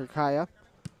this half for Kaya.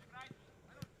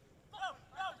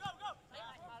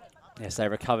 Yes, they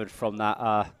recovered from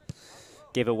that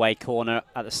giveaway corner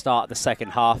at the start of the second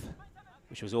half,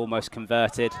 which was almost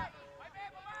converted.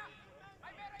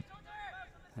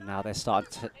 And now they're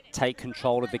starting to take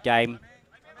control of the game,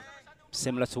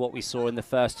 similar to what we saw in the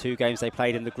first two games they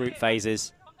played in the group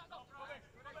phases.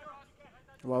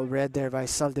 Well read there by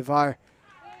Saldivar.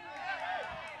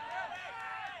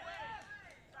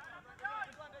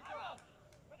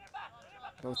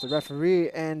 Both the referee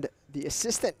and the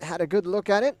assistant had a good look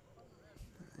at it.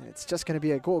 It's just going to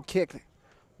be a goal kick.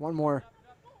 One more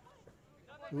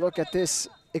look at this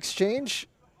exchange.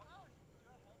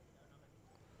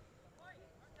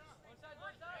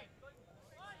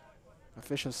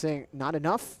 Official saying not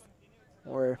enough,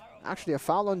 or actually a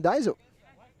foul on Daizo.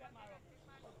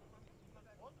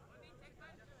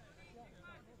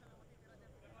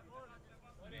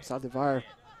 Saldivar,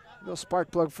 no spark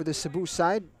plug for the Cebu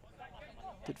side.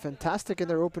 Did fantastic in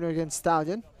their opener against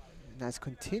Stallion and has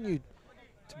continued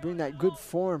to bring that good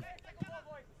form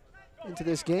into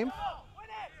this game.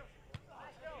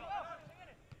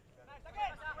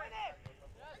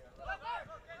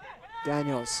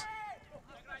 Daniels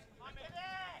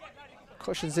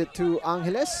cushions it to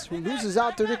Angeles, who loses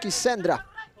out to Ricky Sendra.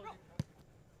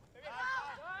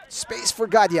 Space for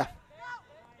Gadia.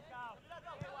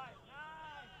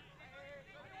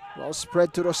 Well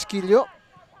spread to Rosquillo.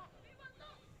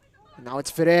 Now it's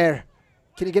Ferrer.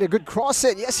 Can he get a good cross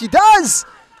in? Yes, he does!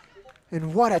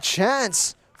 And what a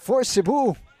chance for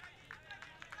Cebu.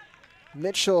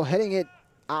 Mitchell heading it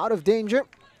out of danger.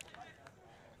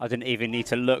 I didn't even need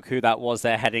to look who that was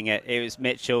there heading it. It was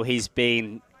Mitchell. He's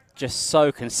been just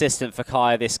so consistent for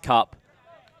Kaya this cup.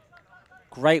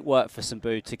 Great work for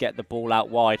Cebu to get the ball out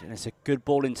wide, and it's a good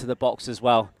ball into the box as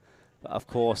well. But of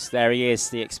course, there he is,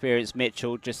 the experienced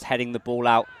Mitchell, just heading the ball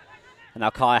out. And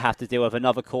now Kaya have to deal with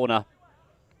another corner.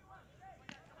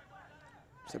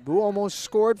 Cebu almost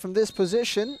scored from this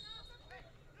position.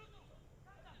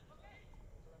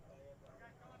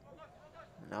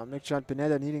 Now Mick-John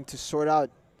Pineda needing to sort out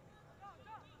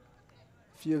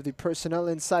a few of the personnel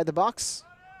inside the box.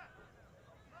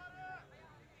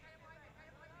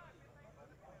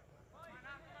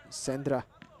 Sendra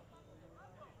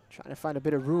trying to find a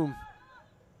bit of room.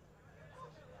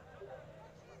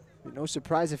 Be no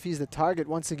surprise if he's the target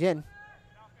once again.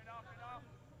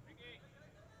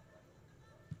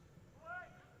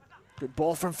 Good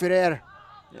ball from Ferrer.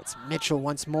 It's Mitchell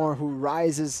once more who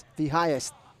rises the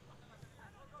highest.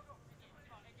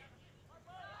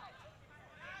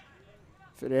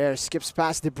 Ferrer skips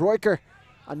past De Bruyker.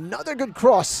 Another good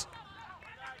cross.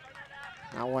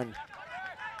 That one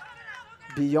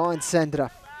beyond Sendra.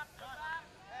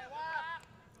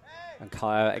 And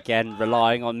Kaya again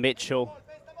relying on Mitchell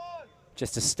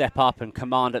just to step up and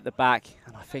command at the back.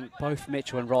 And I think both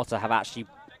Mitchell and Rota have actually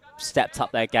stepped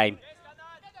up their game,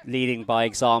 leading by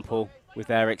example with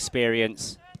their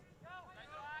experience.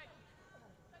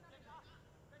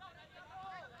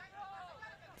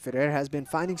 Ferrer has been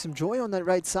finding some joy on that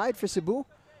right side for Cebu.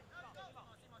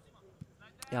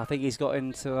 Yeah, I think he's got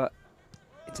into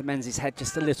Menzies' head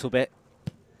just a little bit.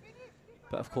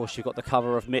 But of course, you've got the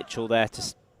cover of Mitchell there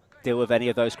to deal with any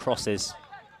of those crosses.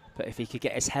 But if he could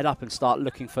get his head up and start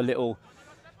looking for little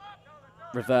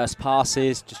reverse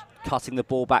passes, just cutting the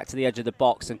ball back to the edge of the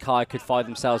box, and Kaya could find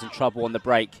themselves in trouble on the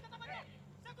break.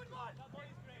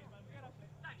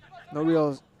 No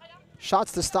real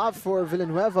shots to stop for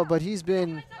Villanueva, but he's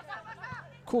been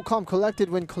cool, calm, collected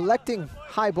when collecting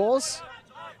high balls.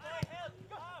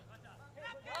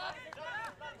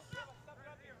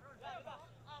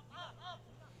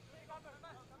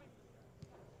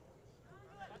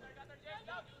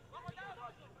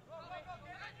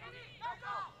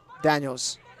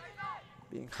 Daniels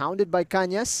being hounded by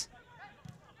Cañas.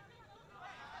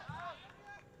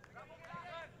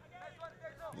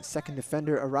 The second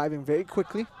defender arriving very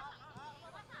quickly.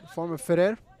 The form of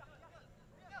Ferrer.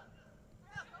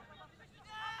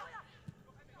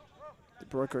 De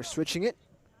Bruyker switching it.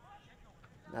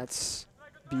 That's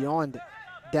beyond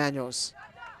Daniels.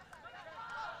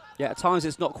 Yeah, at times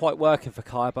it's not quite working for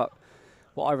Kaya, but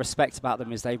what I respect about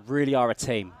them is they really are a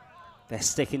team. They're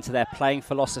sticking to their playing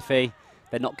philosophy.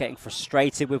 They're not getting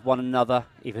frustrated with one another,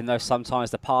 even though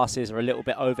sometimes the passes are a little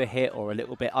bit overhit or a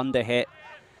little bit underhit.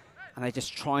 And they're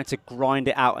just trying to grind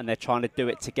it out, and they're trying to do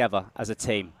it together as a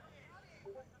team.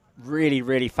 Really,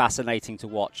 really fascinating to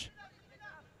watch.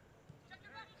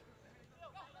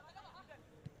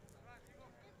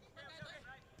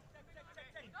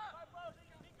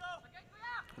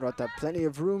 Rota, plenty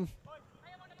of room.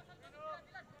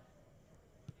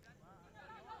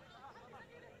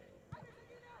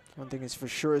 One thing is for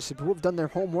sure, Cebu have done their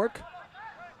homework.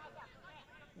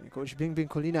 And Coach Bingbing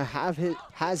Colina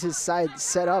has his side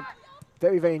set up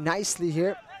very, very nicely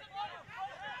here.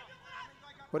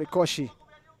 Horikoshi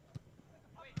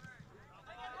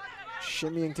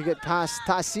shimmying to get past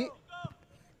Tasi.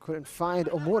 Couldn't find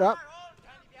Omura.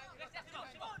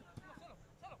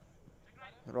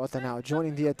 Rota now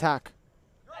joining the attack.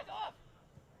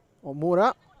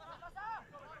 Omura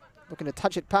looking to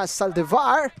touch it past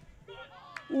Saldivar.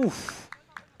 Oof.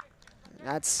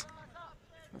 That's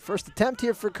the first attempt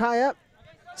here for Kaya.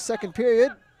 Second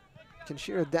period.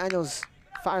 Kenshiro Daniels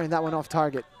firing that one off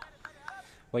target.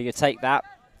 Well, you take that.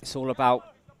 It's all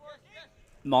about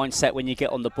mindset when you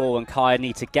get on the ball, and Kaya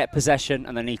need to get possession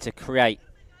and they need to create.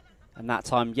 And that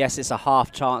time, yes, it's a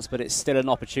half chance, but it's still an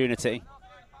opportunity.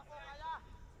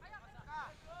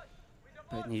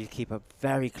 But you need to keep a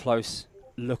very close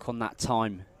look on that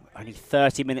time. Only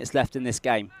 30 minutes left in this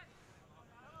game.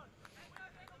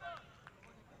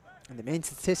 And the main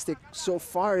statistic so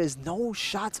far is no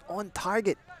shots on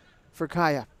target for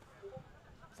Kaya.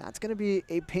 That's going to be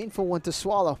a painful one to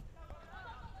swallow.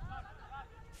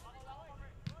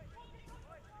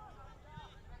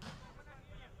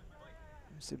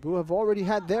 Cebu have already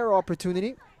had their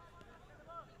opportunity.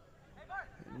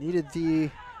 Needed the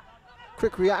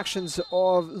quick reactions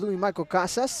of Louis Michael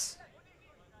Casas.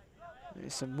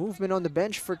 There's some movement on the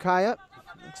bench for Kaya.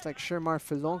 Looks like Shermar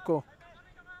Filonco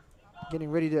getting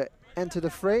ready to enter the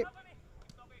fray.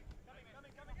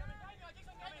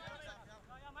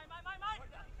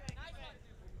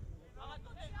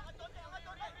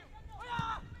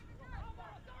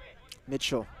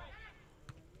 Mitchell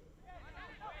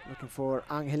looking for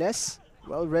Angeles.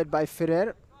 Well read by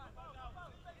Ferrer.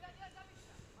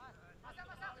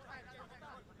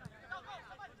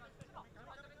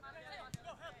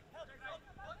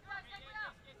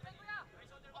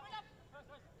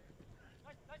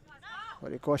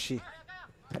 Horikoshi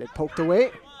had it poked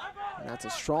away. And that's a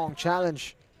strong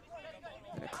challenge.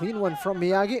 And a clean one from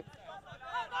Miyagi.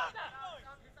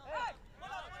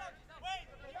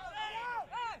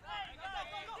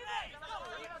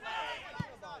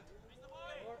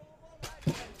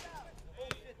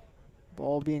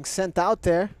 Ball being sent out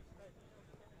there.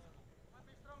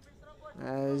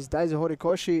 As Daiso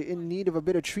Horikoshi in need of a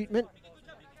bit of treatment.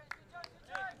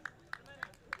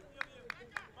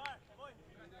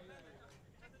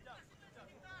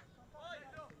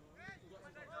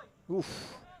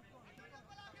 Oof.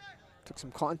 Took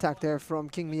some contact there from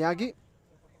King Miyagi.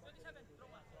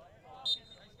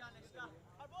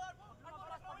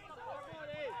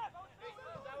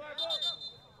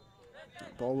 The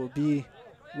ball will be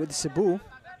with Cebu.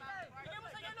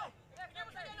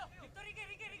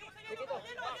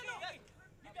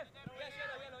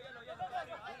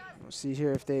 We'll see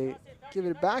here if they give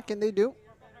it back, and they do.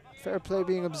 Fair play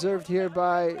being observed here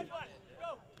by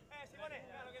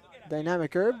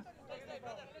Dynamic Herb.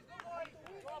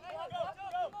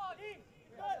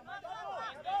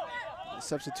 The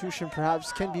substitution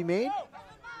perhaps can be made.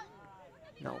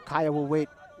 No, Kaya will wait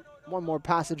one more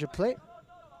passage of play.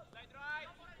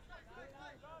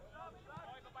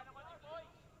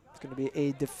 It's going to be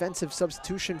a defensive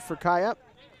substitution for Kaya.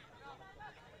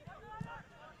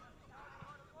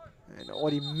 And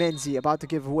Ori Menzi about to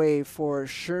give way for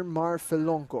Shermar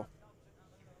Filonco.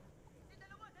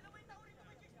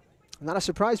 Not a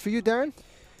surprise for you, Darren?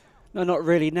 No, not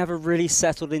really. Never really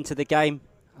settled into the game.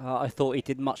 I thought he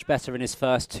did much better in his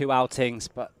first two outings,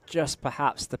 but just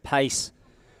perhaps the pace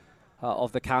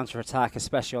of the counter-attack,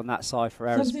 especially on that side for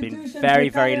Error, has been very,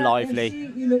 very lively.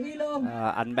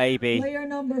 And maybe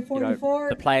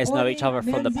the players know each other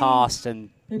from the past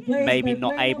and maybe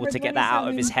not able to get that out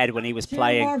of his head when he was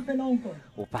playing,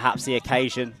 or perhaps the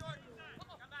occasion.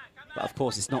 But of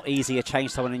course, it's not easy to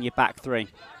change someone in your back three.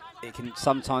 It can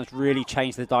sometimes really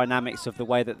change the dynamics of the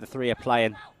way that the three are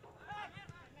playing.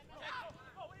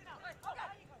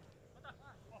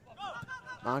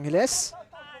 Angeles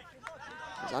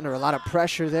is under a lot of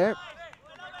pressure there.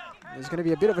 There's going to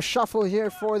be a bit of a shuffle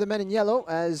here for the men in yellow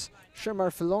as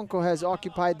Shermar Filonco has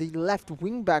occupied the left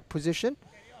wing-back position.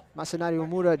 Masanari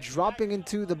Omura dropping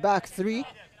into the back three,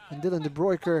 and Dylan De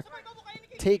Broeker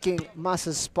taking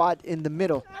Masa's spot in the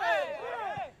middle.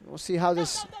 We'll see how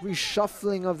this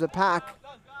reshuffling of the pack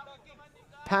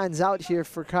pans out here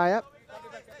for Kaya.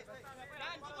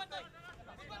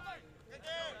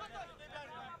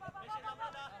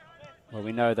 Well,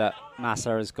 we know that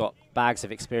Massa has got bags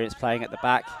of experience playing at the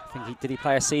back. I think did he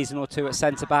play a season or two at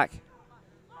centre-back?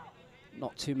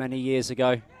 Not too many years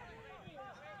ago.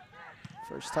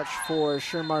 First touch for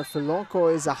Shermar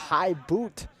Filonco is a high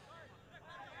boot.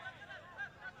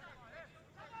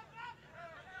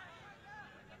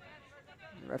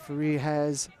 The referee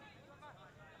has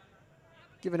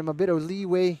given him a bit of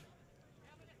leeway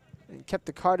and kept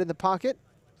the card in the pocket.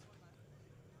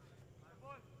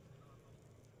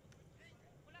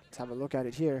 Let's have a look at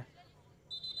it here.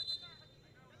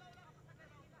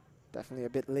 Definitely a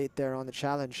bit late there on the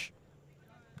challenge.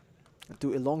 The two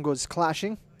Ilongos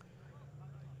clashing.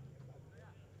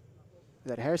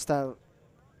 That hairstyle,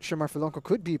 Shermar Filonco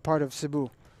could be part of Cebu.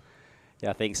 Yeah,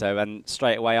 I think so. And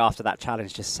straight away after that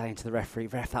challenge, just saying to the referee,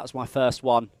 "Ref, that was my first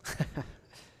one."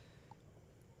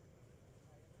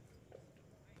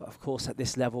 But of course, at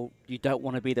this level, you don't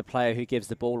want to be the player who gives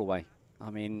the ball away. I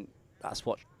mean, that's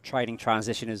what training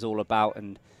transition is all about.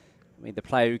 And I mean, the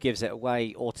player who gives it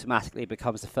away automatically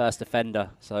becomes the first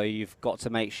offender. So you've got to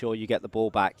make sure you get the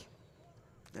ball back.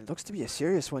 It looks to be a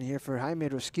serious one here for Jaime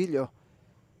Rosquillo.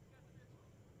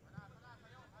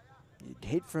 You'd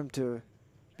hate for him to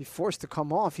be forced to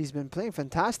come off. He's been playing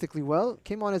fantastically well.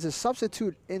 Came on as a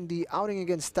substitute in the outing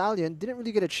against Stallion. Didn't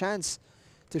really get a chance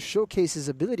to showcase his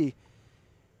ability.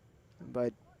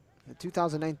 But the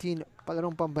 2019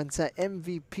 Palarong Pambansa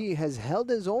MVP has held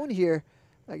his own here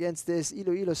against this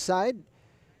Iloilo side.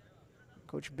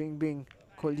 Coach Bingbing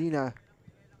Colina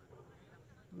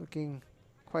looking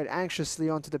quite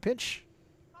anxiously onto the pitch.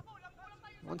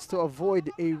 Wants to avoid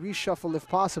a reshuffle if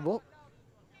possible.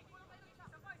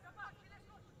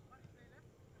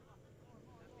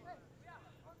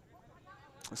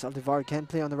 Saldivar can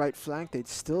play on the right flank. They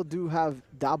still do have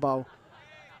Dabao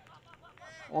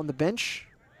on the bench.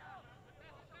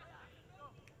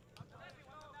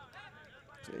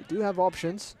 So they do have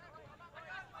options.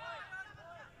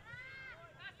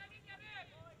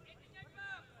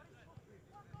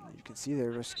 You can see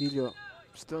there, Rosquillo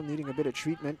still needing a bit of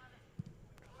treatment.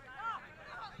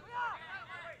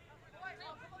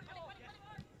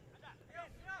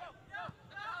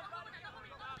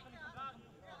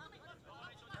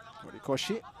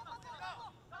 Horikoshi.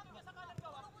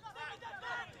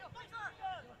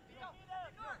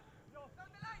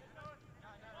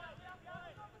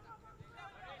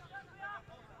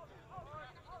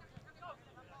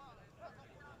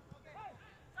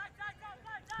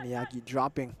 Miyagi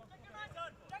dropping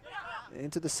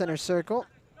into the center circle.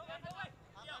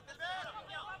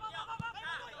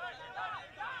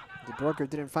 De Broker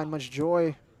didn't find much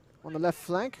joy on the left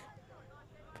flank.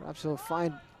 Perhaps he'll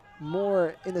find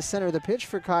more in the center of the pitch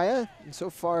for Kaya. And so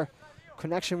far,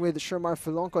 connection with Shermar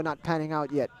Filonco not panning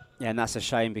out yet. Yeah, and that's a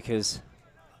shame because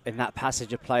in that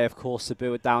passage of play, of course,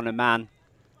 Cebu were down a man.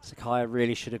 So Kaya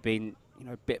really should have been,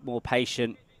 a bit more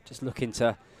patient, just looking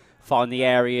to find the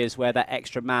areas where that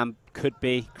extra man could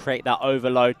be, create that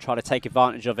overload, try to take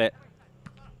advantage of it.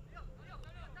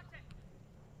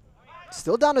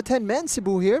 Still down to 10 men,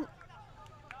 Cebu here.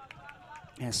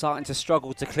 Yeah, starting to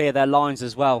struggle to clear their lines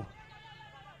as well.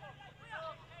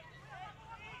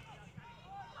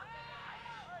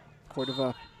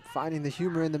 Cordova finding the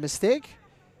humor in the mistake.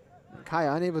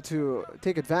 Kaya unable to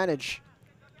take advantage.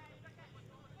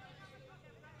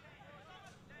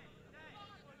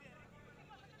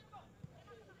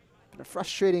 Been a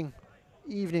frustrating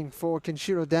evening for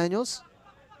Kenshiro Daniels.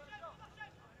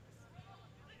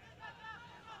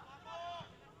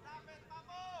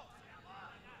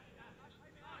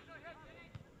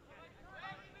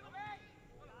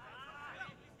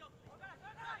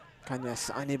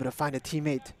 Kanyas unable to find a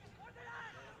teammate.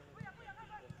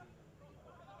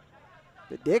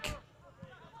 But Dick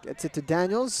gets it to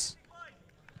Daniels.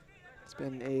 It's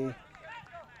been a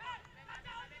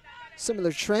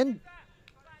similar trend.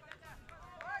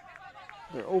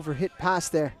 They're overhit pass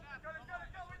there.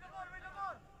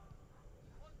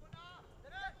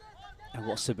 And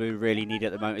what Cebu really need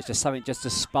at the moment is just something just to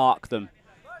spark them.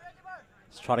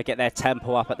 Just try to get their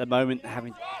tempo up at the moment,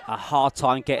 having a hard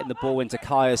time getting the ball into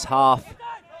Kaya's half.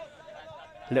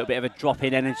 A little bit of a drop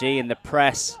in energy in the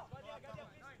press.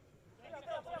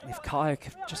 If Kaya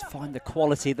could just find the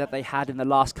quality that they had in the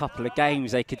last couple of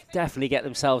games, they could definitely get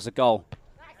themselves a goal.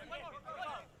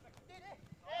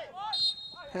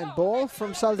 Handball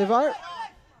from Saldivar.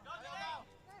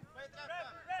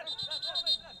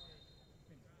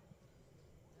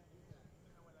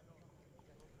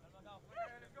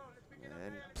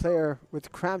 And player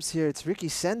with cramps here, it's Ricky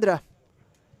Sendra.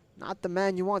 Not the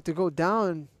man you want to go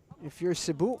down if you're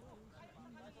Cebu.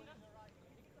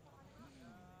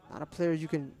 Not a player you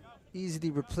can easily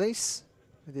replace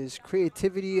with his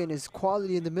creativity and his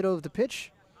quality in the middle of the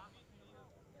pitch.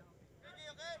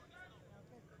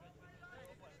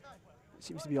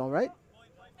 Seems to be all right.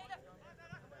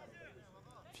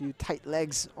 A few tight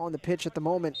legs on the pitch at the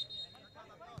moment.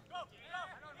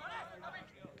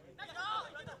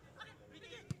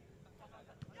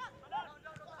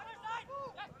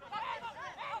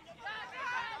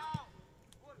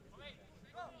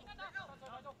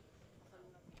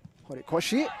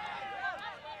 Horikoshi.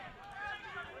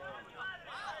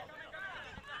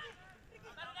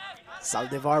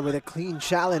 Saldivar with a clean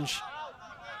challenge.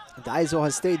 Daizo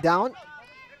has stayed down.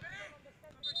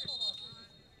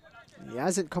 He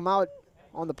hasn't come out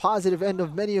on the positive end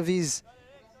of many of these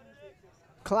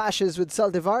clashes with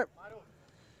Saldivar.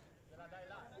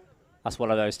 That's one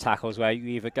of those tackles where you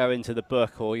either go into the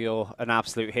book or you're an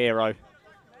absolute hero.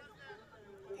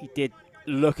 He did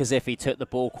look as if he took the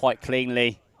ball quite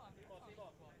cleanly.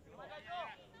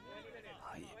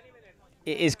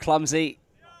 It is clumsy.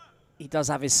 He does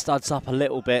have his studs up a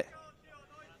little bit.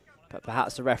 But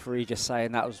perhaps the referee just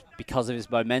saying that was because of his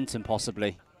momentum,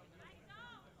 possibly.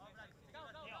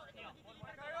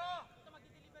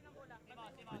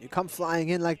 When you come flying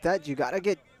in like that, you got to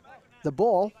get the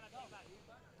ball,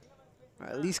 or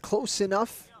at least close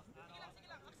enough.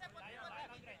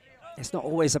 It's not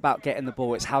always about getting the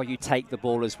ball, it's how you take the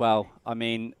ball as well. I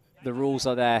mean, the rules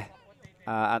are there.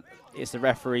 And it's the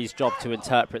referee's job to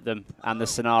interpret them and the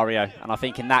scenario. And I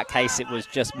think in that case, it was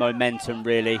just momentum,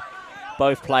 really.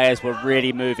 Both players were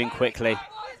really moving quickly.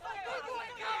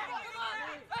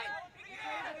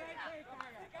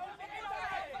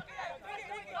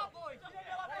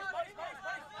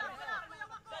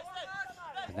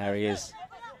 And there he is.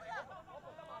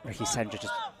 Ricky Sendra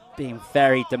just being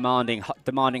very demanding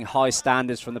high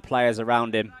standards from the players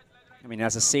around him. I mean,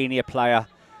 as a senior player,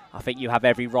 I think you have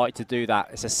every right to do that.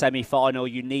 It's a semi-final.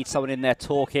 You need someone in there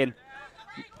talking,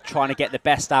 trying to get the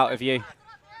best out of you.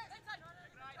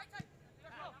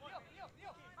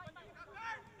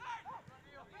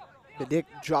 The Dick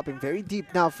dropping very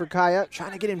deep now for Kaya,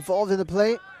 trying to get involved in the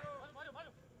play.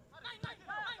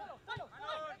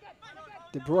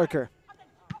 De Broeker.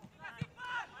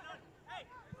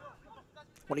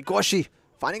 Onigoshi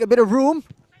finding a bit of room.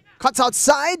 Cuts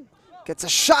outside. Gets a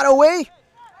shot away.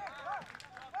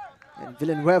 And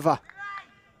Villanueva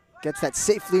gets that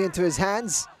safely into his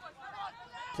hands.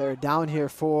 Player down here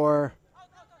for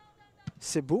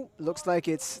Cebu. Looks like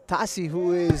it's Tassi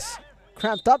who is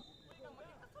cramped up.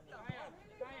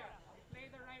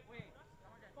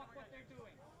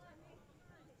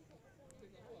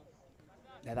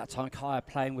 Yeah, that time Kaya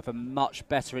playing with a much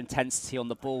better intensity on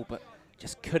the ball, but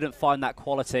just couldn't find that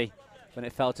quality when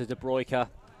it fell to De Broeker.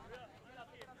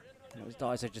 Those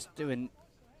guys are just doing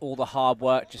all the hard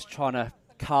work, just trying to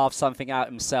carve something out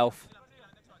himself.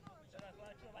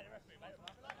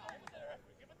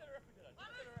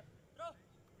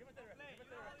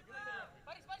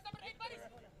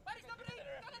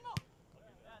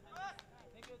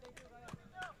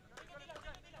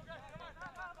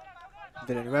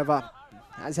 Villanueva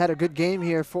has had a good game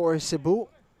here for Cebu.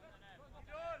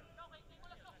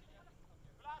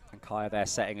 And Kaya there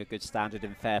setting a good standard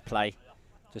in fair play,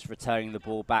 just returning the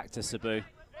ball back to Cebu.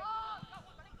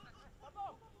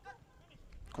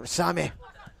 Corsame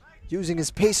using his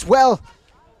pace well.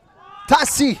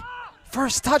 Tassi,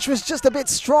 first touch was just a bit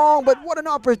strong, but what an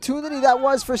opportunity that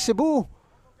was for Cebu.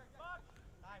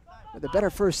 With a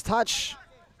better first touch.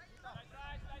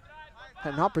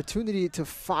 Had an opportunity to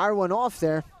fire one off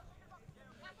there.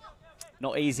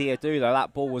 Not easy to do though,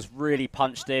 that ball was really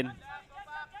punched in. I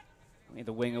mean,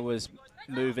 the winger was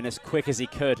moving as quick as he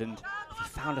could, and if he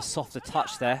found a softer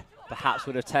touch there, perhaps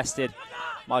would have tested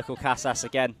Michael Casas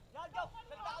again.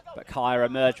 But Kaya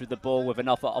emerged with the ball with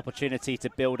enough opportunity to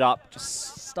build up,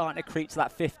 just starting to creep to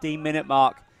that 15-minute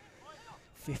mark.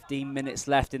 15 minutes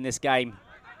left in this game,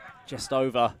 just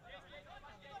over.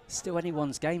 Still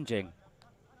anyone's game, Jing.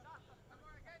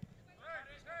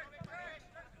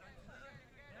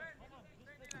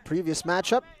 Previous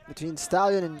matchup between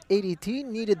Stallion and ADT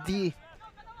needed the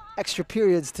extra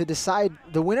periods to decide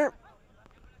the winner.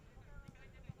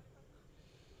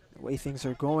 The way things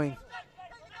are going,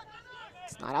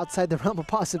 it's not outside the realm of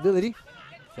possibility.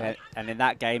 Yeah, and in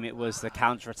that game, it was the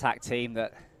counter-attack team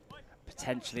that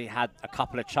potentially had a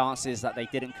couple of chances that they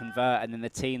didn't convert, and then the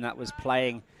team that was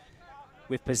playing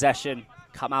with possession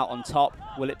come out on top.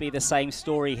 Will it be the same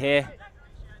story here,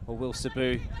 or will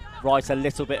Cebu write a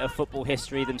little bit of football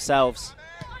history themselves?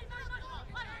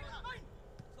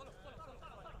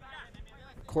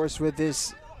 Of course, with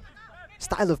this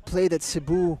style of play that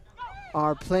Cebu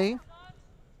are playing,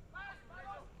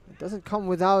 it doesn't come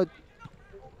without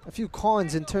a few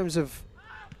cons in terms of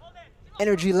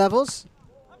energy levels.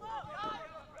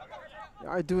 They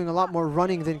are doing a lot more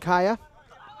running than Kaya.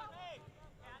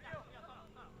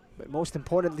 But most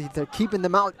importantly, they're keeping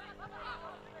them out.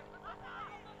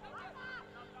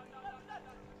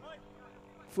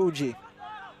 Fuji.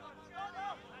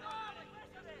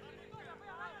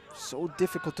 So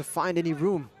difficult to find any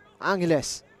room.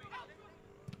 Angeles.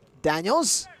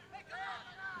 Daniels.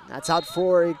 That's out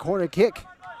for a corner kick.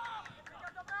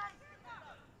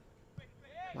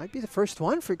 Might be the first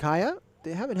one for Kaya.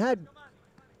 They haven't had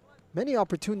many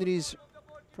opportunities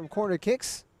from corner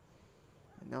kicks.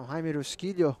 And now Jaime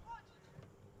Rosquillo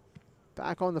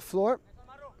back on the floor.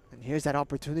 And here's that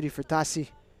opportunity for Tassi.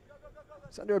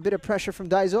 It's under a bit of pressure from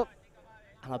Daizo.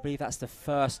 And I believe that's the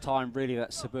first time really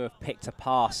that Cebu have picked a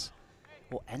pass,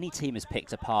 or any team has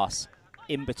picked a pass,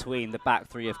 in between the back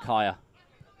three of Kaya.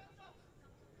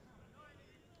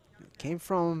 It came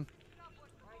from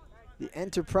the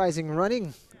enterprising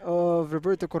running of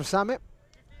Roberto Corsame.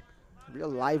 Real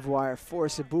live wire for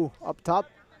Cebu up top.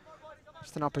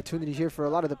 Just an opportunity here for a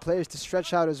lot of the players to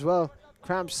stretch out as well.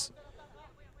 Cramps,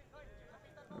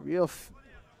 a real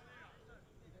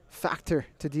factor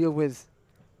to deal with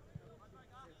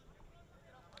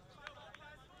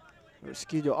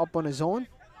Rosquillo up on his own.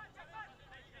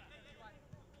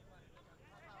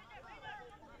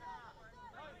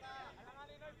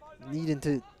 Needing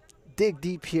to dig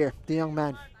deep here, the young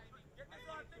man.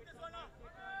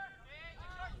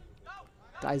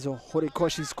 Daizo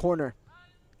Horikoshi's corner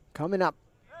coming up.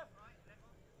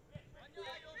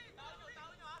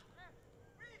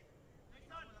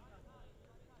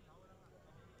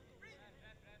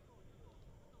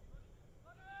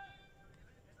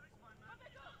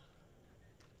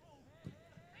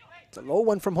 It's a low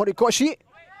one from Horikoshi.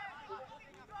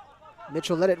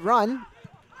 Mitchell let it run,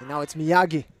 and now it's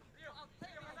Miyagi.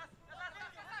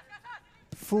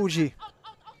 Fuji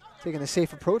taking a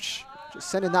safe approach, just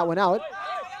sending that one out.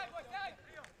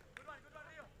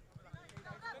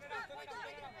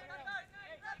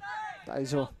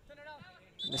 Daizo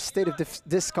in a state of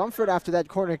discomfort after that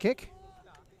corner kick.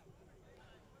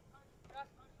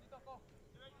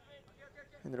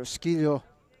 And Rosquillo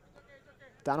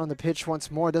down on the pitch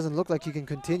once more. Doesn't look like he can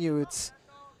continue. It's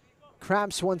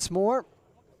cramps once more.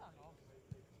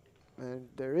 And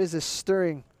there is a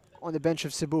stirring on the bench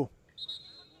of Cebu.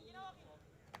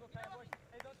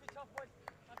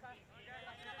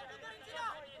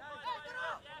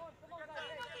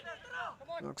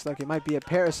 Looks like it might be a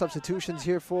pair of substitutions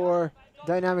here for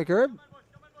Dynamic Herb.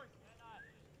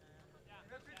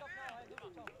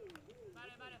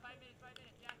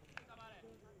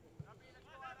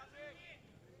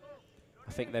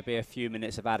 I think there'll be a few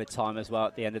minutes of added time as well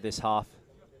at the end of this half.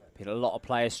 Been a lot of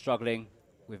players struggling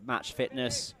with match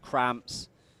fitness, cramps.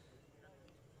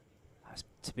 That's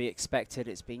to be expected.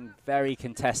 It's been very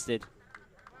contested.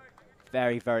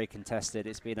 Very, very contested.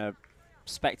 It's been a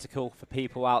spectacle for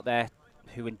people out there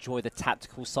who enjoy the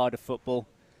tactical side of football.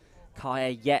 Kaya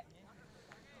yet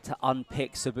to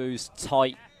unpick Cebu's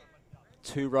tight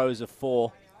 2 rows of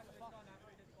 4.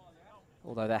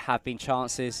 Although there have been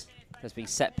chances, there's been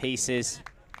set pieces.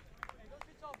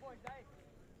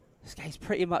 This game's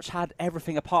pretty much had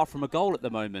everything apart from a goal at the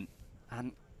moment.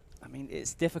 And I mean,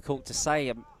 it's difficult to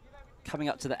say. Coming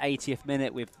up to the 80th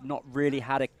minute, we've not really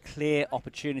had a clear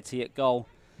opportunity at goal.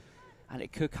 And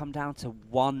it could come down to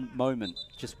one moment.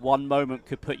 Just one moment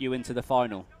could put you into the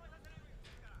final.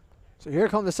 So here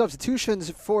come the substitutions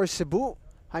for Cebu.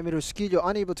 Jaime Rosquillo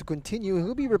unable to continue.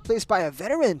 He'll be replaced by a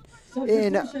veteran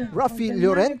in Rafi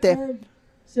Llorente.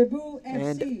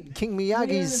 And King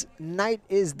Miyagi's night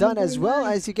is done as well,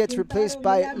 as he gets replaced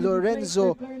by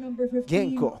Lorenzo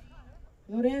Genko.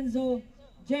 Lorenzo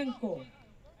Genko.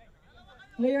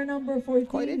 Player number 14.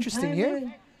 Quite interesting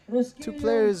here. 2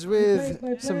 players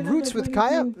with some roots with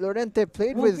Kaya. Llorente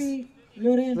played with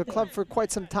the club for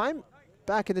quite some time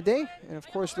back in the day. And of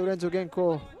course, Lorenzo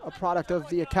Genko, a product of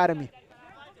the academy.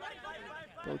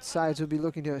 Both sides will be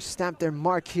looking to stamp their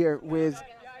mark here with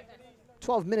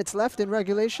 12 minutes left in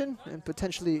regulation and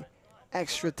potentially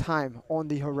extra time on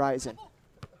the horizon.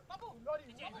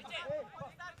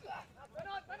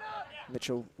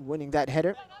 Mitchell winning that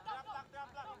header.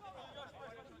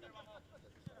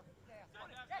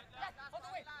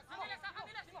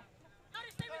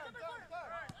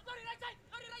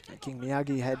 King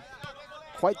Miyagi had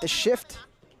quite the shift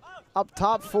up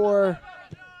top for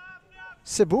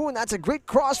Cebu, and that's a great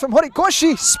cross from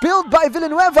Horikoshi, spilled by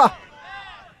Villanueva.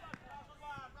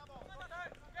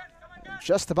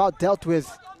 Just about dealt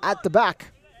with at the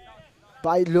back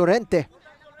by Llorente.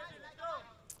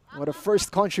 What a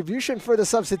first contribution for the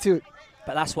substitute.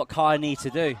 But that's what Kaya need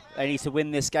to do. They need to win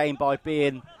this game by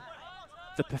being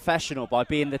the professional, by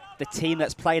being the team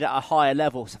that's played at a higher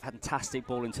level. It's a fantastic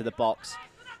ball into the box.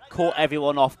 Caught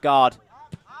everyone off guard.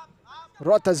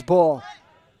 Rota's ball.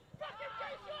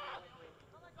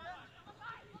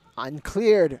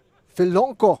 Uncleared.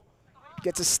 Filonco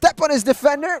gets a step on his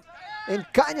defender. And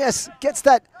Cañas gets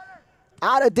that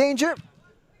out of danger.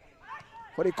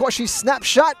 Horikoshi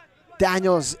snapshot.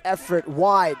 Daniel's effort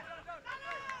wide.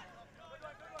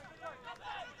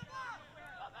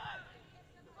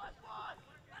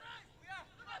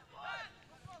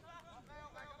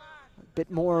 A bit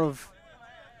more of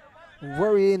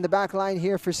worry in the back line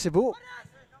here for Cebu.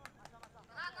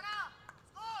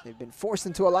 They've been forced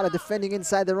into a lot of defending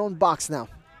inside their own box now.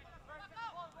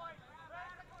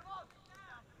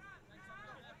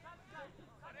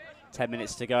 Ten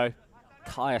minutes to go.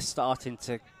 Kaya starting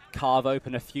to carve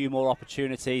open a few more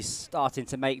opportunities, starting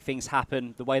to make things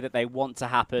happen the way that they want to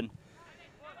happen.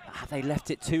 Have they left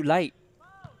it too late?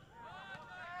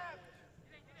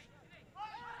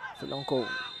 Filonco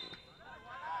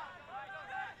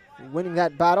winning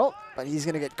that battle, but he's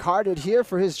going to get carded here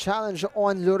for his challenge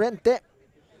on Llorente.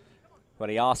 Well,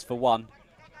 he asked for one,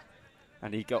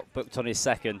 and he got booked on his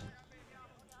second.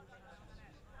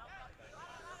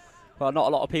 Well, not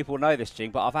a lot of people know this, Jing,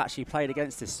 but I've actually played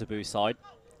against this Cebu side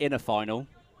in a final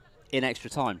in extra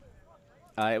time.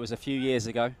 It was a few years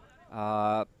ago.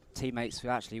 Teammates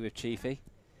actually with Chiefy.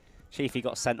 Chiefy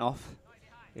got sent off.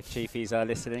 If Chiefy's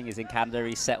listening, he's in Canada.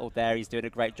 He's settled there. He's doing a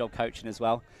great job coaching as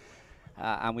well.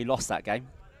 And we lost that game.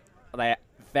 They're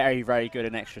very, very good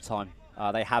in extra time.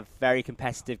 They have very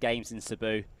competitive games in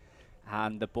Cebu.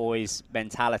 And the boys'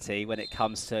 mentality when it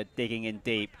comes to digging in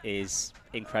deep is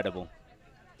incredible.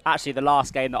 Actually, the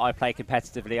last game that I played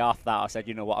competitively after that, I said,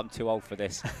 you know what, I'm too old for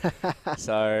this.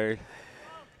 So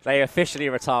they officially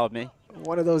retired me.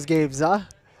 One of those games, huh?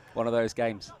 One of those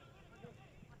games.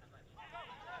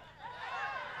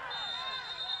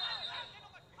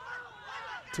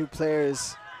 Two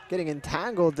players getting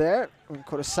entangled there. And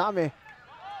Kurosame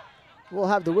will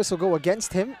have the whistle go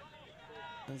against him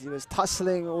as he was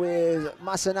tussling with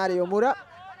Masanari Omura.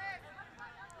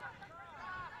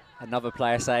 Another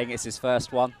player saying it's his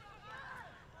first one.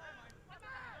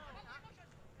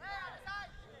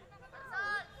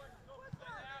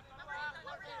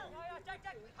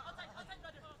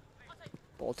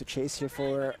 Ball to chase here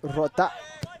for Rota.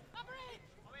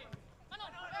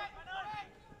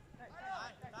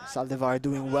 Saldivar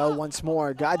doing well once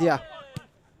more. Gadia.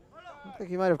 Looked like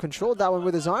he might have controlled that one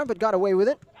with his arm, but got away with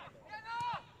it.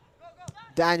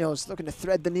 Daniels looking to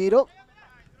thread the needle.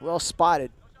 Well spotted.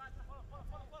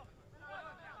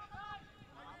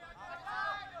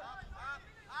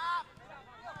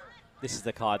 This is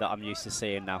the Kai that I'm used to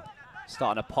seeing now.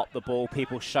 Starting to pop the ball,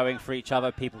 people showing for each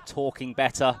other, people talking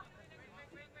better.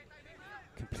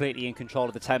 Completely in control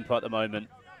of the tempo at the moment.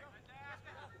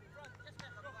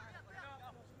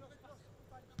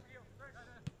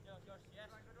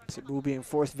 Cebu being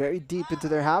forced very deep into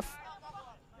their half.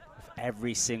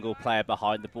 Every single player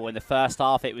behind the ball. In the first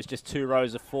half, it was just 2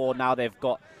 rows of 4. Now they've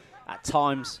got, at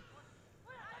times,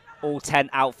 all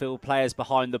 10 outfield players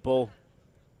behind the ball.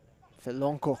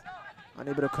 Felonco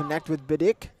unable to connect with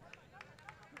Bidik.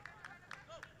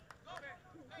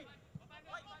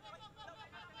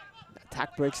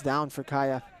 Attack breaks down for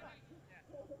Kaya.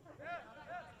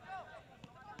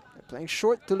 They're playing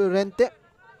short to Lorente.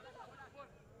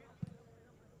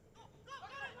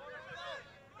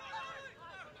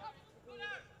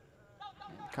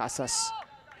 Casas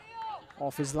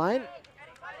off his line.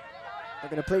 They're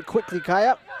going to play quickly,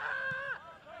 Kaya.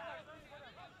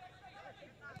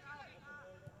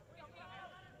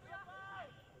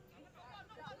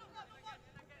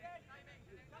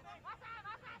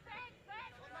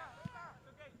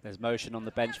 There's motion on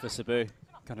the bench for Cebu.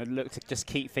 Going to look to just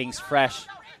keep things fresh.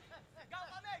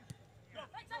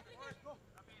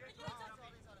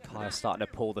 Kaya's starting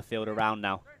to pull the field around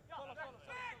now.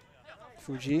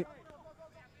 Fuji.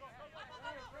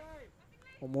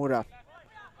 Omura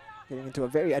getting into a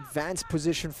very advanced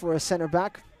position for a center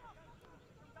back.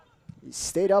 He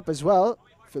stayed up as well.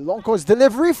 Filonco's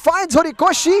delivery finds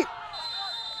Horikoshi.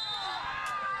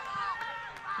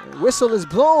 The whistle is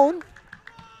blown.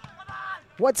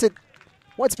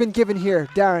 What's been given here,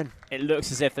 Darren? It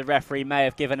looks as if the referee may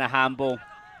have given a handball.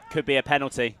 Could be a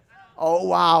penalty. Oh,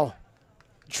 wow.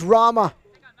 Drama.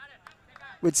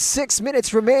 With 6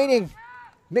 minutes remaining,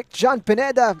 Mick John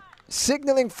Pineda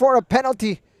signaling for a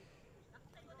penalty.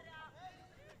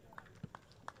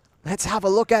 Let's have a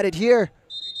look at it here.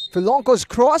 Filonco's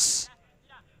cross.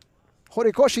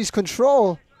 Horikoshi's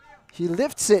control. He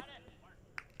lifts it.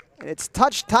 And it's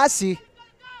touched Tasi.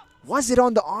 Was it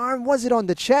on the arm? Was it on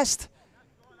the chest?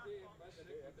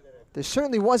 There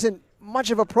certainly wasn't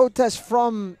much of a protest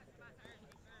from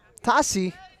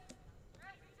Tasi.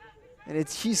 And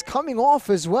he's coming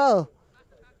off as well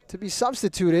to be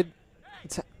substituted.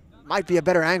 Might be a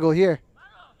better angle here.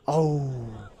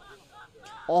 Oh,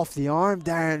 off the arm,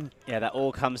 Darren. Yeah, that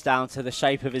all comes down to the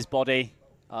shape of his body.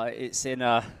 It's in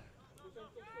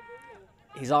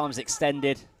his arm's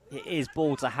extended. It is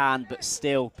ball to hand, but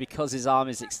still, because his arm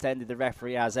is extended, the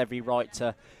referee has every right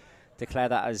to declare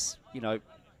that as, you know,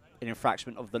 an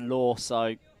infraction of the law.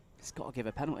 So he's got to give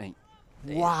a penalty.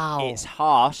 Wow. It's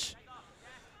harsh.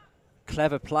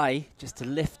 Clever play just to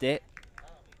lift it.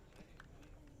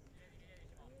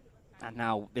 And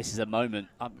now this is a moment.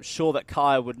 I'm sure that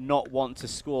Kaya would not want to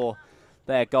score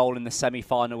their goal in the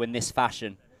semi-final in this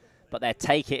fashion, but they'll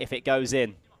take it if it goes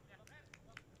in.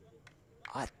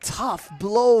 A tough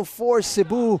blow for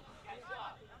Cebu,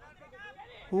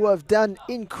 who have done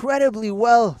incredibly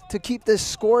well to keep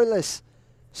this scoreless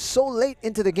so late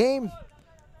into the game.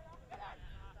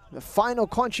 The final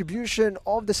contribution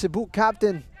of the Cebu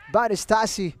captain,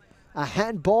 Baristasi, a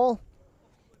handball.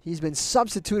 He's been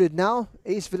substituted now.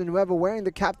 Ace Villanueva wearing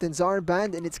the captain's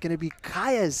armband, and it's going to be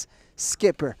Kaya's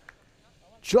skipper,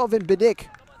 Joven Bidik,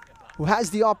 who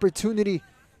has the opportunity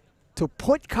to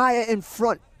put Kaya in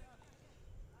front.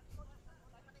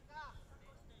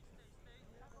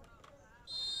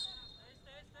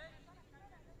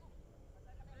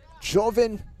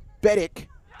 Joven Bedic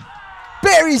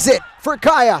buries it for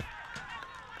Kaya.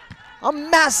 A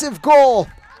massive goal.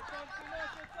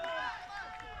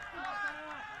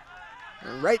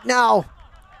 And right now,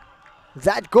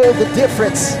 that goal, the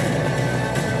difference.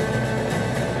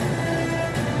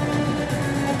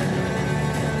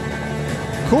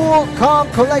 Cool,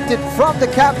 calm, collected from the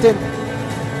captain.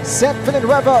 Sent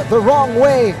Villanueva the wrong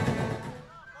way.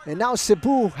 And now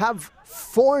Cebu have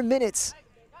 4 minutes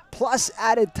plus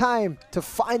added time to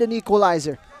find an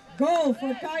equalizer. Goal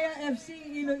for Kaya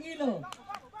FC-Iloilo.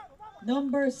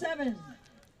 Number 7,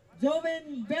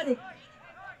 Joven Bedic.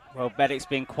 Well, Bedic's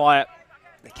been quiet.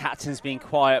 The captain's been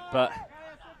quiet, but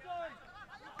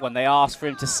when they asked for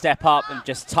him to step up and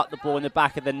just tuck the ball in the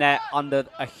back of the net under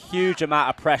a huge amount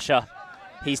of pressure,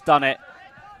 he's done it.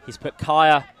 He's put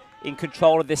Kaya in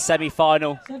control of this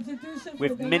semi-final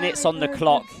with minutes on the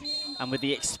clock, and with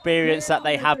the experience that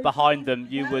they have behind them,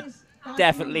 you would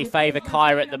definitely favour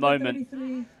Kaya at the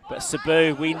moment. But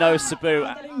Cebu, we know Cebu,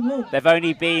 they've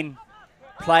only been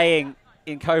playing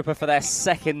in Copa for their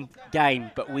second game,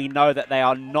 but we know that they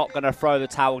are not going to throw the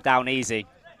towel down easy.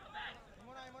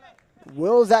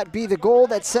 Will that be the goal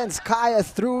that sends Kaya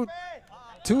through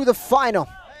to the final?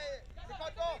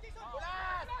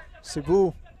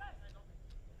 Cebu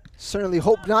certainly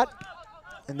hope not,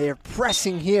 and they are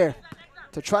pressing here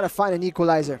to try to find an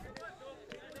equalizer.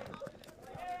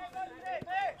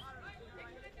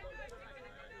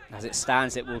 As it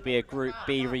stands, it will be a Group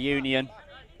B reunion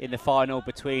in the final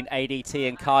between ADT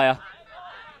and Kaya.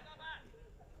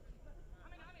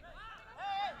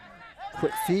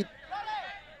 Quick feet,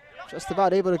 just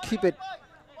about able to keep it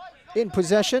in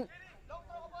possession.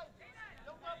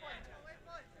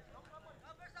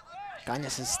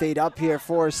 Cañas has stayed up here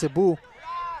for Cebu.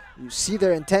 You see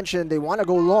their intention, they want to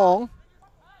go long.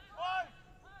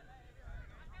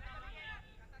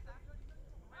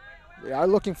 They are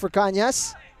looking for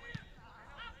Cañas.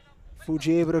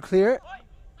 Fuji able to clear.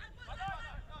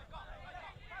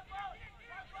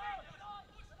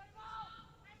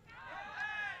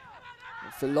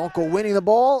 Filonco winning the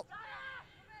ball.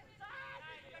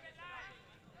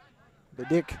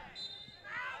 Bedic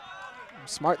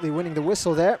smartly winning the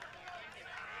whistle there.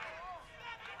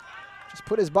 Just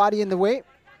put his body in the way.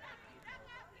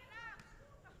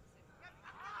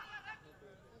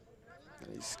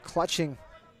 He's clutching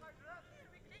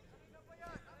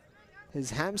his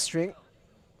hamstring.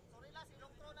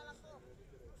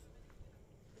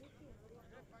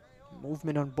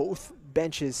 Movement on both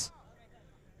benches.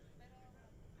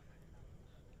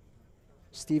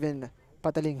 Steven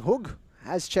Pataling Hug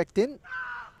has checked in.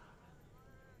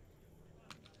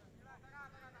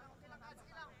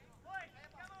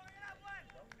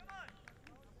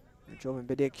 Joven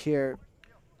Bedic here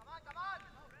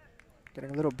getting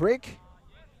a little break.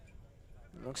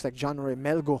 Looks like John Roy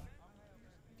Melgo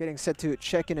getting set to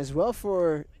check in as well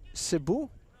for Cebu.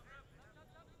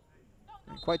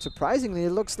 And quite surprisingly, it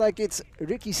looks like it's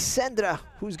Ricky Sendra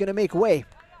who's going to make way.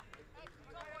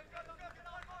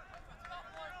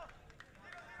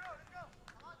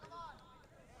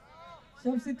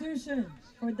 Substitutions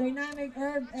for Dynamic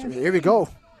Herb. So here we go.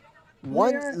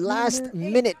 One last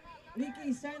minute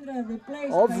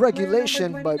of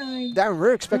regulation, but Darren,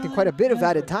 we're expecting quite a bit of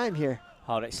added time here.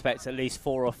 I'd expect at least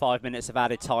 4 or 5 minutes of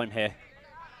added time here.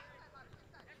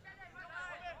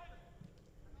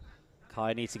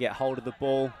 Kaya needs to get hold of the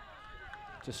ball.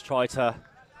 Just try to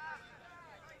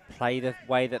play the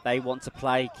way that they want to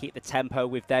play, keep the tempo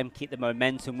with them, keep the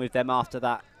momentum with them after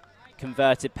that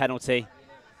converted penalty.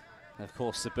 And of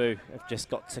course, Cebu have just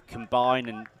got to combine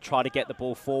and try to get the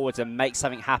ball forwards and make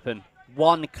something happen.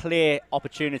 One clear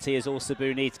opportunity is all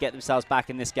Cebu need to get themselves back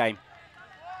in this game.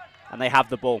 And they have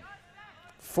the ball.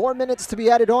 4 minutes to be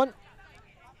added on.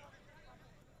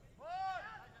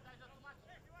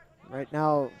 Right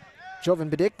now, Joven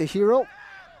Bedic, the hero.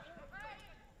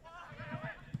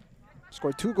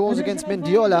 Scored 2 goals against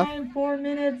Mendiola. 4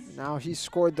 minutes. Now he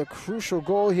scored the crucial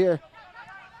goal here.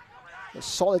 The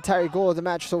solitary goal of the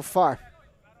match so far.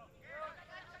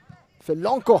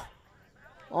 Filonco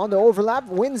on the overlap,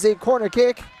 wins a corner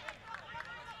kick.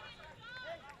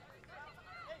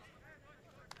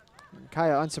 And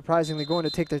Kaya, unsurprisingly, going to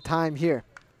take their time here.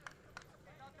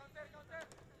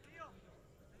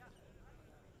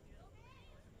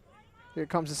 Here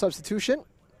comes the substitution.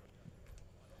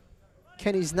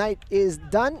 Kenny's night is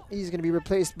done. He's going to be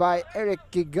replaced by Eric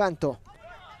Giganto.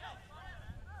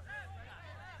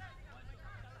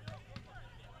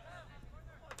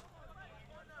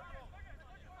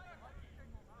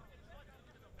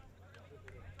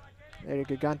 Eric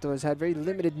Giganto has had very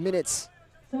limited minutes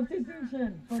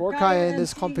Substitution for Kaya in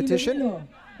this FC competition. Iloilo.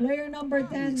 Player number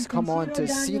 10, He's come on to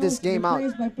see Daniels, this game out.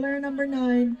 replaced by player number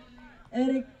 9,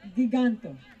 Eric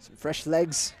Giganto. Some fresh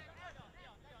legs.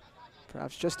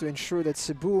 Perhaps just to ensure that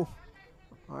Cebu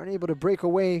aren't able to break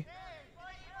away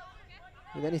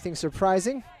with anything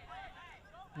surprising.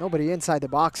 Nobody inside the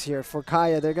box here for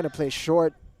Kaya. They're going to play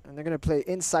short, and they're going to play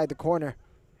inside the corner.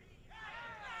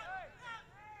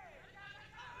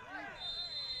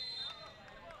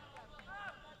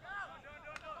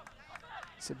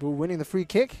 Cebu winning the free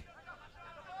kick.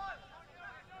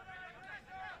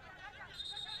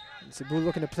 And Cebu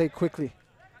looking to play quickly.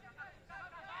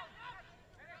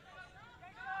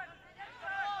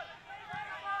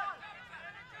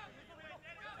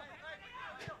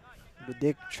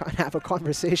 Dick trying to have a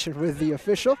conversation with the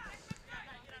official.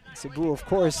 Cebu, of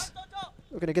course,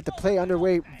 looking to get the play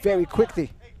underway very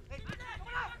quickly.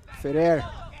 Ferrer.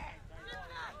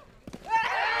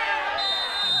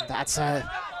 That's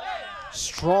a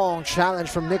strong challenge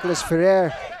from Nicolas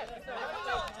Ferrer.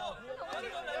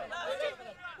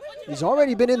 He's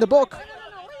already been in the book.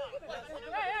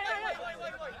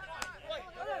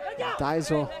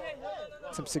 Daiso,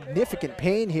 some significant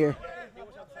pain here.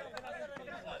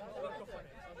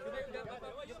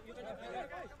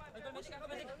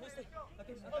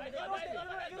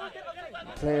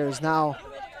 Players now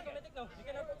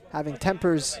having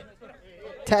tempers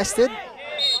tested.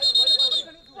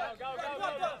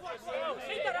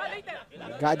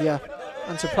 Gadia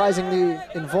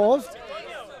unsurprisingly involved.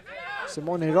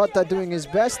 Simone Rota doing his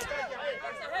best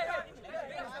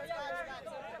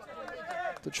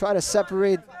to try to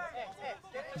separate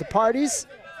the parties.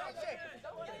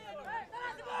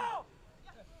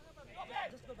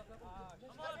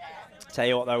 Tell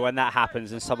you what though, when that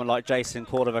happens and someone like Jason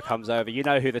Cordova comes over, you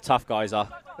know who the tough guys are.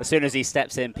 As soon as he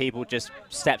steps in, people just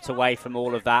stepped away from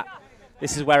all of that.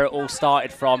 This is where it all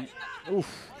started from.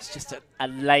 Oof, it's just a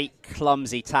late,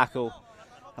 clumsy tackle.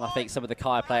 And I think some of the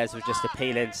Kaya players were just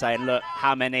appealing, saying, look,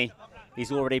 how many?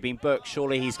 He's already been booked.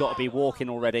 Surely he's got to be walking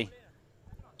already.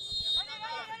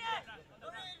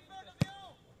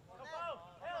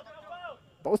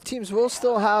 Both teams will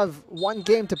still have one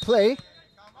game to play.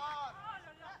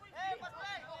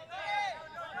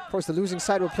 Of course, the losing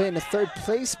side will play in the third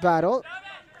place battle.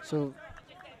 So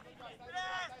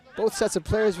both sets of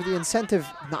players with the incentive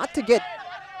not to get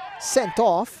sent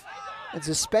off and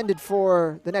suspended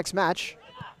for the next match.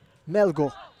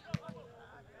 Melgo.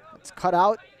 It's cut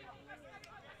out.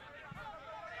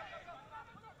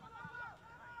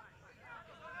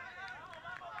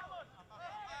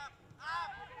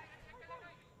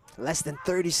 Less than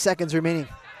 30 seconds remaining.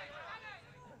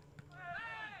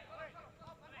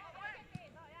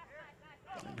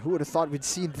 And who would have thought we'd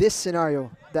see this scenario,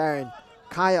 Darren?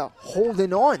 Kaya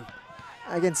holding on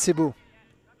against Cebu.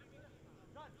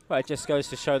 Well, it just goes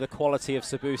to show the quality of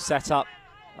Cebu's setup.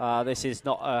 This is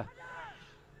not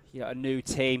a new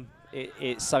team.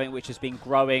 It's something which has been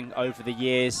growing over the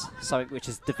years, something which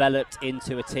has developed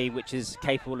into a team which is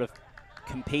capable of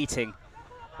competing,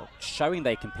 or showing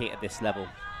they compete at this level.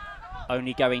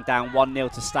 Only going down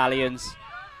 1-0 to Stallions,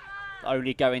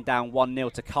 only going down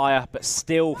 1-0 to Kaya, but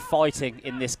still fighting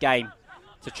in this game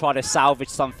to try to salvage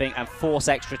something and force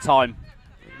extra time.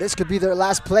 This could be their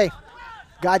last play.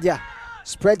 Gadia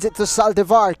spreads it to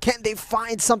Saldivar. Can they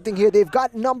find something here? They've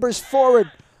got numbers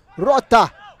forward.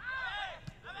 Rota.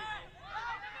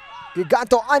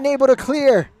 Giganto unable to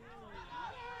clear.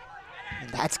 And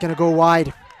that's going to go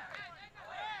wide.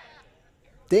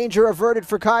 Danger averted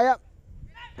for Kaya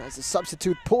as the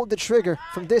substitute pulled the trigger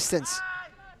from distance.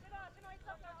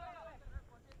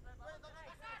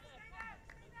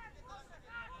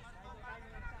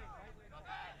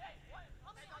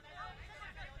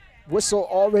 Whistle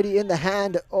already in the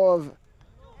hand of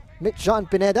Mitch-John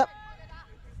Pineda.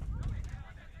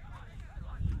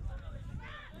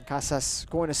 Casas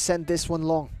going to send this one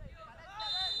long.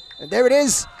 And there it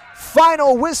is.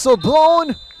 Final whistle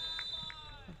blown.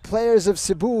 Players of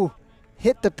Cebu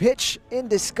hit the pitch in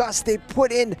disgust. They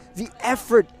put in the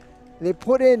effort. They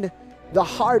put in the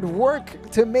hard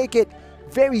work to make it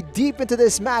very deep into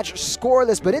this match,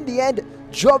 scoreless. But in the end,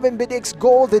 Joven Bidic's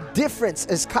goal, the difference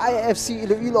as Kaya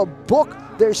FC-Iloilo book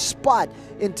their spot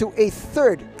into a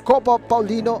third Copa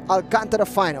Paulino Alcantara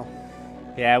final.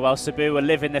 Yeah, well, Cebu were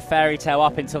living the fairy tale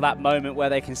up until that moment where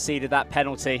they conceded that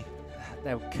penalty.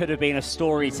 There could have been a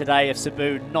story today of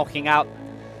Cebu knocking out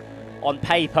on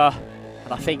paper,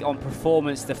 and I think on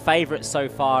performance, the favourite so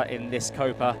far in this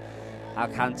Copa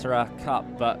Alcantara Cup,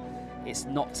 but it's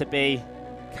not to be.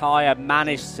 Kaya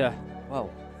managed to, well,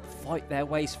 fight their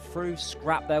ways through,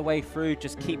 scrap their way through,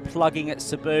 just keep plugging at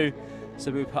Cebu.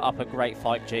 Cebu put up a great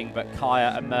fight, Jing, but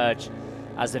Kaya emerged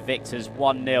as the victors,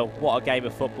 1-0. What a game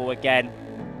of football again.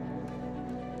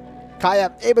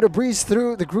 Kaya able to breeze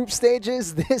through the group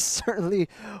stages. This certainly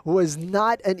was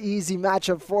not an easy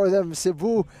matchup for them.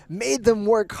 Cebu made them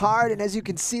work hard, and as you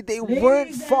can see, they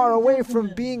weren't far away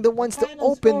from being the ones to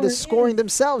open the scoring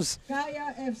themselves.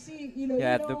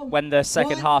 Yeah, when the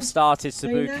second half started,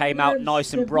 Cebu came out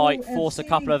nice and bright, forced a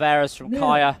couple of errors from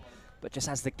Kaya. But just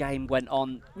as the game went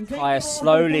on, Kaya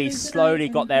slowly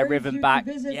got their rhythm back.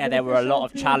 Yeah, there were a lot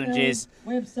of challenges.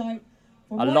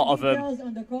 A lot of them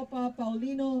on the Copa,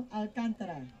 Paulino,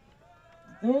 Alcantara.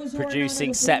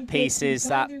 producing set pieces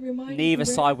that neither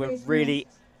side were really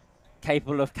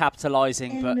capable of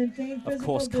capitalizing, but of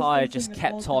course Kaya just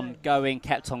kept on going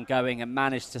and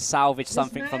managed to salvage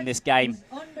something from this game.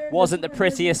 Wasn't the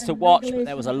prettiest to watch, but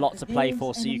there was a lot to play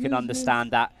for, so you can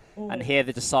understand that and hear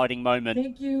the deciding moment.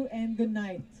 Thank you and good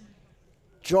night.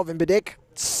 Jovan Bidik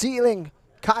sealing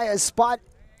Kaya's spot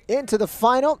into the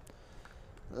final.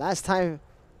 Last time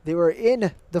they were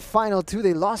in the final too,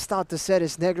 they lost out to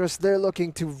Ceres Negros. They're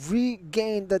looking to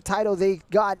regain the title they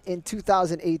got in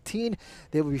 2018.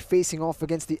 They will be facing off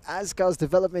against the Azcals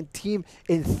development team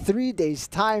in 3 days'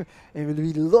 time. And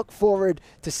we look forward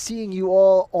to seeing you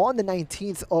all on the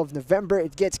 19th of November.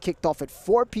 It gets kicked off at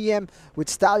 4 p.m. with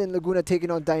Stallion Laguna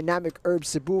taking on Dynamic Herb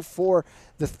Cebu for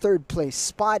the third place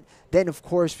spot. Then, of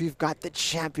course, we've got the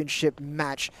championship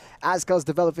match. Azcals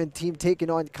development team taking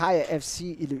on Kaya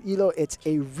FC-Iloilo. It's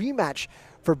a rematch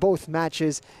for both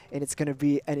matches, and it's going to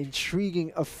be an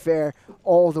intriguing affair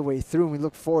all the way through. And we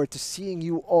look forward to seeing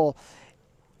you all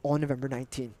on November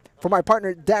 19th. For my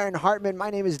partner, Darren Hartman,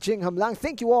 my name is Jing Hamlang.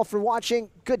 Thank you all for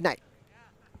watching. Good night.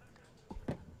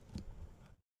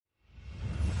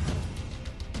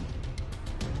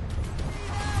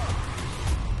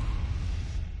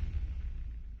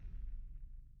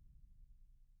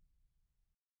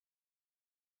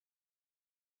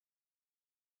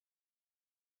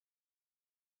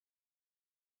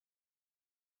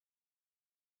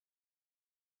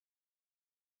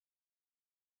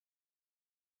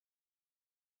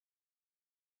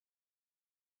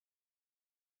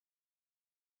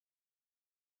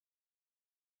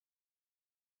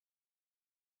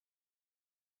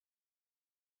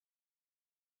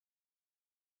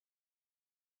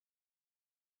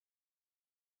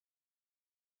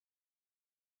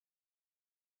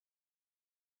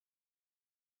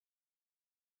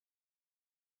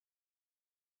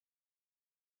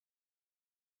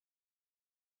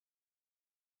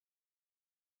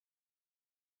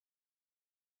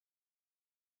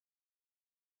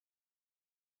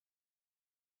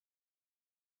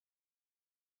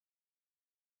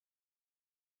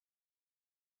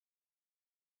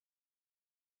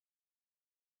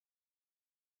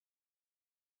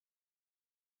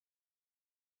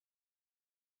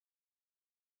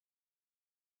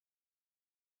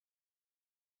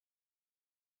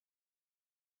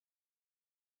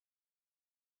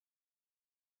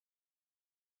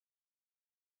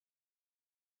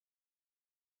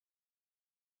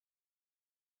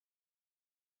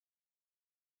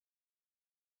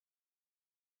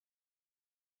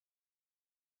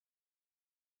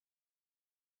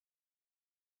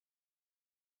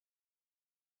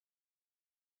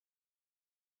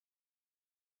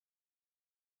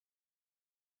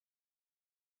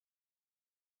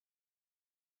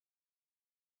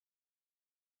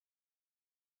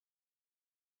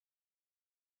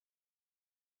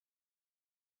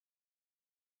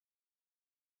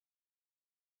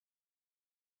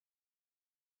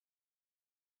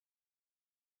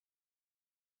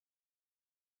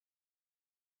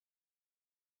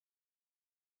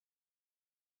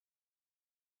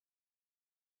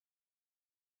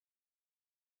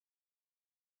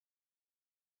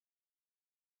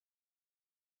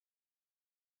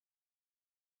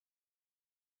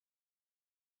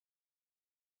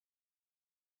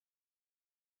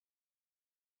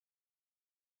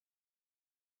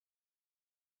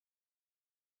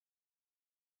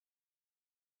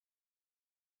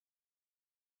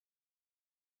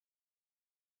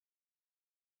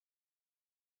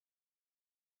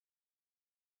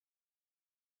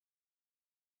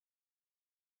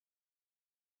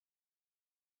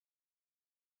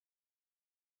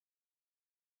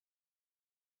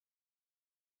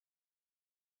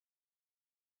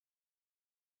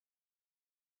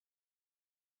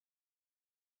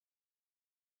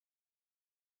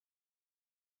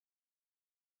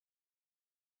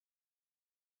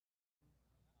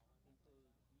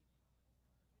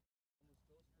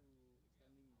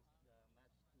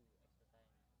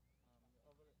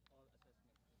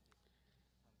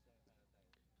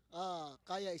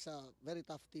 Kaya is a very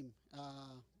tough team.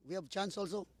 We have chance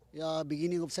also.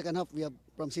 Beginning of second half, we have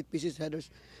from set pieces headers.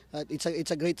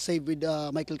 It's a great save with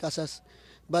Michael Casas,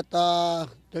 but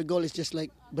their goal is just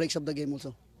like breaks up the game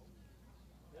also.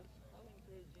 How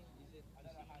encouraging is it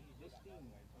to see this team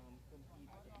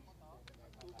compete at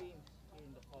least 2 games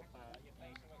in the Copa?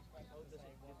 How does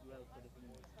it bode well for the team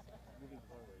moving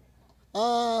forward?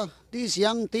 This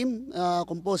young team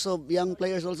composed of young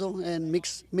players also and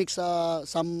mix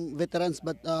some veterans,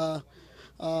 but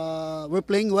we're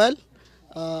playing well.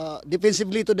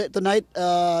 Defensively tonight,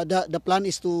 the plan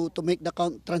is to make the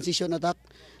transition attack,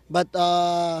 but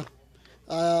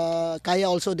Kaya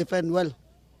also defend well.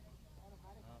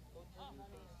 Coach, you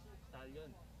face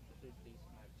Stallion, the third place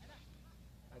match.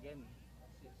 Again,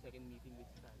 second meeting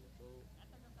with Stallion. So,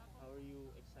 how are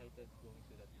you excited going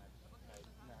to that match? Kahit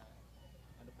na,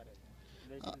 ano pa rin,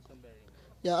 there's still some bearing.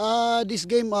 Yeah, this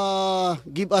game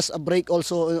give us a break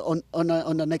also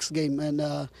on the next game, and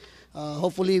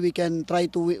hopefully we can try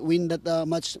to win that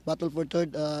match. Battle for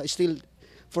third still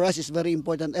for us is very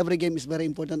important. Every game is very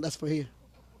important as for here.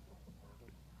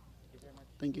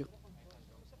 Thank you.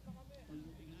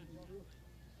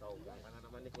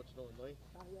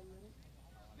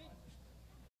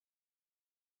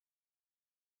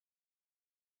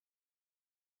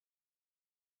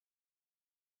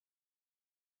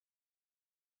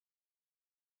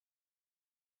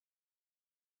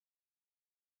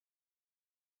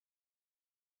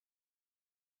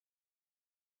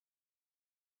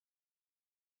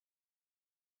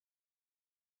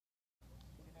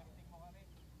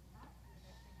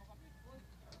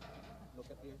 Look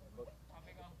at here.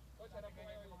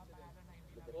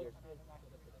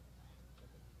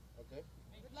 Okay.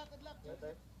 Good luck.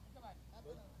 Good.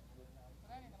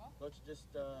 Coach, just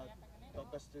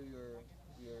talk us through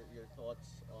your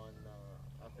thoughts on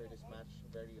after this match.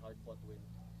 Very hard fought win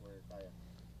for Kaya.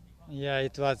 Yeah,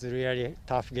 it was a really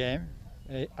tough game.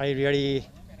 I really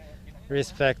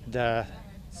respect the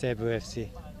Cebu FC.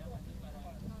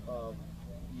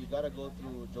 You gotta go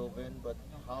through Joven, but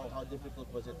how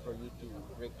difficult was it for you to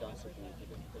break down Cebu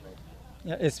tonight?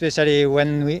 Yeah, especially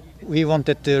when we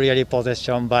wanted to really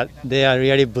possession, but they are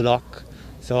really block.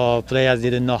 So players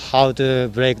didn't know how to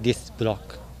break this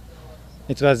block.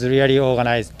 It was a really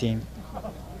organized team.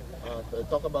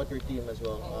 Talk about your team as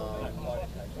well.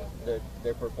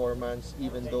 Their performance,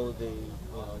 even though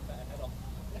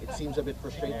it seems a bit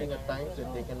frustrating at times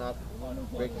that they cannot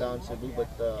break down Cebu. But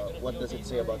what does it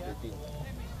say about your team?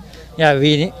 Yeah,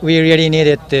 we really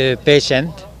needed the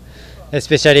patient.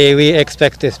 Especially we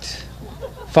expected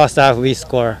first half we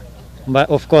score, but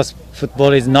of course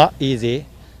football is not easy.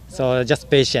 So just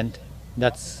patient.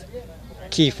 That's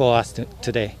key for us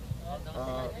today.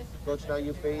 Coach, now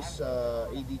you face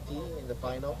ADT in the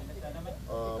final.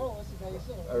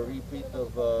 A repeat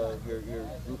of your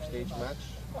group stage match.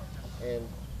 And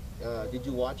did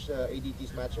you watch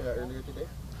ADT's match earlier today?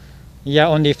 Yeah,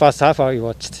 only first half I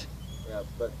watched. Yeah,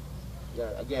 but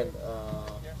again,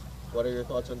 what are your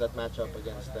thoughts on that matchup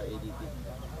against ADT?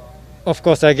 Of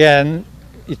course, again,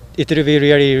 it will be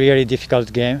really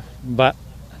difficult game, but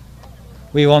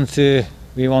we want to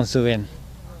win.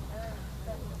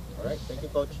 All right, thank you,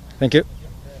 Coach. Thank you.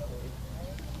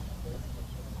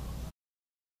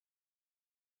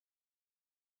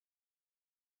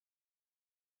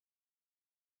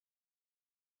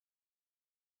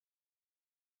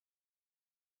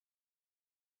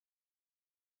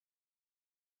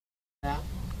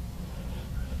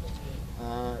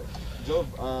 Jove,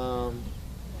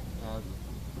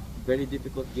 very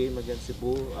difficult game against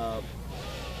Cebu.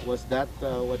 Was that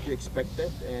what you expected,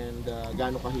 and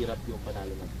gaano kahirap yung panalo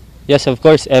natin? Yes, of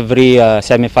course, every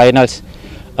semifinals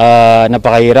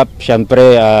napakahirap.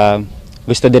 Siyempre,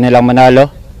 gusto din nilang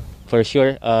manalo, for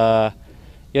sure.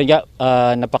 Yun nga,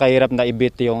 napakahirap na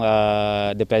i-beat yung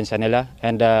depensa nila.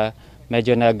 And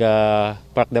medyo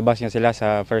park the bus nga sila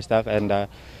sa first half. And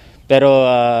pero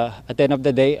at the end of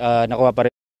the day, nakuha pa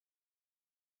rin.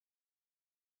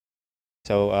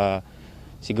 So,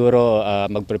 siguro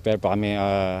mag-prepare pa kami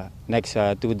next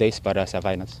 2 days para sa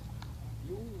finals.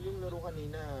 Yung laro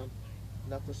kanina,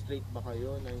 na-frustrate ba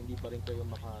kayo na hindi pa rin kayo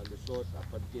makalusot up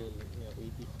until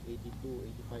 82,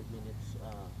 85 minutes?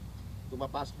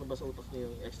 Tumapasok na ba sa utak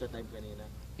niyo yung extra time kanina?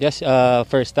 Yes,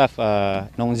 first half,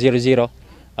 nung 0-0,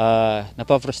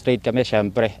 napafrustrate kami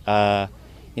syempre.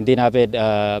 Hindi namin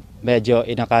medyo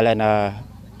inakala na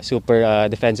super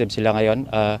defensive sila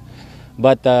ngayon.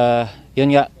 But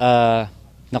yun nga,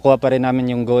 nakuha pa rin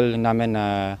namin yung goal namin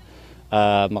na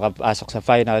makapasok sa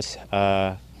finals.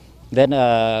 Then,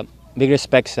 big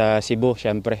respect sa Cebu,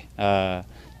 syempre.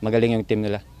 Magaling yung team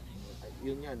nila.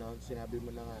 Yun nga, no? Sinabi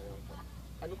mo na nga, no?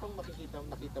 ano pang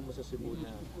nakita mo sa Cebu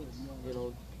na,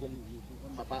 kung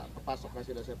papasok na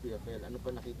sila sa PFL, ano pa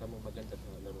nakita mo maganda sa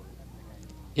laro?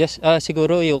 Yes,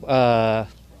 siguro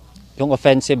yung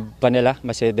offensive pa nila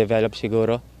mas i-develop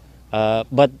siguro.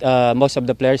 But most of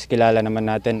the players kilala naman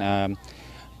natin.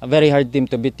 A very hard team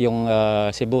to beat yung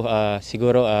Cebu.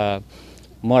 Siguro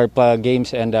more pa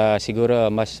games and siguro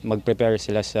mas mag-prepare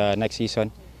sila sa next season.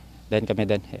 Then kami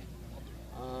din.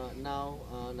 Now,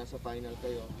 nasa final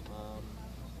kayo.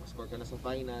 Score ka na sa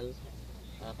final.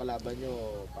 Kalaban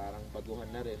nyo parang baguhan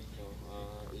na rin.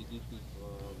 ADP,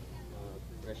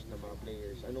 fresh na mga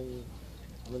players. Anong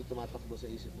tumatakbo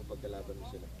sa isip mo pagkalaban mo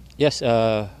sila? Yes,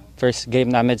 first game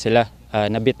namin sila.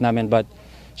 Na-beat namin but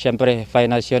syempre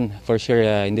finals yun. For sure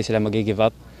hindi sila mag-give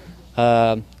up.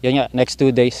 Yun nga, next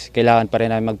 2 days kailangan pa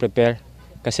rin namin mag-prepare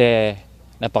kasi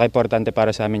napaka-importante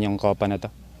para sa amin yung Copa na to.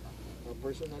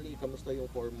 Personally, kamusta yung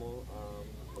form mo?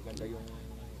 Maganda yung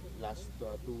last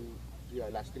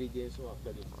 3 games mo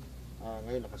actually.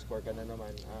 Ngayon nakascore ka na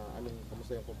naman.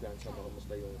 Kamusta yung kumpiyansa mo?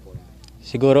 Kamusta yung form?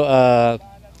 Siguro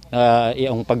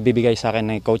yung pagbibigay sa akin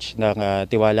ng coach ng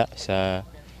tiwala sa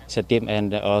team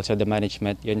and also the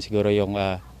management, yun siguro yung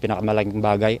pinakamalaking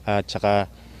bagay at saka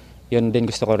yun din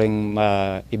gusto ko ring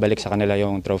ibalik sa kanila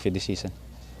yung trophy this season.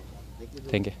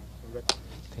 Thank you.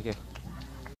 Thank you.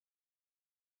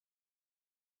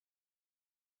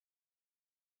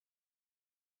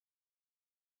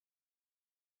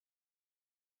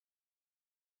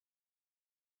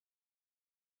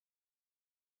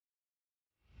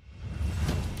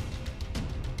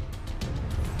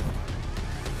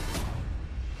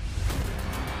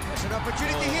 There's an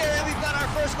opportunity here, and we've got our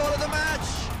first goal of the match.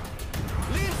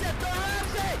 Leaves it to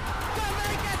Ramsey to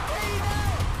make it 3-0.